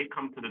 they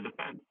come to the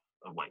defense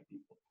of white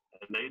people.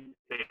 And they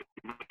say,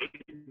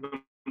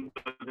 racism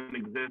doesn't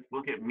exist.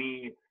 Look at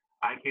me.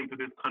 I came to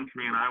this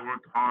country and I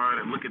worked hard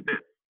and look at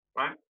this,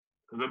 right?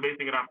 Because they're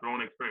basing it off their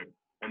own experience.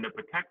 And they're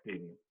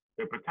protecting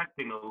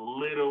a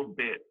little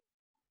bit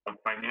of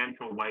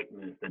financial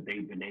whiteness that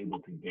they've been able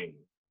to gain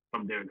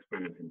from their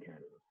experience in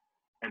Canada.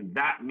 And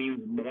that means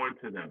more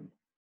to them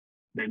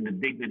than the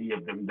dignity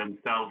of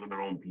themselves and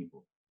their own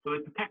people. So they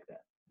protect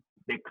that.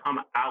 They come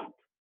out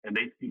and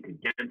they speak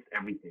against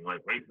everything.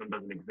 Like, racism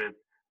doesn't exist.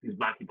 These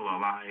black people are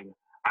lying.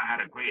 I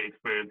had a great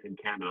experience in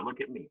Canada.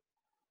 Look at me.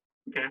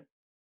 Okay.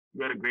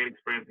 You had a great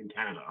experience in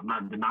Canada. I'm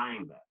not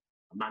denying that.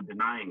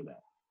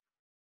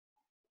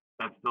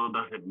 That still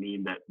doesn't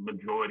mean that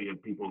majority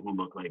of people who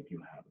look like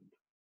you haven't.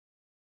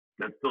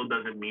 That still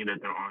doesn't mean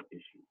that there aren't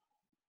issues.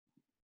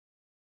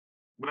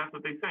 But that's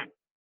what they say,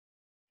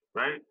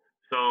 right?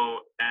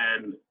 So,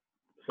 and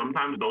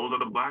sometimes those are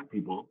the black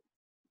people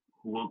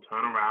who will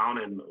turn around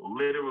and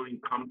literally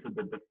come to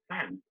the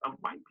defense of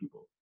white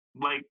people,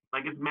 like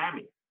it's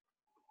mammy.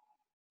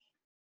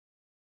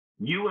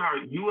 You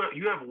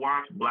have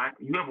watched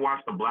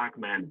a black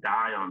man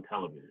die on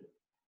television.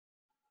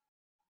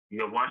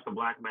 You have watched a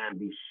black man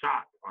be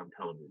shot on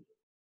television.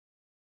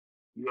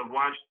 You have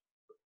watched,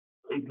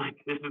 like,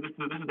 this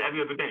is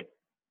every other day,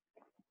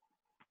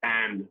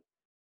 and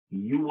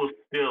you will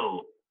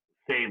still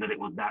say that it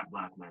was that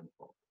black man's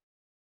fault.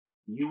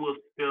 You will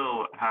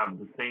still have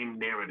the same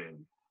narrative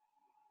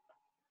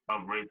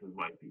of racist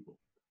white people.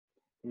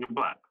 You're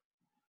black.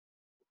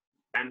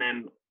 And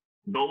then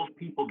those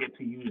people get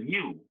to use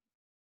you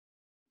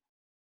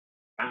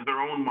as their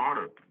own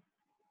martyr.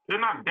 They're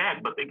not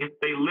dead, but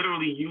they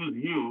literally use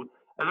you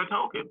as a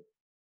token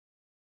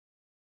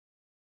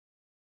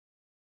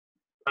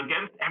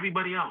against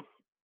everybody else.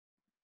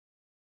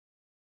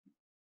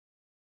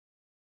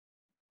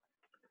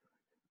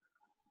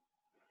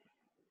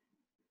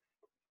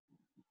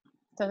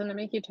 Doesn't it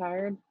make you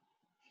tired?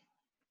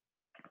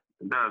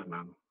 It does,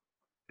 man.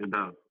 It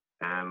does.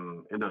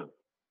 And it does.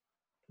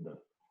 It does.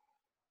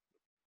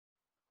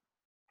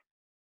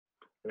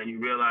 And then you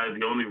realize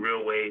the only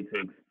real way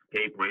to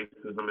escape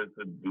racism is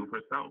to do for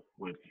self,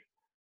 which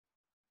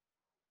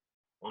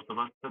most of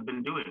us have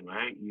been doing,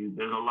 right?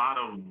 There's a lot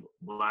of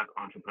black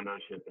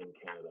entrepreneurship in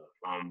Canada,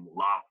 from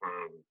law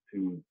firms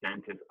to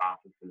dentist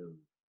offices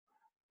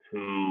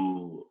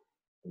to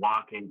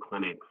walk-in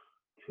clinics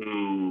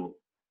to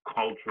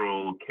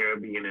cultural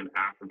Caribbean and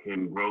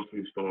African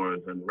grocery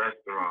stores and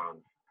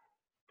restaurants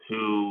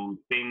to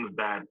things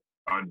that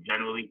are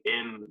generally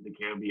in the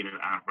Caribbean and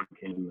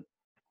African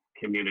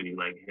community,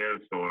 like hair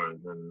stores,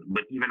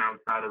 but even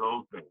outside of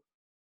those things,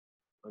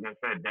 like I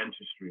said,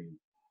 dentistry,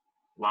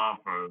 law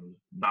firms,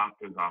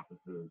 doctors'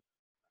 offices,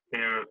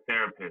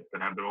 therapists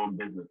that have their own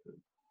businesses,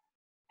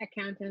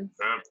 accountants.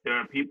 There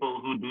are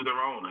people who do their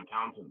own,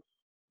 accountants.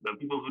 There are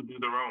people who do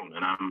their own,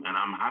 and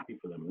I'm happy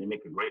for them. They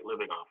make a great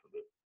living off of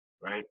it,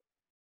 right?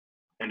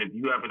 And if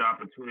you have an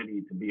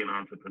opportunity to be an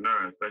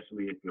entrepreneur,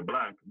 especially if you're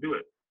black, do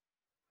it.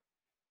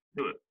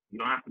 Do it. You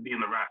don't have to be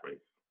in the rat race.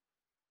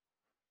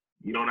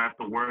 You don't have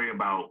to worry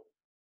about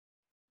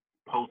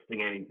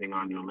posting anything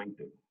on your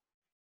LinkedIn.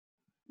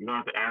 You don't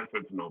have to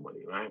answer to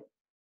nobody, right?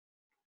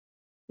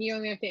 You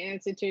only have to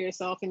answer to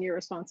yourself and your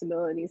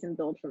responsibilities and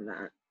build from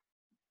that.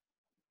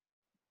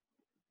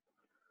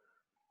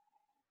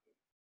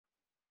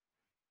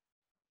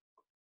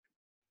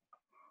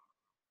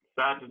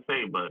 Sad to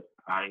say, but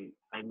I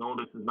know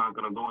this is not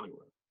going to go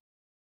anywhere.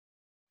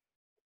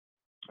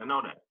 I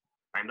know that.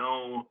 I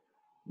know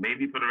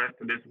maybe for the rest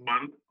of this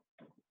month,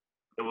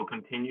 it will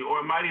continue, or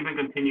it might even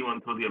continue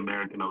until the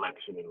American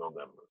election in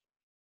November.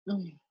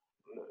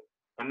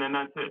 And then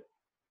that's it.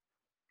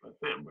 That's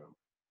it, bro.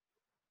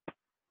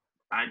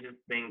 I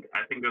think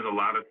there's a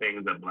lot of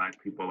things that black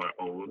people are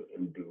owed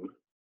and due.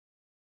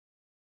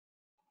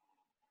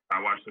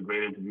 I watched a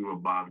great interview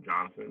with Bob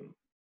Johnson,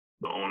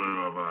 the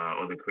owner of,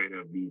 or the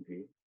creator of BET.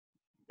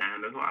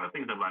 And there's a lot of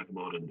things that black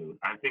people are owed and due.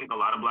 I think a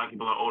lot of black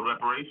people are owed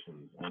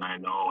reparations. And I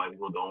know white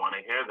people don't want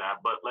to hear that,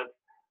 but let's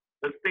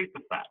state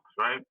the facts,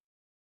 right?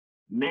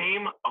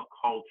 Name a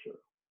culture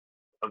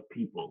of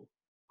people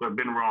who have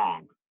been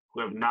wronged,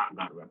 who have not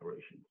got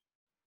reparations,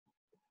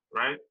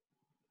 right?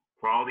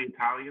 For all the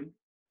Italians,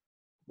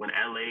 when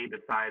LA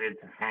decided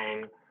to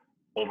hang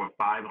over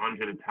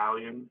 500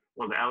 Italians,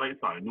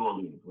 New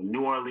Orleans. When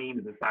New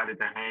Orleans decided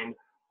to hang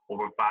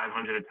over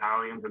 500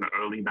 Italians in the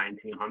early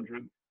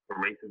 1900s for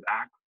racist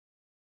acts,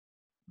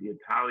 the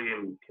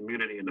Italian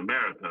community in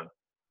America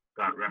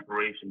got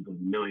reparations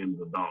of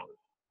millions of dollars.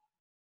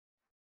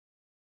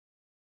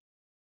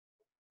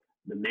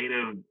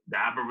 the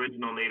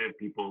Aboriginal native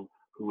people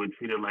who were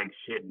treated like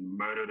shit and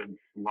murdered and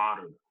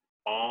slaughtered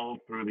all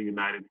through the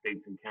United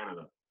States and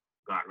Canada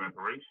got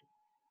reparations.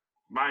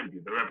 Mind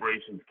you, the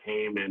reparations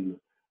came in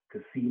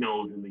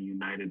casinos in the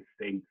United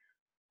States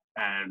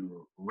and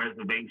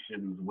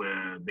reservations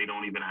where they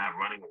don't even have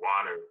running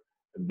water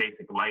and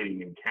basic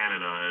lighting in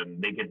Canada,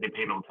 and they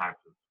pay no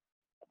taxes.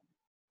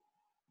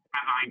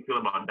 Depends how you feel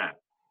about that.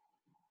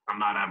 I'm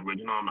not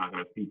Aboriginal. I'm not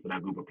going to speak for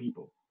that group of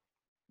people.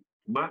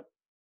 But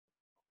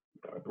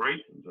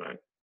reparations, right?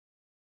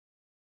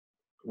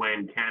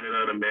 When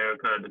Canada and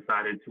America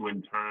decided to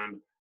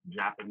intern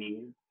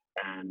Japanese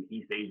and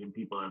East Asian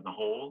people as a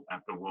whole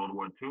after World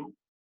War II,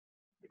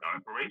 they got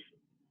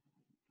reparations.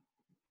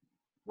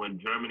 When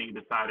Germany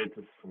decided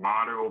to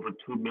slaughter over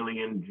 2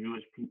 million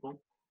Jewish people,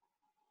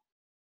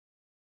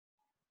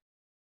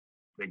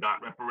 they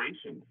got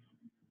reparations.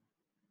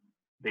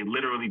 They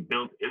literally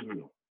built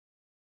Israel.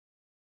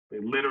 They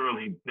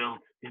literally built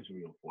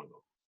Israel for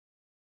them.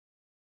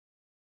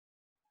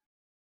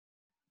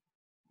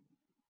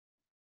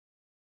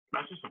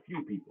 That's just a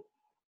few people.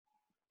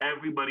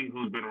 Everybody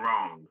who's been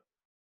wronged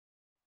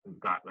has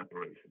got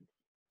reparations.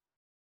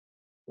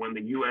 When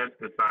the U.S.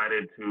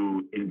 decided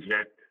to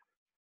inject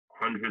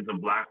hundreds of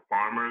black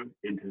farmers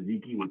into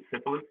Zika with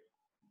syphilis,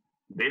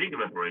 they didn't get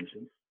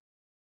reparations.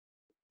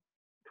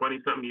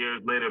 20-something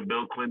years later,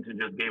 Bill Clinton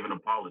just gave an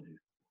apology.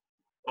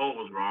 Oh, it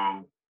was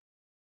wrong.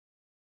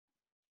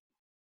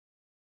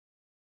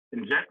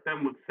 Inject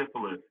them with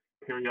syphilis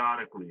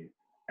periodically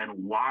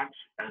and watch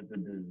as the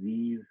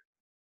disease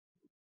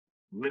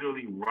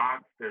literally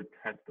rots their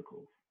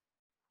testicles,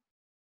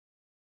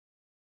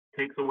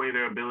 takes away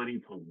their ability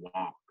to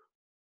walk.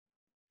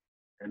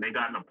 And they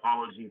got an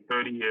apology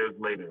 30 years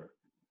later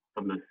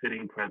from the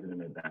sitting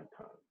president at that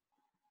time,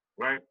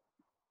 right?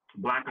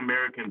 Black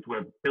Americans who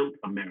have built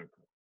America.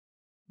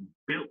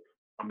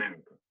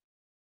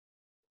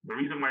 The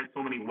reason why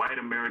so many white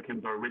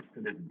Americans are rich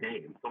to this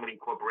day and so many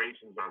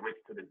corporations are rich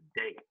to this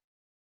day,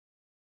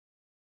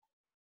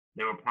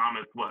 they were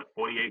promised, what,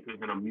 40 acres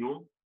and a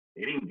mule?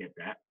 They didn't get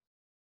that.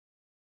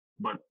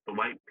 But the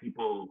white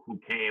people who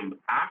came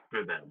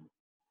after them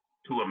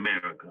to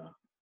America,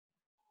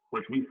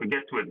 which we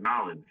forget to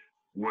acknowledge,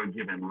 were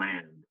given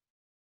land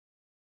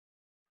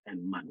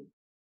and money.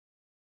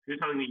 So you're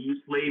telling me you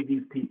slaved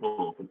these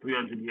people for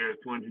 300 years,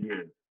 200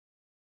 years.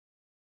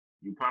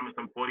 You promised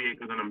them 40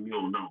 acres and a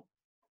mule, no.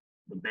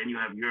 But then you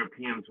have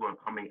Europeans who are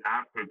coming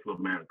after to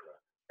America,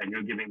 and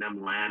you're giving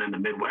them land in the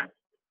Midwest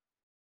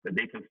that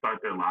they can start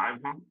their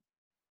lives on?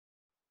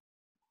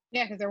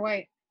 Yeah, because they're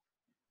white.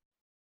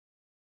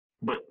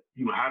 But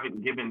you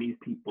haven't given these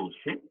people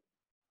shit.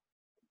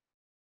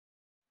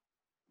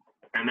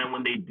 And then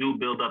when they do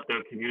build up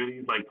their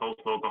communities like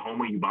Tulsa,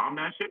 Oklahoma, you bomb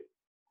that shit?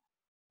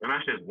 And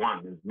that's just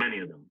one. There's many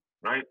of them,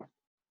 right?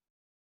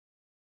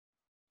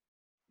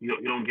 You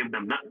don't give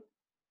them nothing.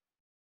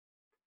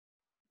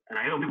 And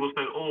I hear people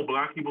say, oh,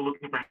 black people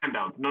looking for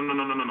handouts. No.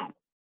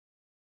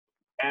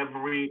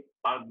 Every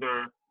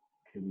other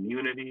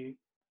community,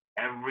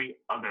 every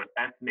other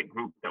ethnic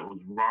group that was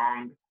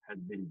wronged has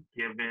been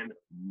given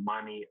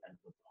money as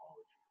apology.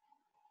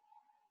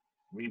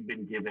 We've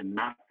been given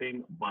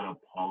nothing but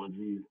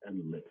apologies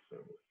and lip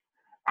service.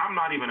 I'm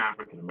not even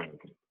African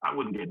American. I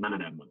wouldn't get none of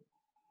that money.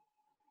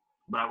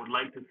 But I would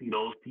like to see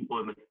those people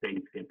in the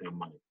States get their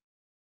money.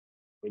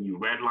 When you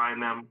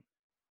redline them,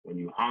 when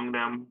you hung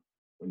them,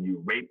 when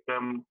you raped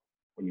them,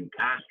 when you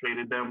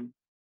castrated them,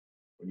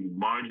 when you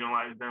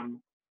marginalized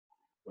them,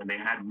 when they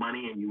had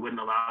money and you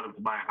wouldn't allow them to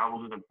buy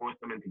houses and force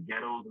them into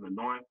ghettos in the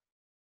north,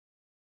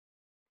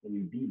 when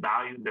you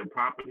devalued their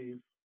properties,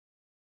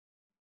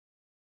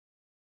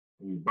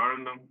 when you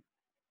burned them,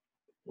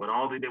 when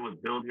all they did was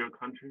build your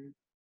country.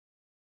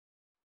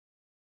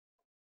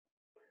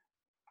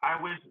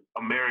 I wish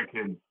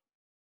Americans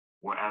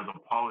were as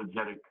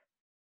apologetic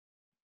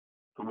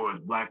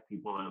towards black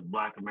people as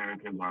black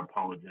Americans are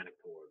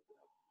apologetic towards them.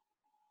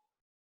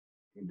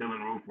 When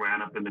Dylan Roof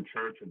ran up in the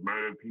church and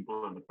murdered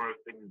people, and the first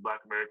thing these black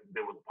Americans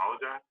did was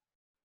apologize.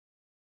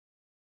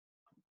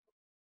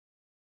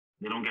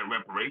 They don't get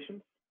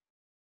reparations.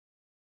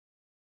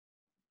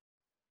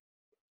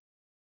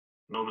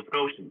 Nova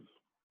Scotians,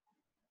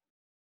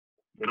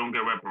 they don't get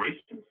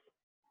reparations.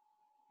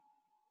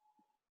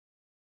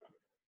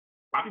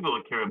 My people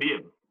are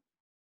Caribbean.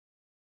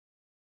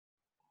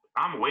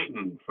 I'm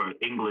waiting for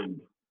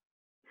England,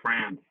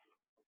 France,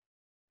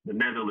 the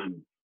Netherlands,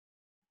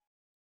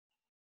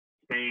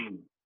 Spain.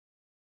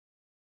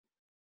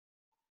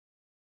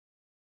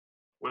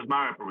 Where's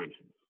my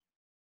reparations?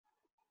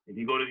 If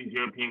you go to these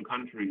European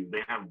countries,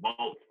 they have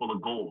vaults full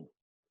of gold.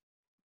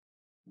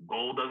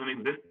 Gold doesn't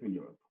exist in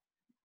Europe.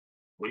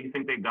 Where do you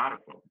think they got it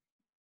from?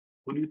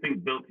 Who do you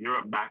think built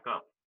Europe back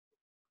up?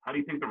 How do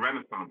you think the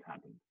Renaissance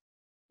happened?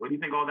 Where do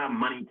you think all that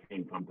money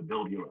came from to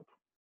build Europe?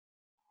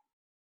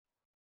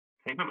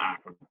 It came from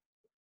Africa.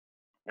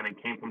 And it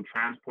came from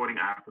transporting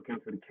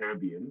Africans to the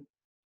Caribbean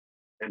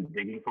and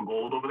digging for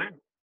gold over there.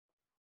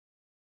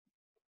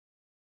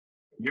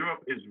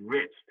 Europe is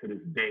rich to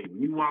this day.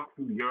 When you walk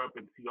through Europe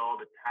and see all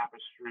the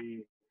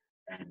tapestry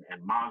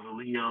and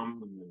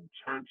mausoleums and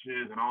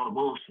churches and all the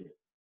bullshit.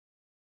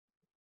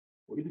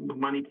 Where do you think the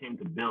money came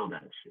to build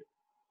that shit?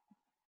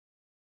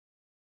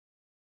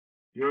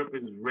 Europe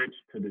is rich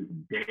to this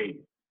day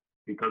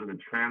because of the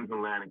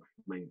transatlantic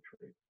slave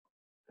trade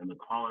and the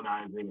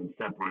colonizing and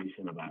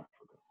separation of Africa.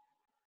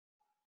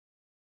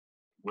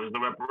 Where's the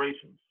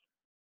reparations,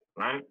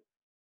 right?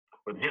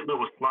 When Hitler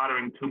was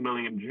slaughtering 2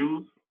 million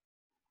Jews,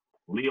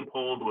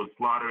 Leopold was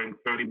slaughtering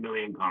 30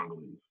 million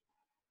Congolese.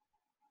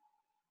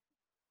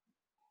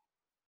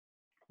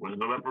 Where's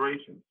the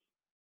reparations?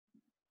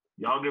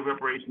 Y'all give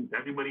reparations to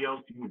everybody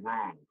else you've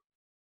wronged.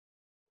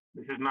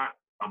 This is not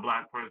a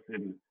black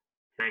person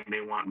saying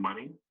they want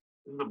money.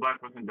 This is a black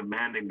person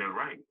demanding their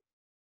right.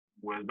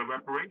 Where's the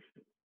reparations?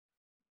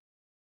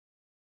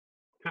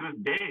 To this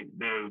day,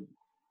 there's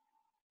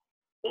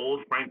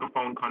old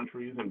Francophone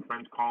countries and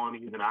French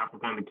colonies in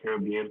Africa and the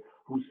Caribbean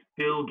who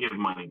still give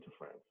money to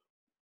France.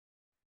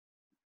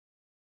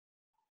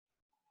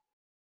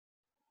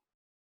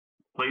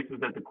 Places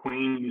that the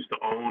Queen used to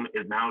own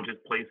is now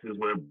just places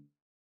where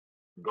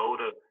go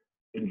to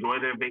enjoy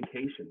their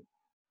vacation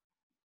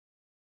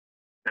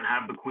and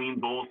have the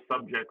Queen's old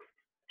subjects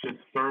just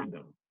serve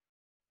them.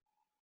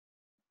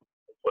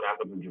 That's what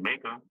happens in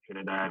Jamaica,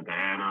 Trinidad,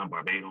 Guyana,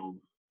 Barbados.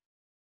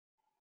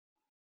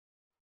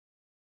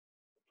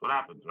 That's what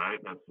happens, right?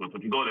 That's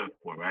what you go there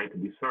for, right? To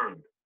be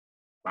served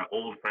by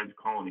old French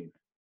colonies,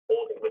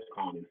 old English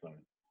colonies, sorry.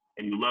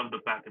 And you love the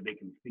fact that they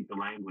can speak the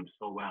language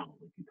so well,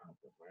 like you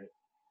taught them, right?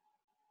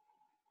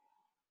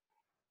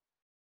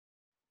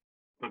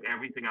 Took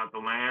everything out the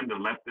land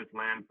and left this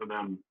land for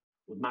them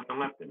with nothing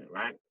left in it,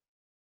 right?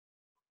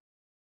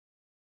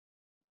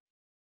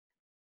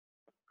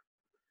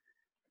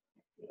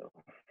 Yeah.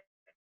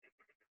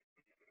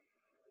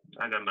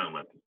 I got nothing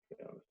left to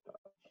say on this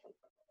topic.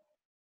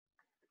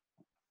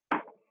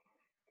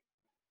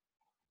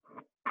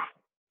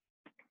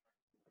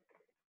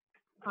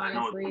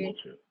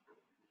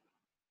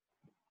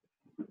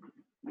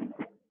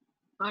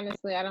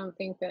 Honestly, I don't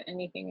think that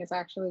anything is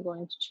actually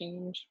going to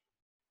change,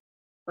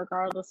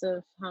 regardless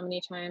of how many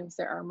times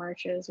there are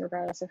marches,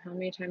 regardless of how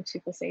many times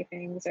people say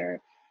things or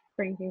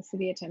bring things to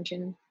the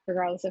attention,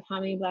 regardless of how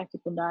many Black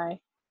people die.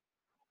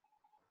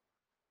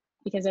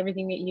 Because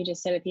everything that you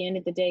just said, at the end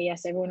of the day,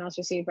 yes, everyone else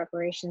received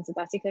reparations, but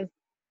that's because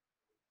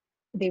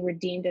they were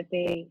deemed that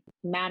they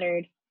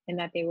mattered and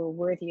that they were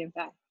worthy of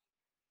that.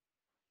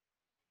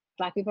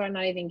 Black people are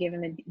not even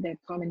given the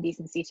common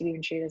decency to be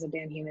even treated as a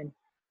damn human.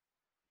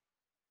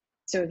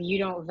 So if you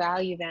don't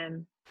value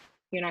them,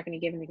 you're not going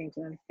to give anything to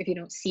them. If you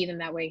don't see them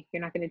that way,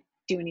 you're not going to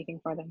do anything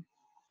for them.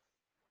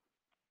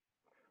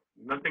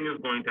 Nothing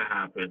is going to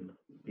happen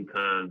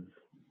because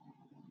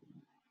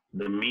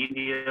the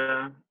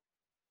media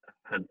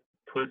has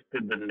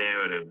twisted the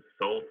narrative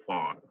so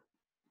far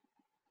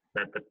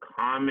that the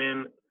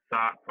common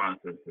thought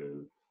process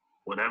is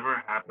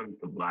whatever happens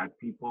to Black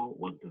people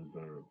was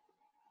deserved.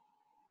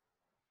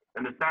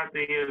 And the sad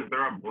thing is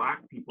there are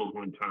Black people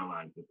who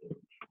internalize this image.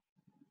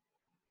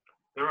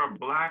 There are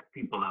Black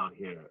people out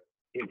here,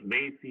 if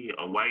they see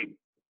a white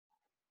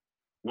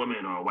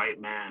woman or a white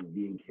man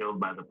being killed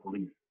by the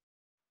police,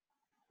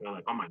 they're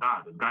like, oh my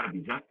God, there's gotta be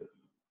justice.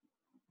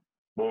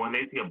 But when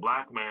they see a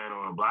Black man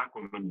or a Black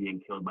woman being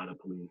killed by the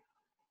police,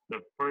 the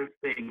first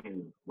thing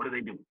is, what do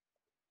they do?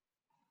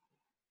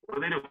 What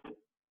do they do?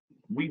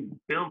 We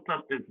built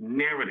up this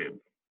narrative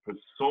for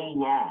so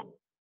long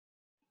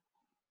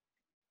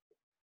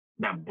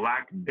that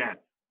Black death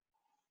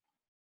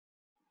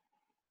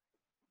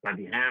by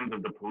the hands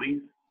of the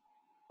police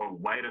or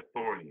white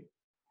authority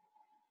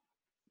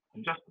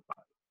is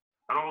justified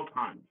at all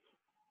times.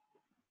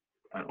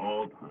 At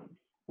all times.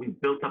 We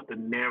built up the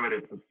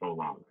narrative for so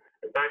long.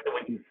 The fact that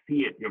when you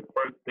see it, your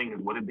first thing is,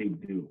 what did they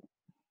do?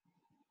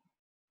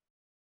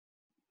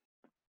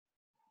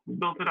 We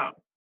built it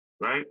up,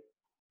 right?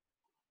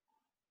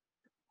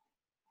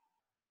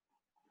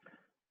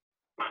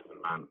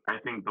 Listen, man, I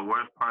think the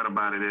worst part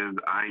about it is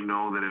I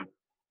know that if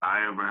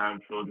I ever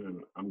have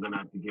children, I'm gonna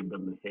have to give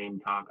them the same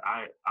talk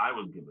I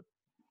was given.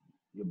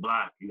 You're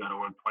Black, you gotta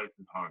work twice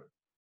as hard.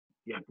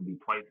 You have to be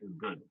twice as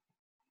good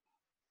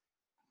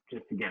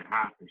just to get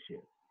half the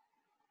shit.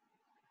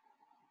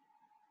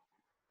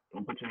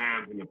 Don't put your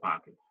hands in your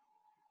pockets.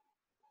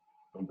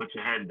 Don't put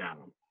your head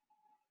down.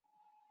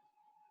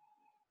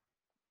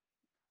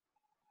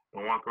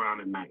 Don't walk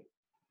around at night.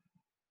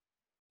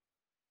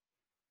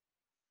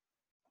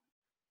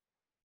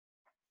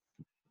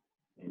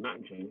 Ain't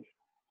nothing changed.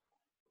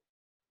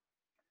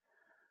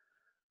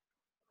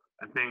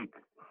 I think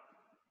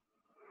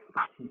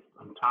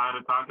I'm tired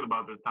of talking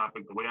about this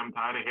topic the way I'm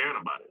tired of hearing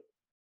about it.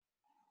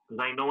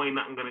 Because I know ain't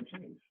nothing gonna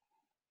change.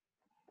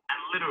 And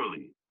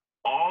literally,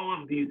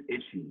 all of these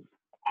issues,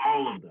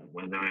 all of them,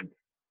 whether it's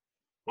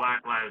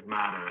Black Lives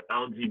Matter,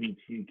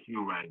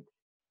 LGBTQ rights,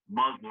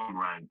 Muslim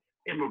rights,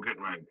 immigrant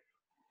rights,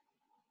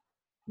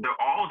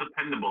 they're all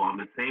dependable on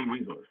the same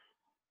resource.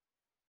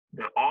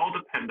 They're all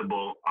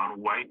dependable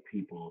on white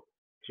people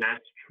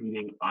just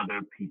treating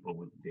other people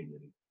with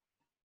dignity.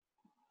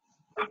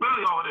 That's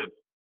really all it is.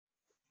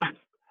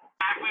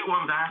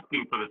 Everyone's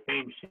asking for the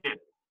same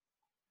shit.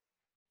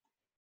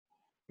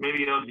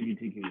 Maybe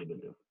LGBTQ is a bit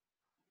different.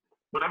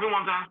 But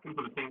everyone's asking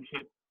for the same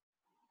shit.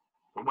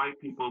 For white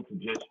people to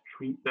just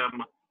treat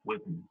them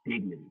with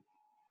dignity.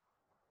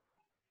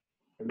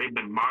 And they've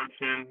been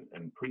marching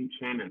and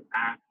preaching and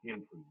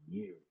asking for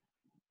years,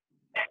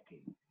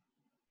 decades.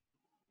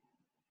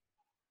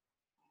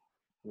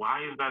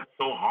 Why is that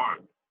so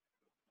hard?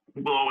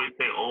 People always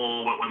say,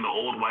 oh, but when the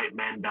old white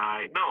men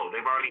die. No,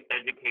 they've already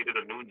educated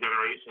a new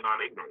generation on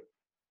ignorance.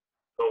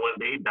 So when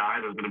they die,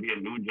 there's going to be a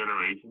new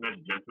generation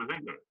that's just as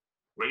ignorant.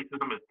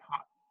 Racism is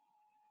taught.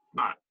 It's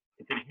not.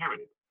 It's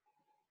inherited.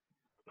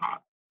 It's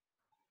taught.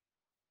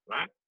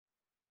 Right?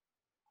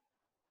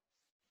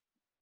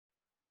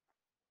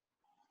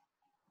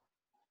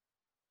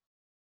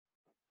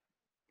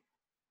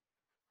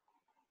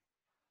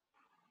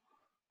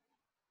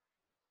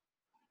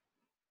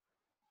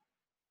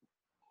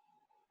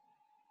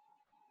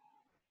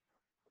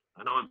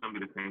 I know it's going to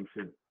be the same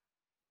shit.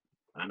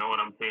 I know what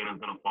I'm saying is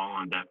going to fall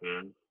on deaf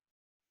ears.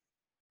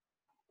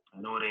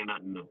 I know it ain't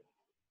nothing new.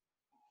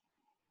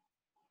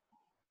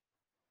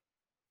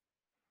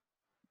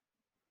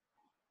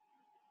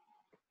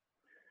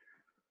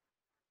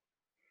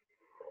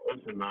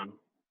 Listen, man.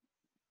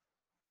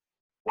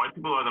 White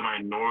people are the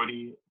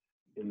minority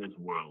in this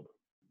world.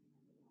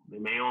 They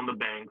may own the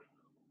banks,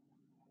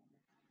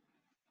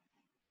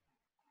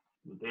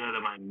 but they are the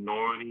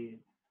minority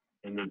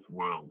in this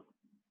world.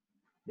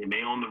 They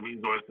may own the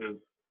resources,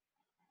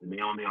 they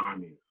may own the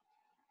armies.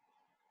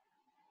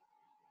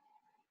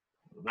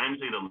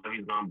 Eventually, the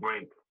levee's gonna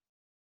break.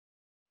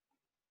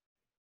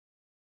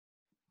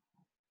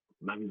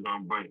 The levee's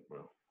gonna break,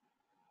 bro.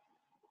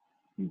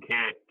 You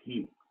can't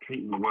keep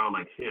treating the world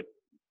like shit.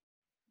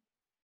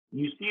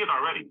 You see it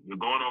already. You're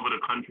going over to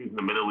countries in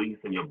the Middle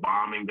East and you're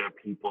bombing their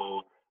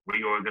people,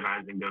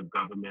 reorganizing their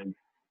governments,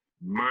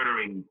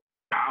 murdering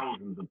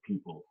thousands of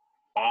people,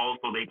 all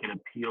so they can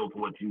appeal to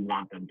what you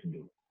want them to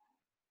do.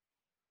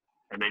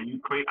 And then you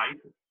create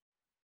ISIS.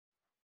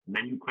 And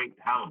then you create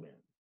Taliban.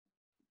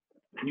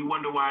 And you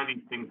wonder why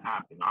these things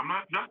happen. I'm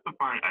not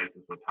justifying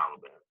ISIS or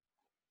Taliban.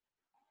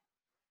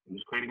 I'm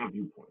just creating a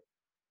viewpoint.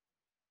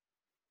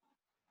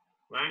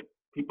 Right?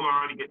 People are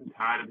already getting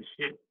tired of the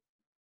shit.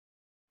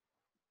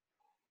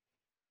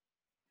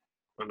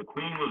 When the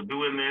Queen was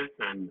doing this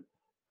and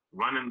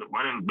running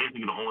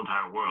basically the whole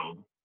entire world,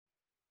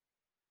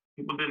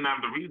 people didn't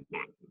have the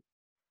resources.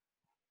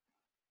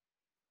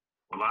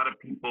 A lot of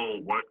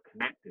people weren't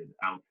connected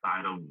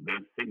outside of their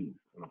cities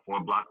in a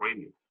 4-block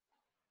radius.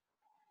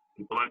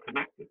 People are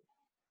connected.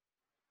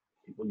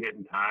 People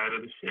getting tired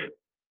of the shit.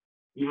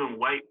 Even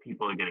white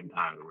people are getting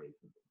tired of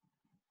racism.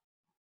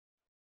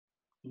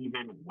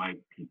 Even white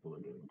people are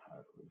getting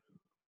tired of racism.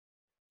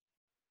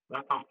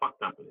 That's how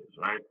fucked up it is,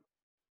 right?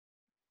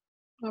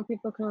 Well,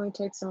 people can only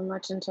take so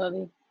much until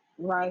they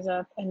rise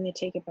up and they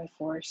take it by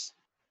force.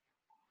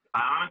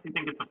 I honestly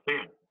think it's a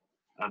fair.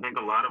 I think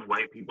a lot of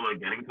white people are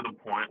getting to the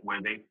point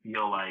where they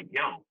feel like,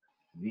 yo,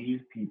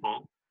 these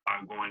people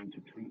are going to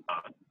treat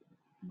us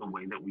the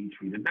way that we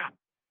treated them.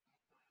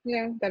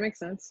 Yeah, that makes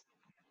sense.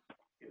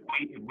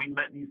 If we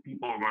let these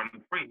people run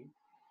free,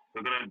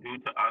 they're going to do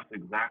to us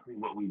exactly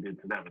what we did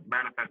to them. It's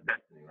manifest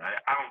destiny, right?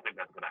 I don't think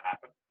that's going to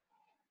happen.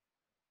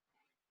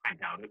 I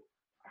doubt it.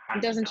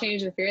 It doesn't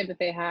change the fear that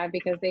they have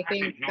because they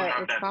think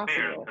that it's possible.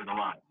 Fear says a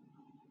lot.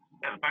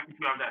 Yeah, the fact that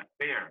you have that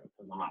fear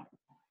says a lot.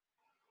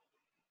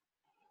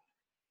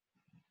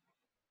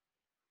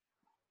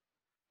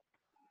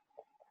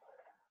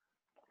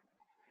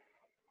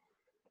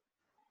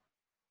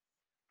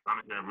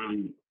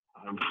 Honestly,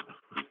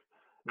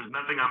 there's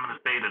nothing I'm going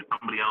to say that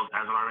somebody else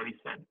hasn't already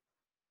said.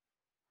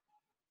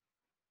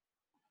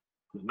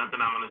 There's nothing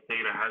I'm going to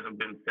say that hasn't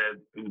been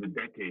said through the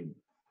decades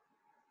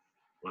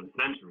or the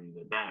centuries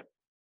at that.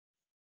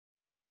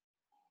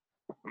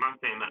 I'm not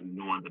saying nothing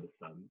new under the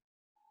sun.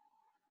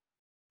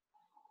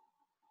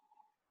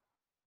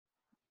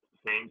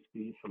 The same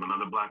speech from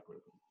another black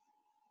person.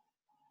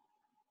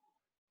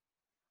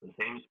 The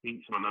same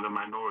speech from another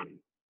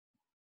minority.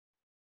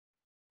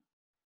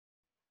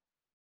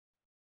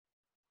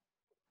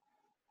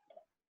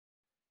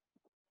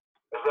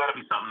 There's got to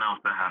be something else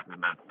that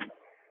happened that's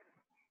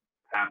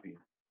happy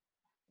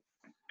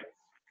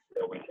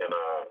that we can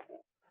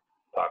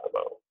talk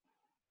about.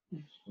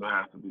 There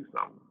has to be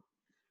something.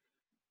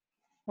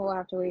 We'll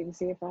have to wait and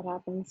see if that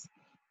happens.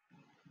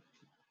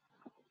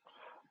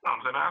 I'm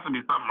saying there has to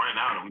be something right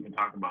now that we can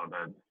talk about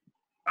that's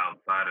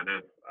outside of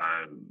this.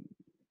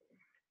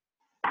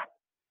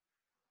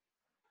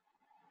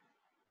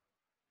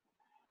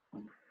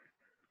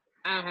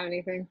 I don't have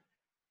anything.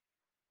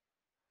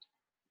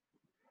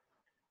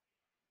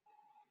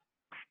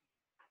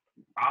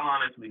 I'll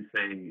honestly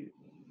say,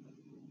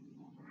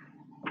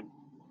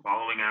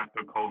 following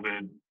after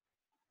COVID,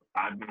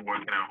 I've been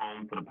working at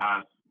home for the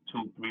past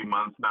 2-3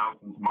 months now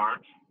since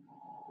March.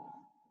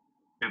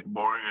 It's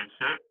boring as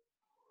shit.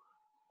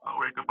 I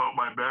wake up out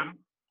my bed,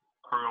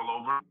 curl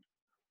over,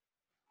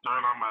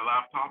 turn on my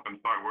laptop and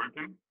start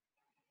working.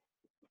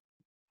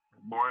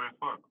 It's boring as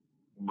fuck,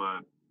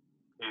 but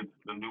it's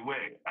the new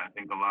way. I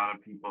think a lot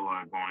of people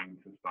are going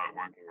to start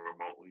working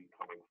remotely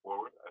coming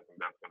forward. I think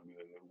that's going to be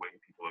the new way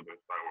people are going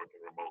to start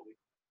working remotely.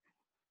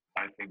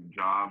 I think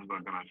jobs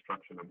are going to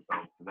structure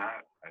themselves to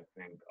that. I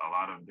think a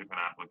lot of different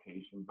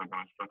applications are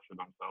going to structure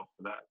themselves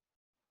to that.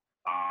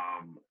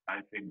 I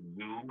think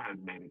Zoom has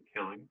made a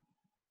killing.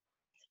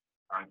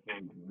 I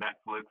think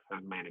Netflix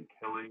has made a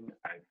killing.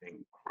 I think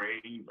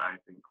Crave, I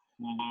think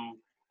Hulu,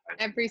 I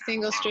think Every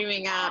single Amazon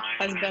streaming app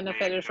has Prime has made a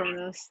benefited from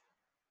killing. this.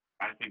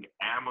 I think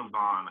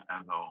Amazon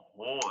as a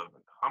whole, as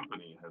a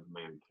company, has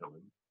made a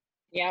killing.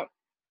 Yep.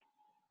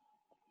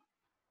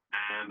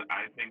 And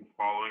I think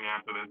following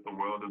after this, the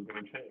world is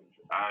going to change.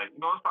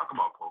 Let's talk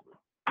about COVID.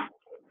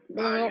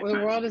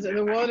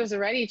 The world is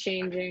already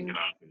changing. Get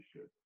out this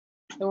shit.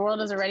 The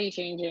world is already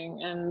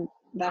changing, and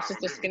that's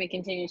just really. going to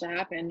continue to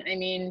happen. I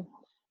mean,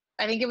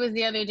 I think it was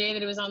the other day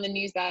that it was on the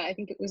news that I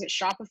think it was at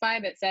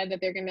Shopify that said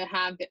that they're going to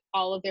have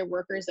all of their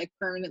workers like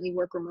permanently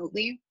work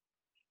remotely.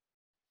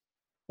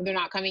 They're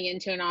not coming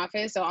into an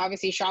office. So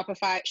obviously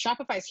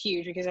Shopify is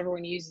huge because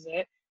everyone uses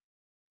it.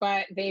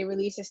 But they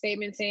released a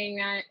statement saying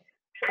that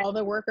all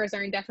the workers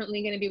are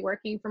indefinitely going to be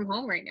working from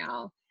home right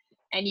now.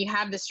 And you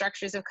have the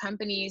structures of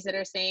companies that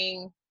are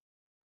saying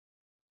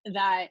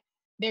that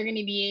they're going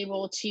to be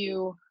able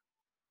to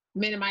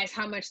minimize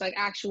how much like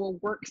actual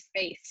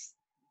workspace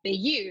they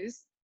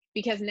use,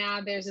 because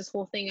now there's this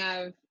whole thing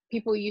of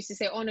people used to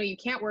say, oh no, you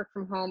can't work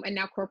from home, and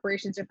now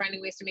corporations are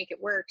finding ways to make it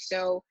work.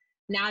 So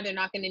now they're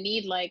not going to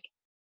need like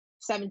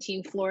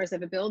 17 floors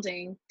of a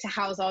building to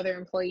house all their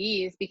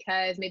employees,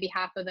 because maybe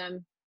half of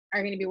them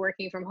are going to be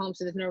working from home,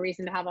 so there's no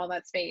reason to have all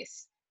that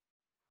space.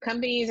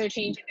 Companies are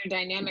changing their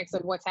dynamics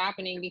of what's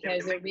happening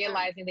because they're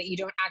realizing that you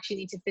don't actually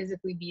need to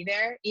physically be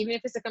there. Even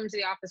if it's to come to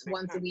the office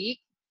once a week,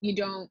 you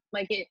don't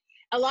like it.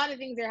 A lot of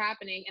things are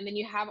happening, and then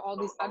you have all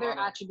these other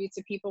attributes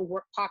of people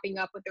popping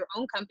up with their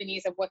own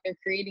companies of what they're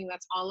creating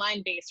that's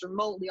online based,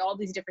 remotely, all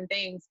these different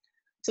things.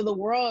 So the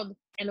world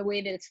and the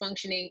way that it's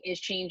functioning is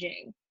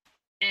changing,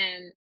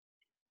 and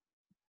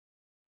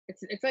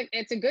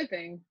it's a good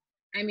thing.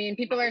 I mean,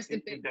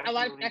 a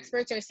lot of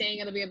experts are saying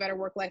it'll be a better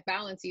work-life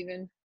balance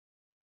even.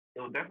 It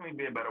will definitely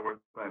be a better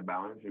work-life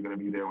balance. You're going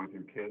to be there with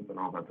your kids. I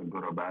don't know if that's a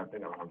good or bad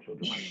thing. I don't have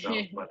children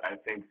myself, but I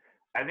think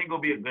it'll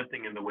be a good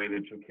thing in the way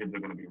that your kids are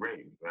going to be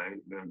raised, right?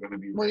 They're going to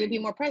be Will you be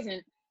more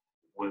present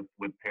with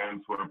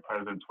parents who are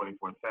present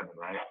 24/7,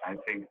 right? I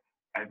think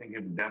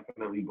it's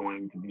definitely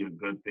going to be a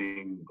good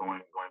thing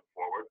going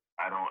forward.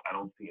 I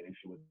don't see an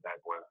issue with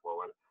that going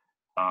forward.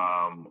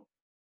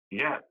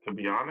 Yeah, to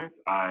be honest,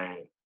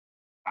 I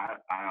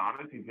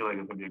honestly feel like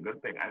it's gonna be a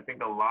good thing. I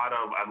think a lot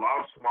of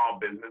small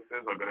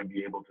businesses are gonna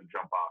be able to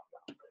jump off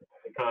now,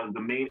 because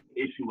the main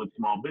issue with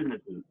small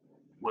businesses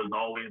was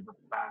always the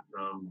fact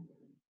of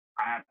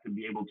I have to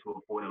be able to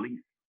afford a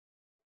lease.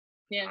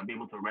 Yeah. I'll be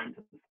able to rent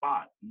a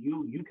spot.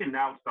 You can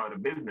now start a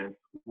business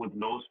with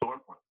no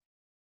storefront.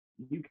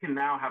 You can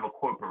now have a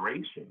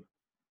corporation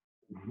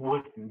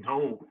with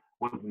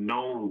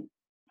no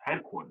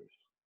headquarters.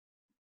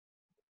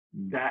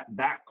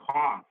 That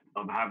cost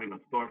of having a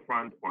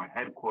storefront or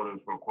headquarters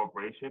for a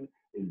corporation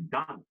is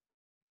done.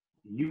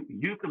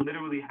 You could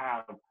literally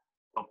have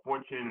a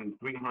Fortune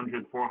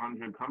 300,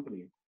 400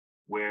 company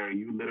where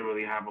you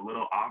literally have a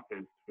little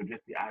office for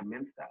just the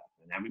admin staff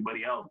and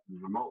everybody else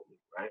is remotely,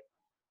 right?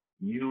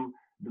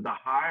 The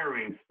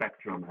hiring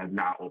spectrum has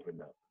now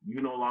opened up.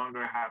 You no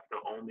longer have to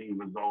only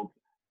result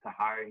to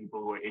hire people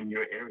who are in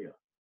your area.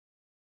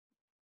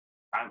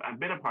 I've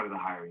been a part of the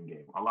hiring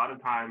game. A lot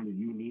of times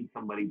you need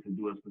somebody to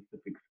do a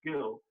specific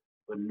skill,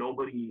 but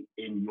nobody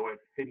in your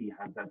city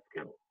has that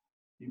skill.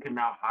 You can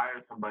now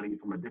hire somebody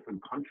from a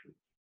different country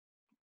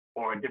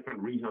or a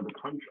different region of the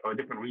country or a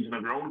different region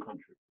of your own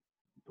country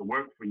to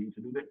work for you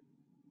to do this.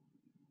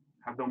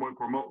 Have them work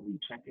remotely,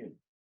 check in.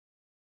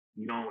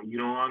 You no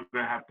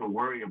longer have to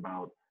worry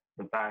about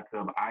the fact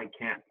of I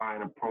can't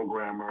find a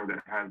programmer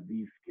that has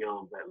these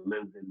skills that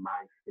lives in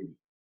my city.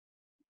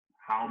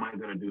 How am I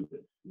going to do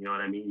this? You know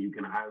what I mean? You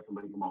can hire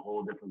somebody from a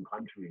whole different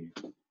country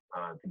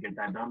to get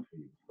that done for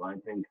you. So I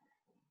think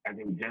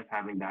just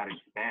having that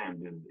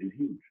expand is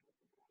huge.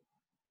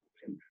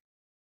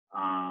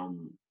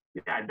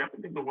 Yeah, I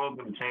definitely think the world's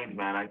going to change,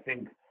 man. I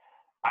think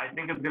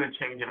it's going to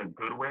change in a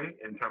good way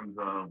in terms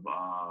of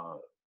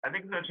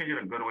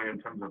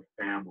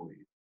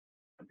families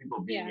and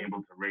people being able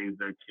to raise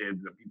their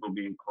kids and people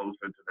being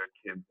closer to their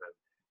kids, and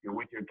you're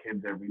with your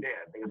kids every day.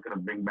 I think it's going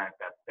to bring back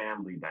that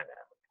family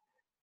dynamic.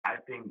 I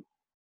think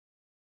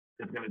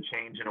it's going to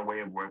change in a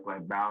way of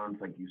work-life balance,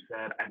 like you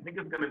said. I think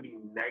it's going to be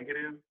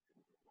negative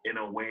in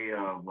a way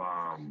of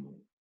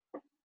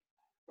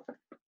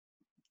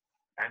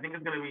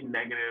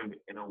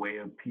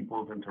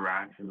people's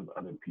interactions with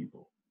other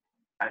people.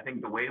 I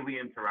think the way we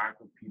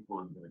interact with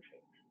people is going to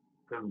change,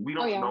 because we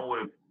don't know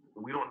if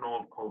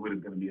COVID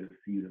is going to be a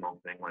seasonal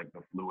thing like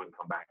the flu and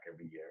come back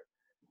every year.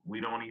 We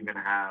don't even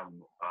have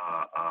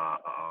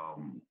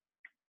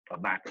a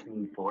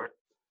vaccine for it.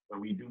 When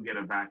we do get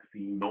a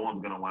vaccine, no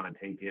one's going to want to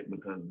take it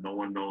because no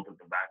one knows if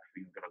the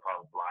vaccine is going to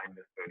cause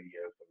blindness 30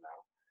 years from now.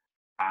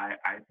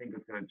 I think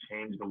it's going to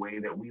change the way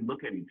that we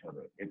look at each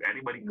other. If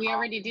anybody We coughs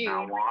already from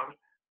now do. on,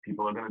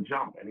 people are going to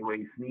jump.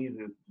 Anybody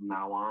sneezes from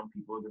now on,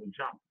 people are going to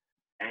jump.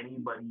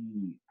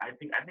 Anybody, I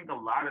think a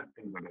lot of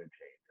things are going to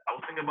change. I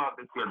was thinking about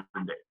this the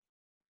other day.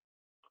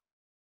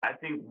 I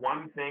think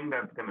one thing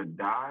that's going to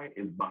die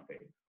is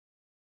buffets.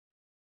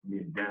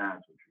 Being dead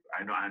ass with you.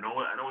 I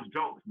know it's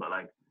jokes, but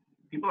like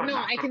people are No,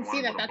 not I going can to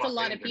see want to that. go to That's a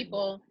lot of buffets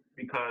anymore people.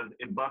 because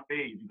in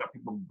buffets you got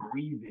people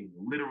breathing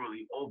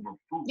literally over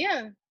food.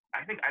 Yeah,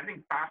 I think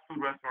fast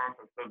food restaurants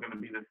are still going to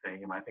be the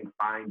same. I think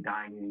fine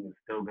dining is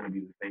still going to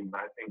be the same,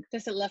 but I think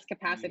just at less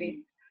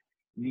capacity.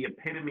 the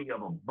epitome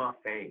of a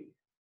buffet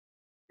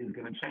is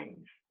going to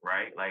change,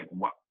 right? Like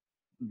what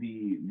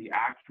the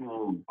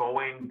actual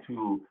going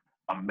to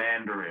a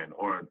Mandarin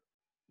or,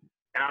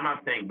 and I'm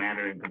not saying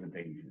Mandarin because it's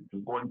Asian,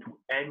 just going to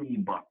any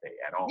buffet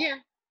at all. Yeah.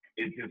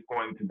 It's just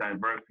going to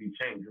diversely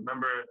change.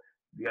 Remember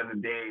the other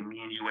day,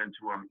 me and you went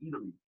to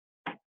Italy.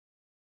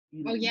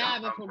 Oh yeah,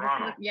 downtown before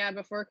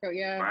Toronto,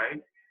 yeah. right?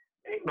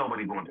 Ain't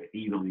nobody going to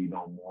Italy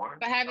no more.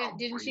 But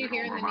didn't you Bringing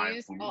hear in over the my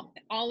news food.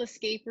 all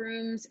escape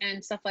rooms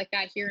and stuff like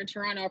that here in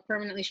Toronto are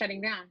permanently shutting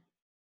down?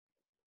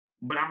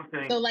 But I'm So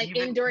saying like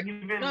even indoor,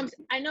 even no,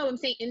 I'm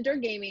saying indoor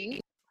gaming,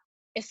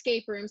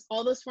 escape rooms,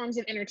 all those forms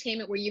of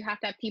entertainment where you have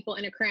to have people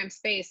in a cramped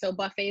space. So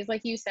buffets,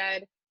 like you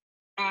said,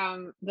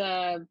 the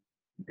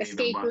Dave and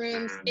escape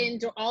rooms, Buster's,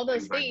 indoor, all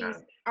those things like things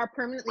that. are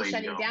permanently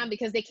shutting down Palladium.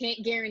 because they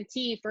can't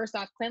guarantee first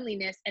off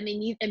cleanliness, and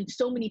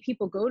so many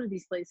people go to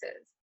these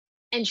places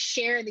and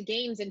share the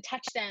games and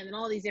touch them and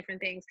all these different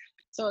things.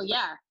 So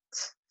yeah,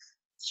 it's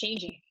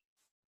changing.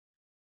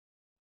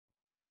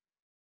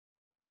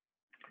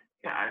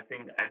 Yeah, I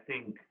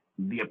think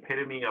the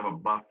epitome of a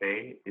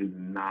buffet is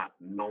not.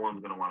 No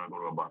one's gonna want to go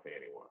to a buffet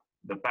anymore.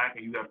 The fact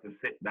that you have to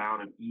sit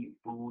down and eat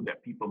food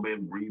that people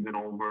been breathing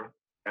over,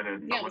 and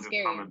then Yeah, it someone was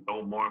just come scary. and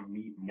throw more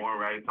meat, more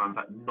rice on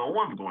top. No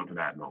one's going to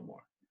that no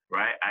more,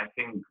 right? I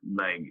think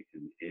like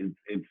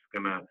it's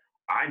gonna.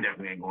 I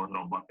definitely ain't going to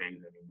no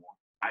buffets anymore.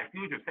 I see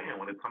what you're saying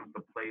when it comes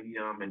to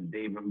Palladium and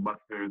Dave and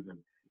Buster's and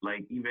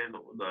like even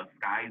the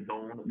Sky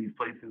Zone, these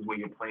places where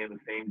you're playing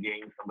the same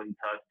game, somebody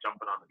touch,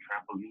 jumping on the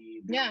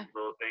trampoline, doing Yeah, these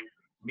little things.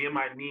 Me and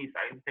my niece,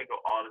 I used to take her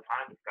all the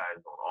time to Sky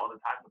Zone, all the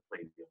time to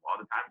Palladium, all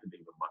the time to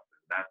Dave and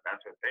Buster's.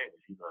 That's her thing.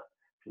 She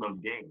loves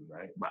games,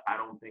 right? But I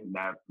don't think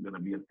that's gonna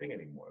be a thing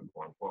anymore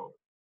going forward.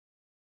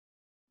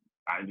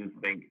 I just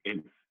think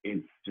it's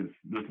just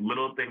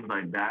little things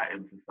like that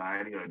in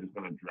society are just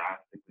gonna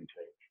drastically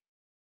change.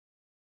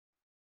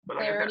 But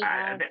like they I said, already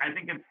have.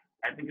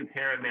 I think it's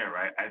here and there,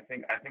 right? I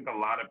think a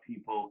lot of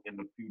people in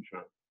the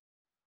future.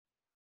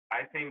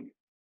 I think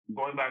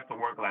going back to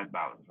work-life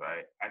balance,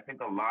 right? I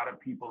think a lot of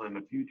people in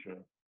the future.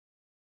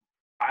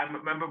 I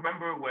remember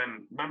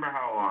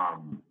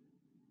how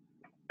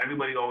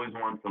everybody always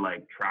wants to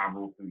like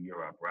travel through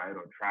Europe, right,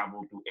 or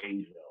travel through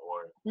Asia,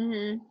 or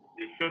Mhm.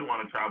 they should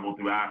want to travel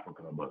through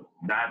Africa, but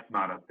that's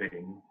not a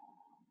thing.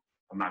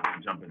 I'm not going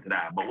to jump into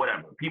that, but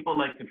whatever. People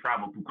like to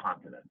travel through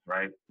continents,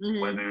 right?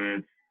 Mhm. Whether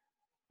it's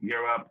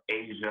Europe,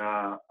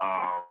 Asia,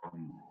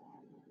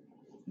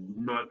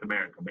 North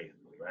America,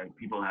 basically, right?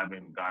 People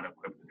haven't got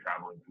equipped to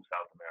traveling through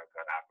South America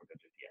and Africa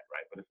just yet,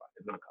 right? But it's fine.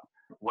 It's gonna come.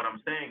 What I'm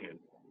saying is,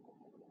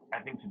 I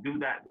think to do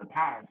that in the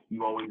past,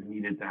 you always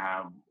needed to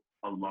have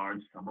a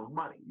large sum of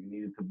money. You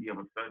needed to be of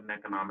a certain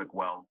economic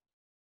wealth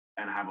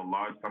and have a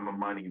large sum of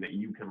money that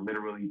you can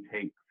literally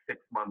take 6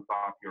 months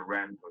off your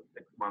rent or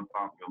 6 months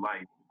off your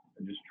life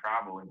and just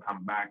travel and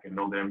come back and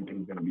know that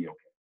everything's gonna be okay.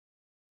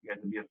 You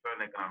have to be a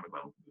certain economic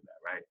level to do that,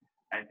 right?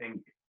 I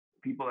think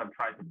people have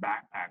tried to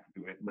backpack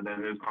through it, but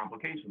then there's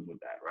complications with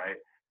that, right?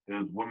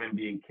 There's women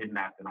being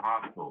kidnapped in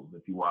hospitals.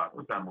 If you watch,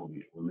 what's that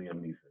movie with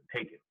Liam Neeson?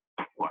 Taken.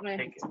 Watch Right.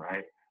 Taken,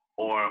 right?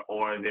 Or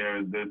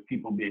there's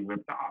people being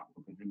ripped off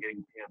because they're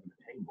getting paid under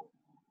the table.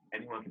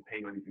 Anyone can pay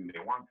you anything they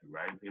want to,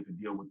 right? So you have to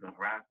deal with the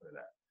harassment of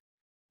that.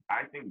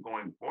 I think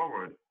going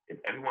forward, if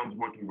everyone's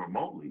working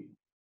remotely,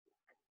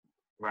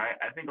 right?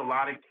 I think a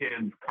lot of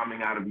kids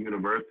coming out of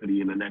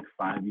university in the next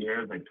 5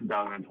 years, like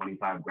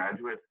 2025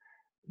 graduates,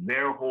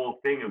 their whole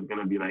thing is going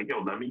to be like, yo,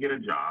 let me get a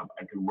job.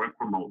 I can work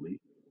remotely.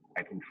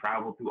 I can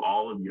travel through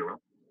all of Europe.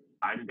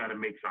 I just got to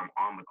make sure I'm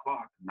on the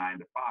clock, 9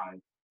 to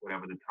 5,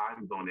 whatever the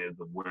time zone is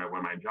of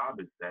where my job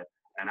is set.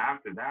 And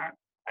after that,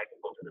 I can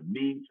go to the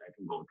beach. I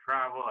can go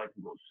travel. I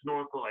can go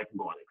snorkel. I can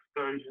go on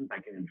excursions. I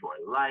can enjoy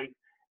life.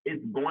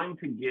 It's going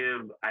to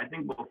give, I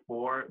think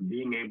before,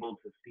 being able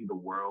to see the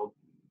world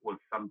was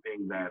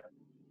something that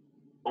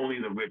only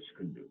the rich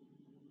could do.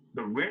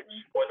 The rich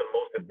or the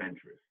most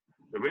adventurous.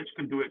 The rich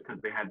could do it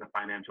because they had the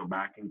financial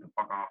backing to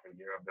fuck off a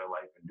year of their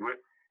life and do it.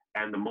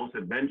 And the most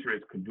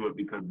adventurous could do it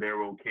because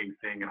they're okay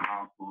staying in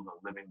hospitals and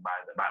living by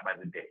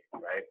the day,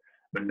 right?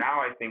 But now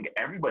I think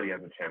everybody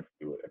has a chance to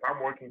do it. If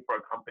I'm working for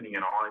a company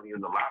and all I need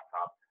is a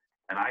laptop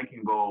and I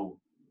can go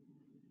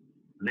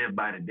live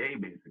by the day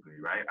basically,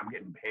 right? I'm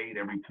getting paid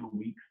every 2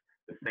 weeks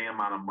the same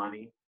amount of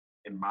money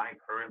in my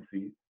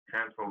currency,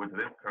 transfer over to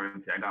this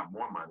currency, I got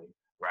more money,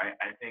 right?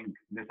 I think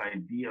this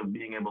idea of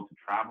being able to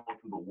travel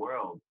through the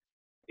world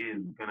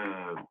is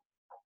gonna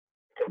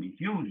gonna be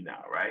huge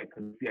now, right?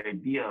 Because the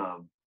idea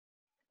of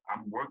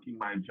I'm working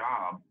my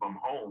job from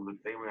home the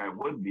same way I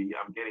would be.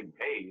 I'm getting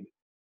paid,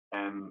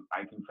 and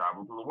I can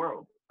travel to the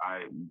world.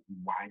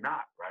 Why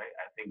not, right?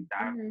 I think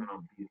that's Hmm.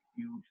 gonna be a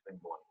huge thing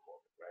going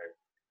forward, right?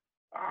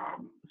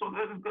 So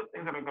there's good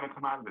things that are gonna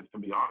come out of this. To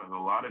be honest, a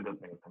lot of good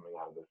things coming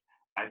out of this.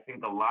 I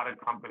think a lot of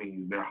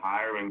companies, their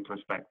hiring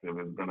perspective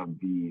is gonna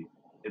be,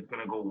 it's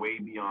gonna go way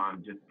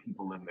beyond just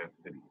people in their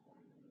city,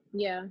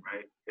 Yeah.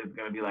 right? It's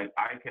going to be like,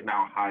 I can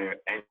now hire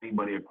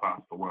anybody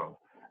across the world.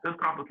 There's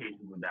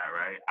complications with that,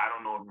 right? I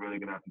don't know if we're really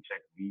going to have to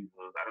check visas.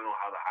 I don't know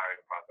how the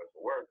hiring process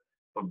will work,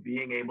 but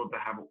being able to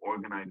have an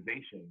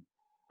organization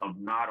of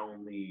not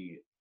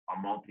only a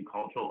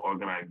multicultural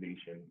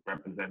organization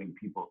representing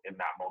people in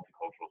that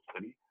multicultural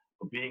city,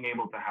 but being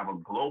able to have a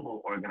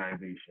global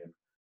organization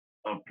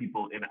of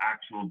people in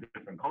actual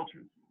different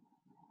cultures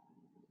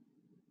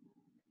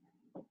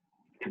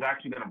is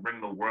actually going to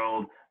bring the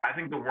world. I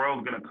think the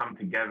world's going to come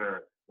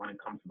together when it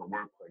comes to the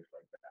workplace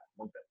like that.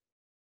 Won't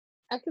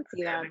it? I could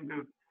see I that. think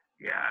there's,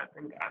 yeah, I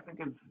think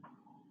it's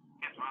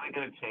really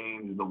going to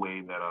change the way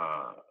that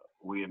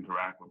we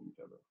interact with each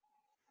other.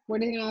 We're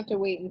just gonna have to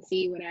wait and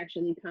see what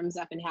actually comes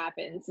up and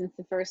happens, since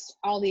the first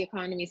all the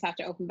economies have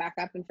to open back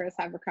up and first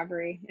have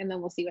recovery, and then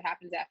we'll see what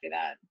happens after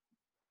that.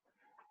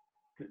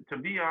 To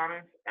be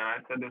honest, and I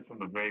said this from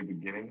the very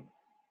beginning,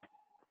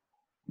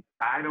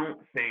 I don't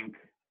think.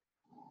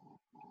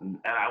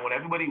 When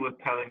everybody was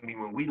telling me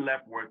when we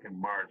left work in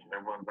March,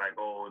 everyone's like,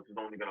 "Oh, it's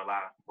only gonna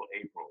last till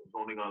April. It's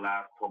only gonna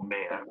last till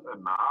May." I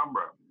said, "Nah,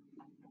 bro,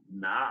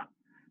 nah.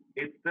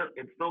 It's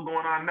still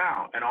going on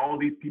now, and all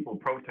these people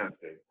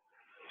protesting.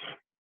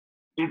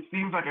 It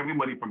seems like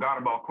everybody forgot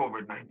about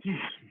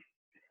COVID-19,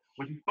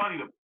 which is funny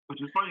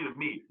to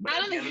me. But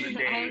at the end of the I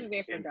don't day,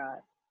 think they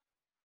forgot.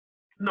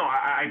 no,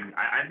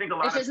 I think a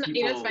lot It's just of not,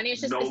 people it's funny.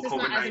 It's know just not as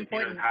COVID-19 is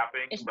important.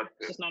 happening, It's but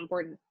just not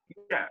important.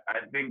 yeah,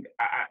 I think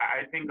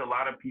a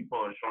lot of people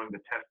are showing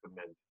the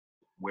testament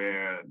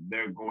where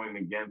they're going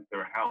against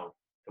their health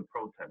to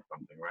protest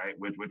something, right?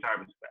 Which I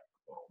respect.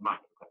 So I'm not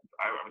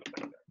I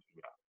respect that.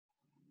 Yeah.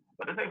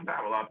 But at the same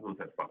time, a lot of people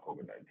said fuck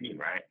COVID-19,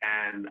 right?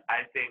 And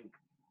I think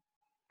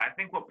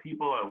what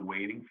people are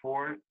waiting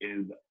for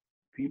is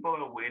people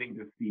are waiting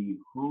to see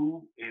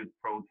who is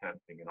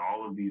protesting in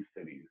all of these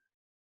cities,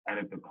 and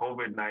if the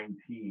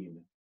COVID-19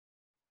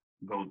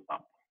 goes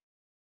up.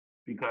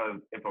 Because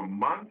if a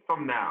month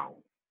from now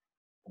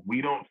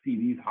we don't see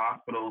these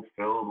hospitals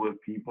filled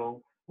with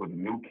people with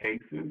new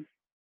cases,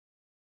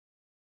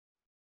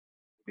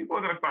 people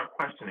are going to start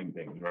questioning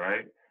things,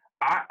 right?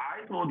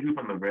 I told you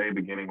from the very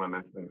beginning when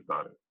this thing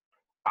started,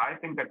 I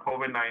think that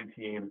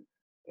COVID-19,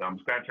 I'm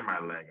scratching my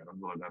leg, and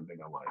I'm really going to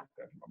think I'm like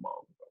scratching my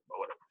balls, but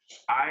whatever.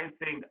 I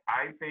think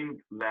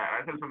that,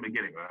 I said from the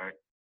beginning, right?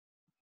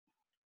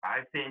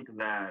 I think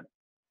that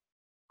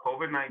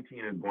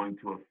COVID-19 is going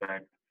to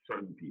affect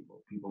certain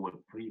people, people with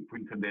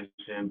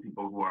precondition,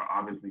 people who are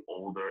obviously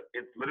older.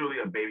 It's literally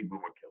a baby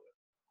boomer killer.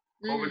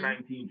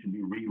 COVID-19 should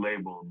be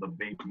relabeled the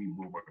baby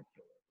boomer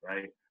killer,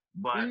 right?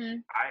 But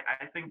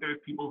I think there's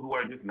people who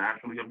are just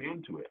naturally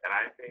immune to it. And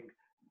I think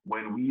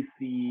when we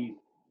see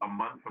a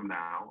month from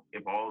now,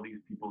 if all these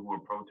people who are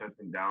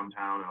protesting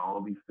downtown and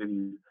all these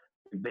cities,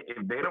 if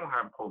they don't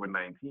have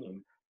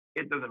COVID-19,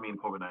 it doesn't mean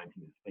COVID-19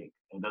 is fake.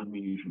 It doesn't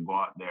mean you should go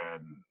out there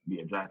and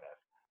be a jackass.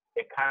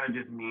 It kind of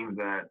just means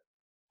that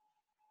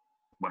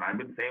what I've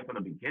been saying from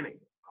the beginning,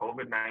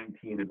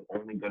 COVID-19 is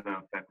only going to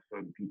affect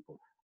certain people.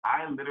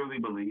 I literally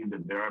believe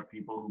that there are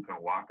people who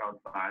can walk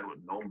outside with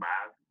no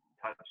mask,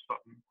 touch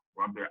something,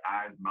 rub their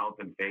eyes, mouth,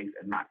 and face,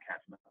 and not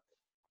catch nothing.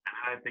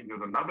 And I think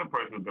there's another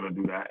person who's going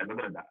to do that, and they're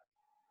going to die.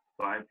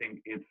 So I think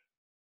it's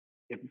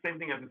the same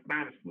thing as the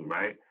Spanish flu,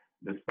 right?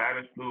 The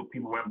Spanish flu,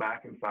 people went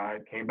back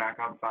inside, came back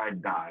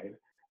outside, died,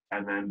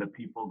 and then the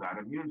people got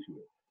immune to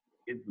it.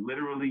 It's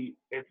literally,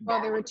 it's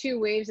Well, there were two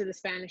waves of the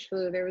Spanish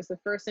flu. There was the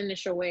first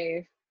initial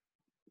wave.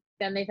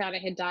 Then they thought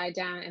it had died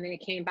down, and then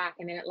it came back,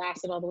 and then it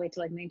lasted all the way to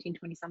like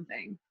 1920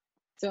 something.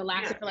 So it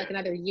lasted for like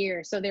another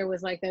year. So there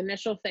was like the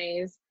initial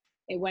phase.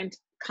 It went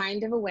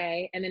kind of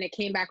away, and then it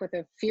came back with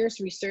a fierce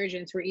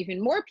resurgence where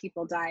even more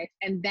people died,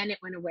 and then it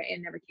went away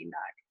and never came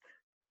back.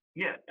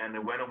 Yeah, and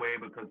it went away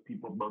because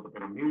people built up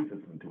an immune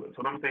system to it.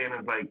 So what I'm saying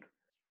is like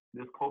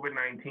this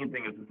COVID-19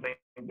 thing is the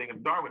same thing as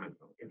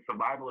Darwinism. It's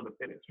survival of the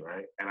fittest,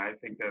 right? And I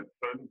think that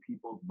certain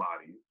people's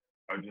bodies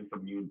are just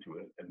immune to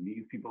it, and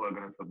these people are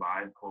going to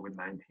survive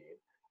COVID-19.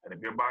 And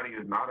if your body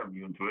is not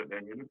immune to it,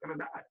 then you're just going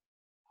to die.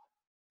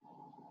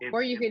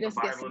 Or you could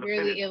just get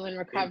severely ill and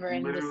recover,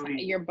 and just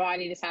your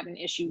body just had an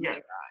issue later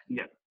on.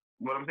 Yes.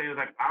 What I'm saying is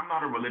like I'm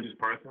not a religious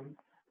person,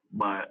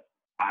 but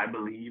I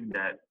believe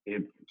that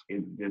if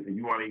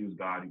you want to use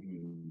God, you can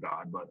use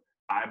God. But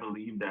I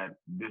believe that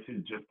this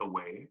is just a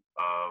way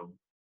of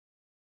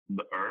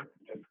the earth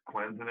just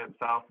cleansing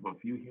itself of a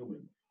few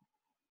humans.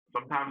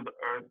 Sometimes the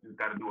earth just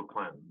got to do a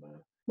cleanse, man.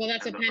 Well,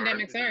 that's what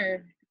pandemics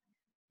are.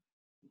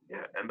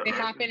 Yeah, and they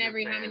happen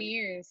every how many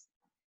years?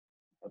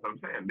 That's what I'm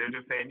saying. They're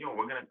just saying, yo,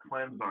 we're gonna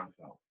cleanse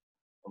ourselves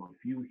of a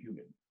few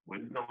humans. We're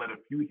just gonna let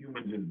a few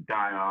humans just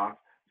die off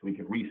so we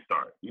can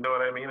restart. You know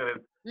what I mean? And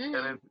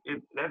Mhm.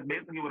 it's that's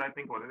basically what I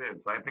think what it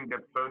is. So I think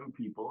that certain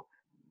people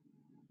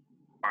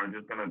are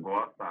just gonna go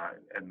outside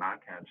and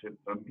not catch it.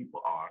 Some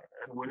people are,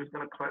 and we're just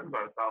gonna cleanse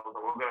ourselves and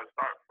we're gonna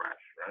start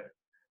fresh, right?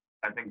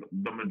 I think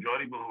the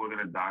majority of people who are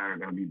gonna die are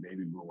gonna be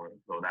baby boomers.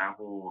 So that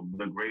whole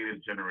the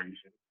greatest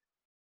generation,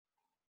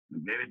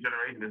 this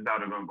is how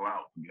they're gonna go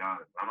out. To be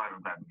honest, I'm not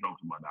even having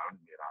jokes about that. I'm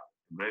just being honest.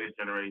 The greatest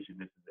generation,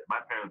 this is it. My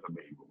parents are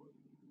baby boomers.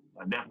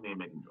 I definitely ain't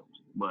making jokes,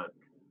 but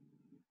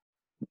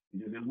it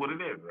just is what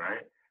it is,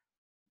 right?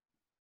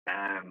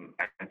 And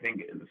I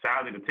think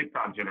sadly the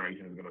TikTok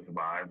generation is gonna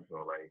survive.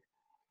 So like,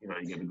 you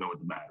get to go with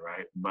the bad,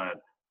 right?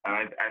 But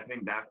I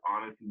think that's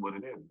honestly what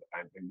it is.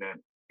 I think that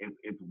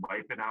it's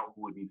wiping out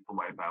who it needs to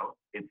wipe out.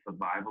 It's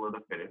survival of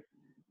the fittest,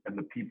 and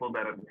the people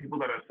that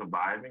are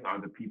surviving are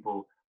the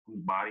people whose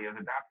body has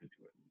adapted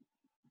to it,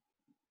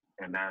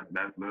 and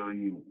that's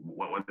literally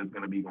what is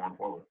going to be going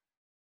forward.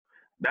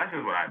 That's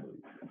just what I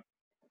believe.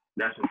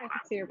 That's just I what can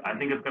I see your believe. I point.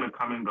 think it's going to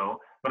come and go,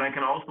 but I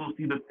can also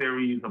see the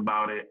theories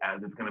about it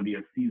as it's going to be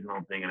a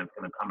seasonal thing and it's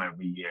going to come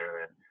every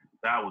year, and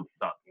that would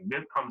suck. If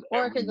this comes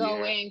Or it every could go year,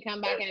 away and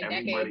come back in a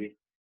decade. everybody.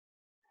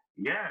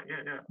 Yeah,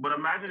 yeah, yeah. But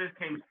imagine this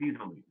came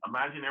seasonally.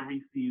 Imagine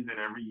every season,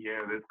 every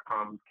year, this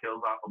comes,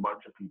 kills off a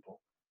bunch of people,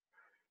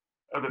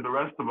 and then the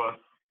rest of us.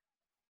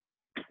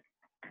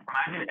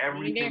 Imagine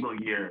every Reindeer. single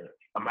year.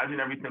 Imagine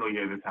every single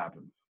year this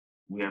happens.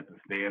 We have to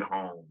stay at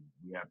home.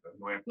 We have to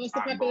Most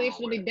of the not go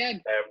population will be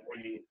nowhere.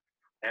 dead.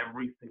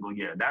 Every single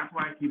year. That's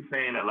why I keep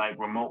saying that like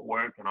remote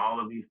work and all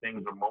of these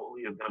things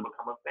remotely is gonna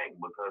become a thing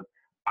because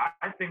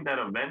I think that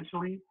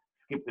eventually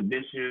skip the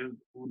dishes,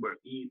 Uber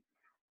Eats,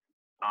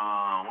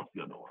 what's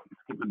the other one?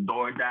 Skip the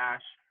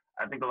DoorDash.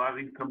 I think a lot of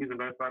these companies are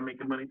gonna start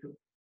making money too.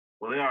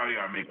 Well, they already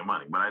are making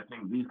money, but I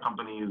think these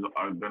companies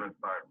are gonna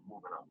start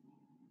moving up.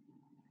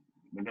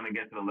 They're gonna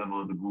get to the level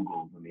of the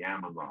Googles and the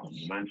Amazons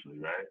eventually,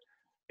 right?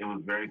 It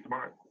was very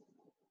smart.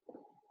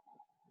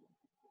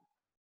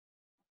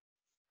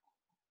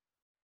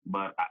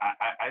 But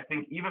I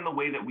think even the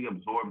way that we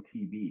absorb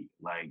TV,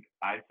 like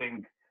I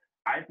think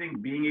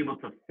being able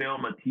to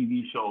film a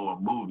TV show or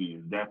movie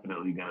is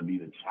definitely going to be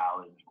the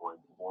challenge going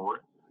forward.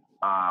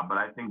 But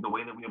I think the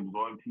way that we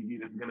absorb TV,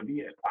 this is going to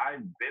be it.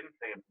 I've been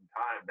saying some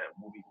time that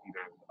movie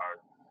theaters are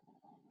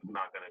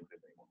not going to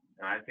exist anymore,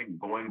 and I think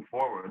going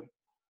forward,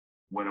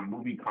 when a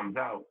movie comes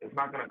out, it's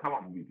not going to come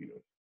on movie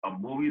theaters. A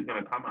movie is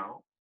going to come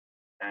out,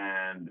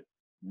 and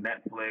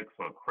Netflix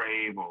or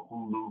Crave or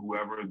Hulu,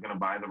 whoever is going to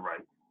buy the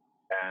rights,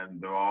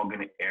 and they're all going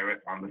to air it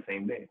on the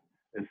same day.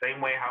 The same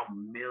way how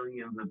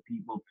millions of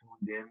people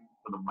tuned in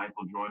to the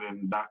Michael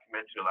Jordan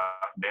documentary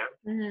Last Dance,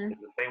 Hmm.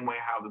 it's the same way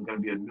how there's going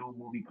to be a new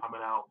movie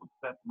coming out with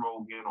Seth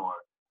Rogen or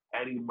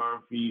Eddie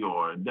Murphy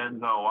or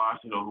Denzel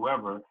Washington or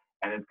whoever,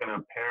 and it's going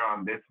to appear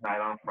on this night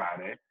on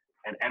Friday,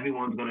 and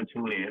everyone's going to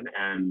tune in,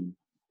 and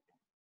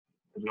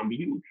it's going to be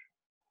huge.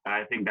 And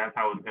I think that's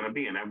how it's going to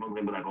be. And everyone's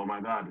going to be like, oh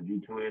my God, did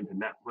you tune in to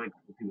Netflix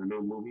to see the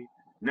new movie?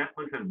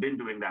 Netflix has been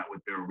doing that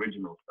with their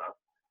original stuff.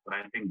 But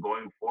I think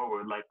going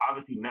forward, like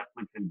obviously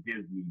Netflix and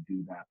Disney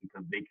do that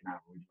because they can have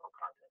original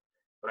content.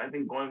 But I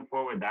think going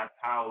forward, that's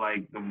how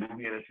like the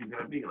movie industry is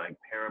going to be. Like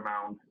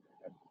Paramount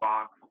and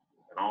Fox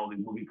and all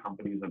these movie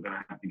companies are going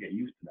to have to get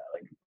used to that.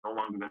 Like it's no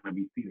longer going to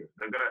be theaters.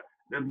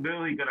 They're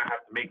literally going to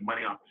have to make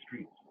money off the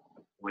streets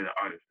the way the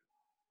artists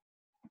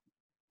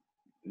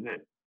is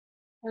it.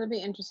 It'll be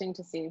interesting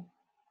to see.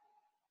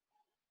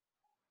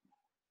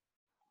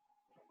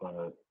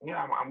 But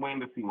yeah, I'm waiting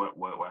to see what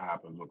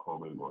happens with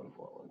COVID going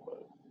forward.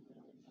 But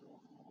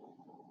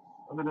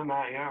other than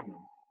that, yeah, man,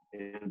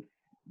 it's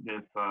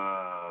just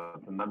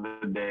it's another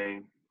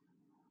day,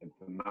 it's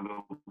another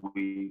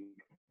week.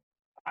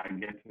 I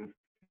get to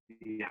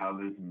see how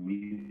this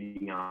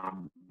meeting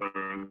on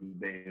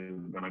Thursday is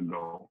gonna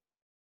go.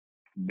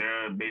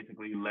 They're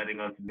basically letting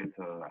us get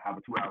to have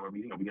a 2-hour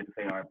meeting, and we get to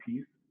say our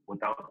piece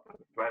without the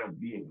threat of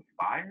being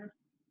fired.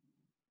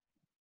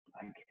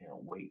 I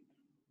can't wait.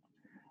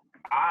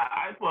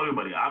 I told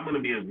everybody I'm going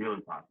to be as real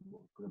as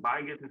possible. Because if I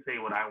get to say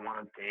what I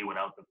want to say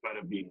without the threat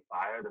of being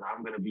fired, then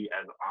I'm going to be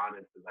as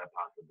honest as I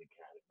possibly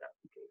can if that's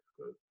the case.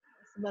 Because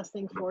It's the best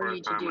thing for the for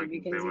you first to time do I can say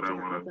because you what I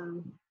can't want let to, them.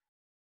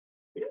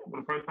 yeah, for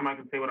the first time I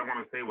can say what I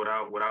want to say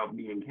without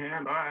being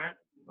canned. All right,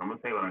 I'm gonna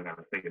say what I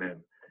gotta say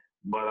then.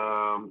 But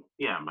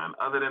yeah, man.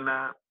 Other than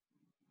that,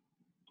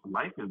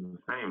 life is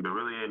the same. There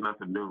really ain't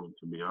nothing new,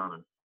 to be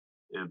honest.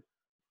 It's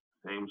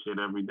same shit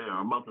every day.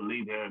 I'm about to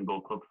leave here and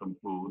go cook some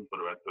food for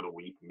the rest of the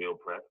week, meal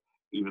prep,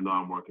 even though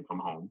I'm working from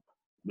home.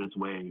 This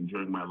way,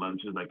 during my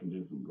lunches, I can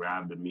just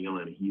grab the meal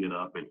and heat it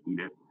up and eat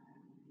it.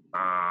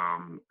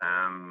 And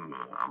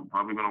I'm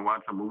probably gonna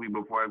watch a movie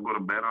before I go to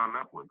bed on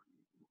Netflix.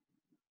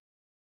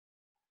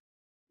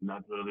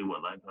 That's really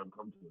what life I've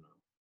come to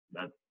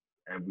now. That's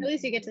every At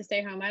least you single get to day.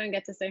 stay home. I don't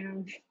get to stay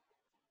home.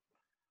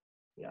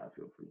 Yeah, I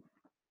feel free.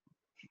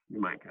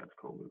 You might catch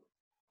COVID.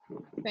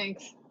 Feel free.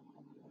 Thanks.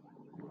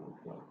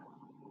 So,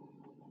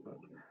 but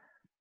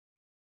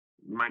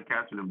you might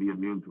catch it and be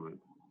immune to it.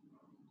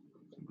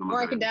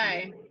 Or I could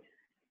die.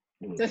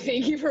 So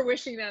thank you for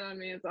wishing that on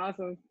me. It's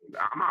awesome.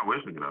 I'm not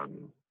wishing it on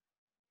you.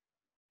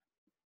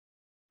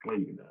 Well,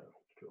 you can die.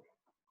 It's true.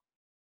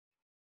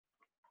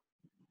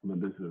 But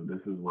this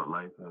is what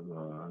life has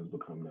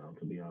become now.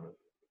 To be honest,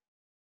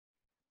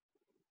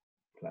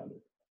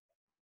 sadly.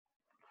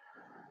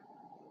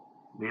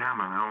 Yeah,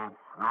 man.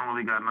 I don't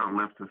really got nothing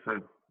left to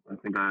say. I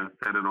think I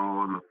said it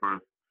all in the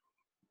first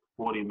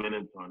 40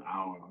 minutes or an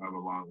hour, however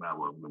long that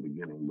was in the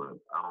beginning. But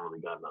I don't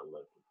really got nothing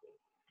left to say.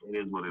 It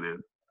is what it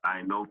is.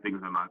 I know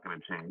things are not going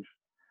to change.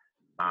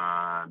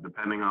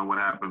 Depending on what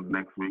happens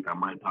next week, I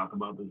might talk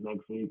about this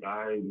next week.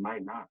 I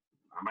might not.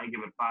 I might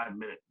give it 5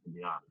 minutes, to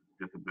be honest,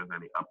 just if there's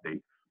any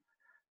updates.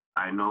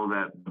 I know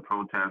that the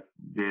protest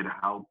did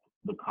help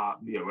the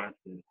cop be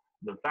arrested.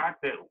 The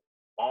fact that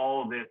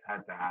all this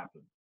had to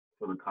happen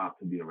for the cop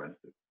to be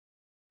arrested,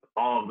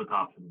 all of the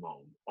cops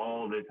involved,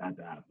 all this had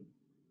to happen.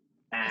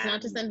 It's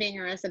not just them being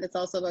arrested, it's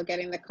also about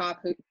getting the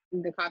cop to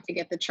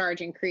get the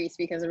charge increased,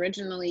 because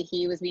originally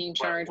he was being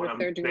charged with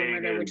third-degree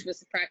murder, which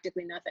was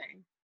practically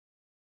nothing.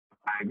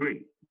 I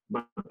agree.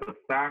 But the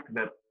fact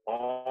that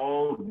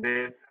all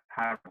this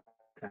had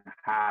to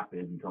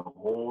happen to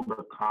hold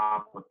the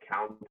cop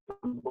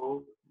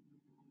accountable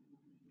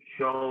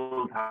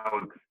shows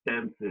how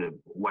extensive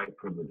white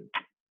privilege is.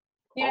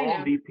 All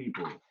of these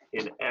people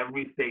in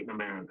every state in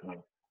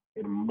America,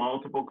 in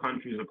multiple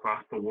countries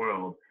across the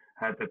world,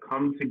 had to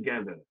come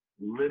together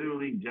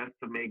literally just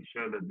to make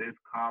sure that this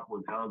cop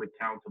was held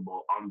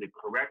accountable on the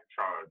correct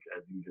charge,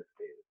 as you just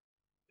stated.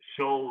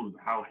 Shows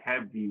how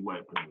heavy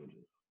white privilege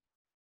is.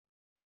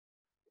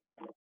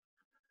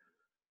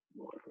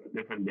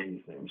 Different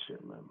day, same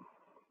shit, man.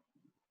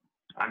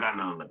 I got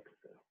nothing left to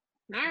say.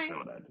 All right.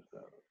 That's what I just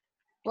said.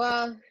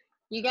 Well,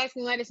 you guys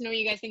can let us know what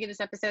you guys think of this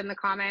episode in the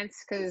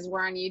comments, because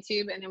we're on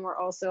YouTube, and then we're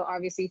also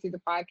obviously through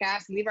the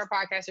podcast. Leave our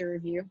podcast a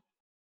review.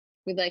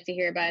 We'd like to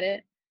hear about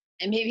it.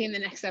 And maybe in the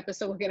next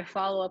episode, we'll get a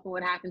follow-up on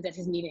what happens at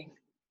his meeting.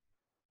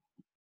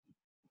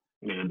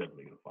 Yeah,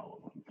 definitely gonna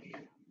follow up.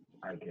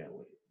 I can't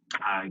wait.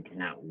 I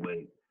can't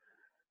wait.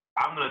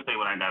 I'm gonna say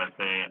what I gotta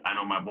say. I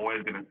know my boy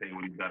is gonna say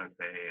what he's gotta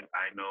say.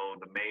 I know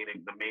the main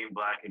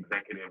black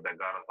executive that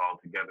got us all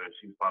together,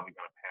 she's probably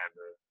gonna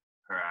pander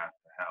her ass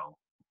to hell.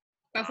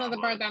 That's not the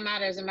part that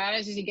matters. It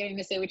matters is you getting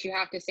to say what you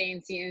have to say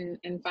and see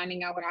and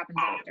finding out what happens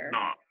after.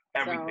 No,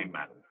 everything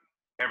matters.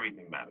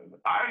 Everything matters.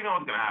 I already know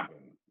what's gonna happen.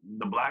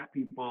 The black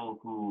people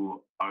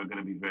who are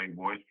gonna be very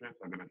boisterous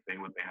are gonna say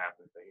what they have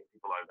to say.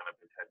 People are gonna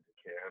pretend to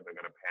care. They're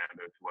gonna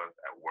pander to us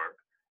at work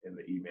in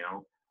the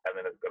email, and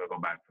then it's gonna go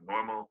back to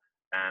normal.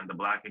 And the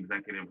black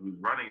executive who's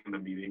running the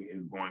meeting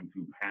is going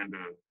to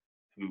pander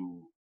to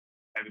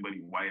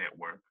everybody white at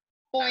work.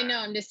 Oh, I know.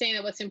 I'm just saying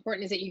that what's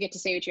important is that you get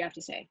to say what you have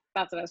to say.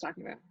 That's what I was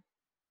talking about.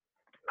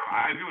 No,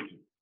 I agree with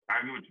you.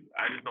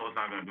 I just know it's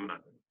not going to do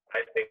nothing.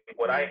 I think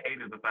what I hate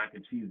is the fact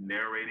that she's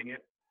narrating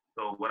it.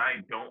 So what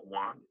I don't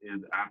want is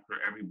after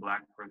every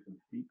black person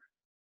speaks,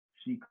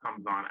 she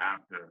comes on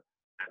after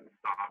and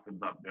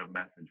softens up their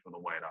message for the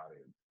white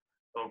audience.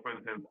 So, for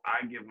instance,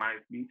 I give my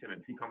speech, and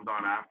then she comes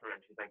on after, and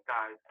she's like,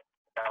 guys,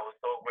 that was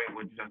so great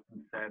what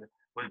Justin said.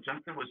 What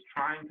Justin was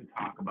trying to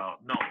talk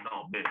about. No,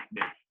 bitch.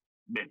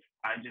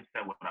 I just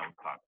said what I was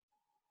talking.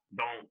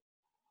 Don't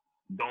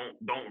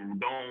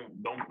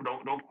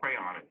pray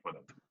on it for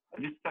them.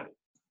 I just said it.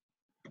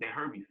 They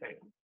heard me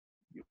say it.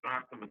 You don't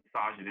have to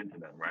massage it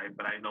into them, right?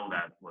 But I know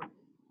that's what's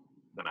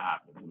gonna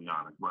happen, to be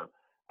honest. But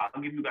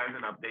I'll give you guys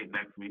an update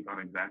next week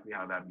on exactly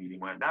how that meeting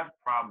went. That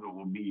probably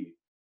will be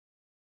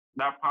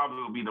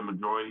the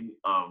majority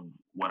of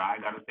what I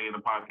got to say in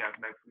the podcast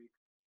next week,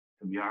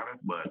 to be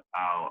honest. But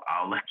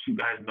I'll let you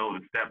guys know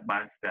the step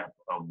by step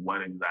of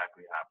what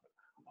exactly happened.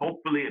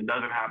 Hopefully, it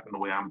doesn't happen the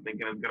way I'm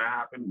thinking it's gonna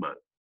happen, but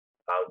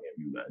I'll give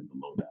you guys the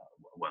lowdown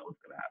of what's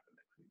gonna happen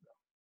next week.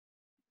 Though.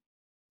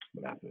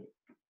 But that's it.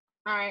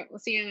 All right, we'll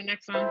see you in the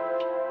next one.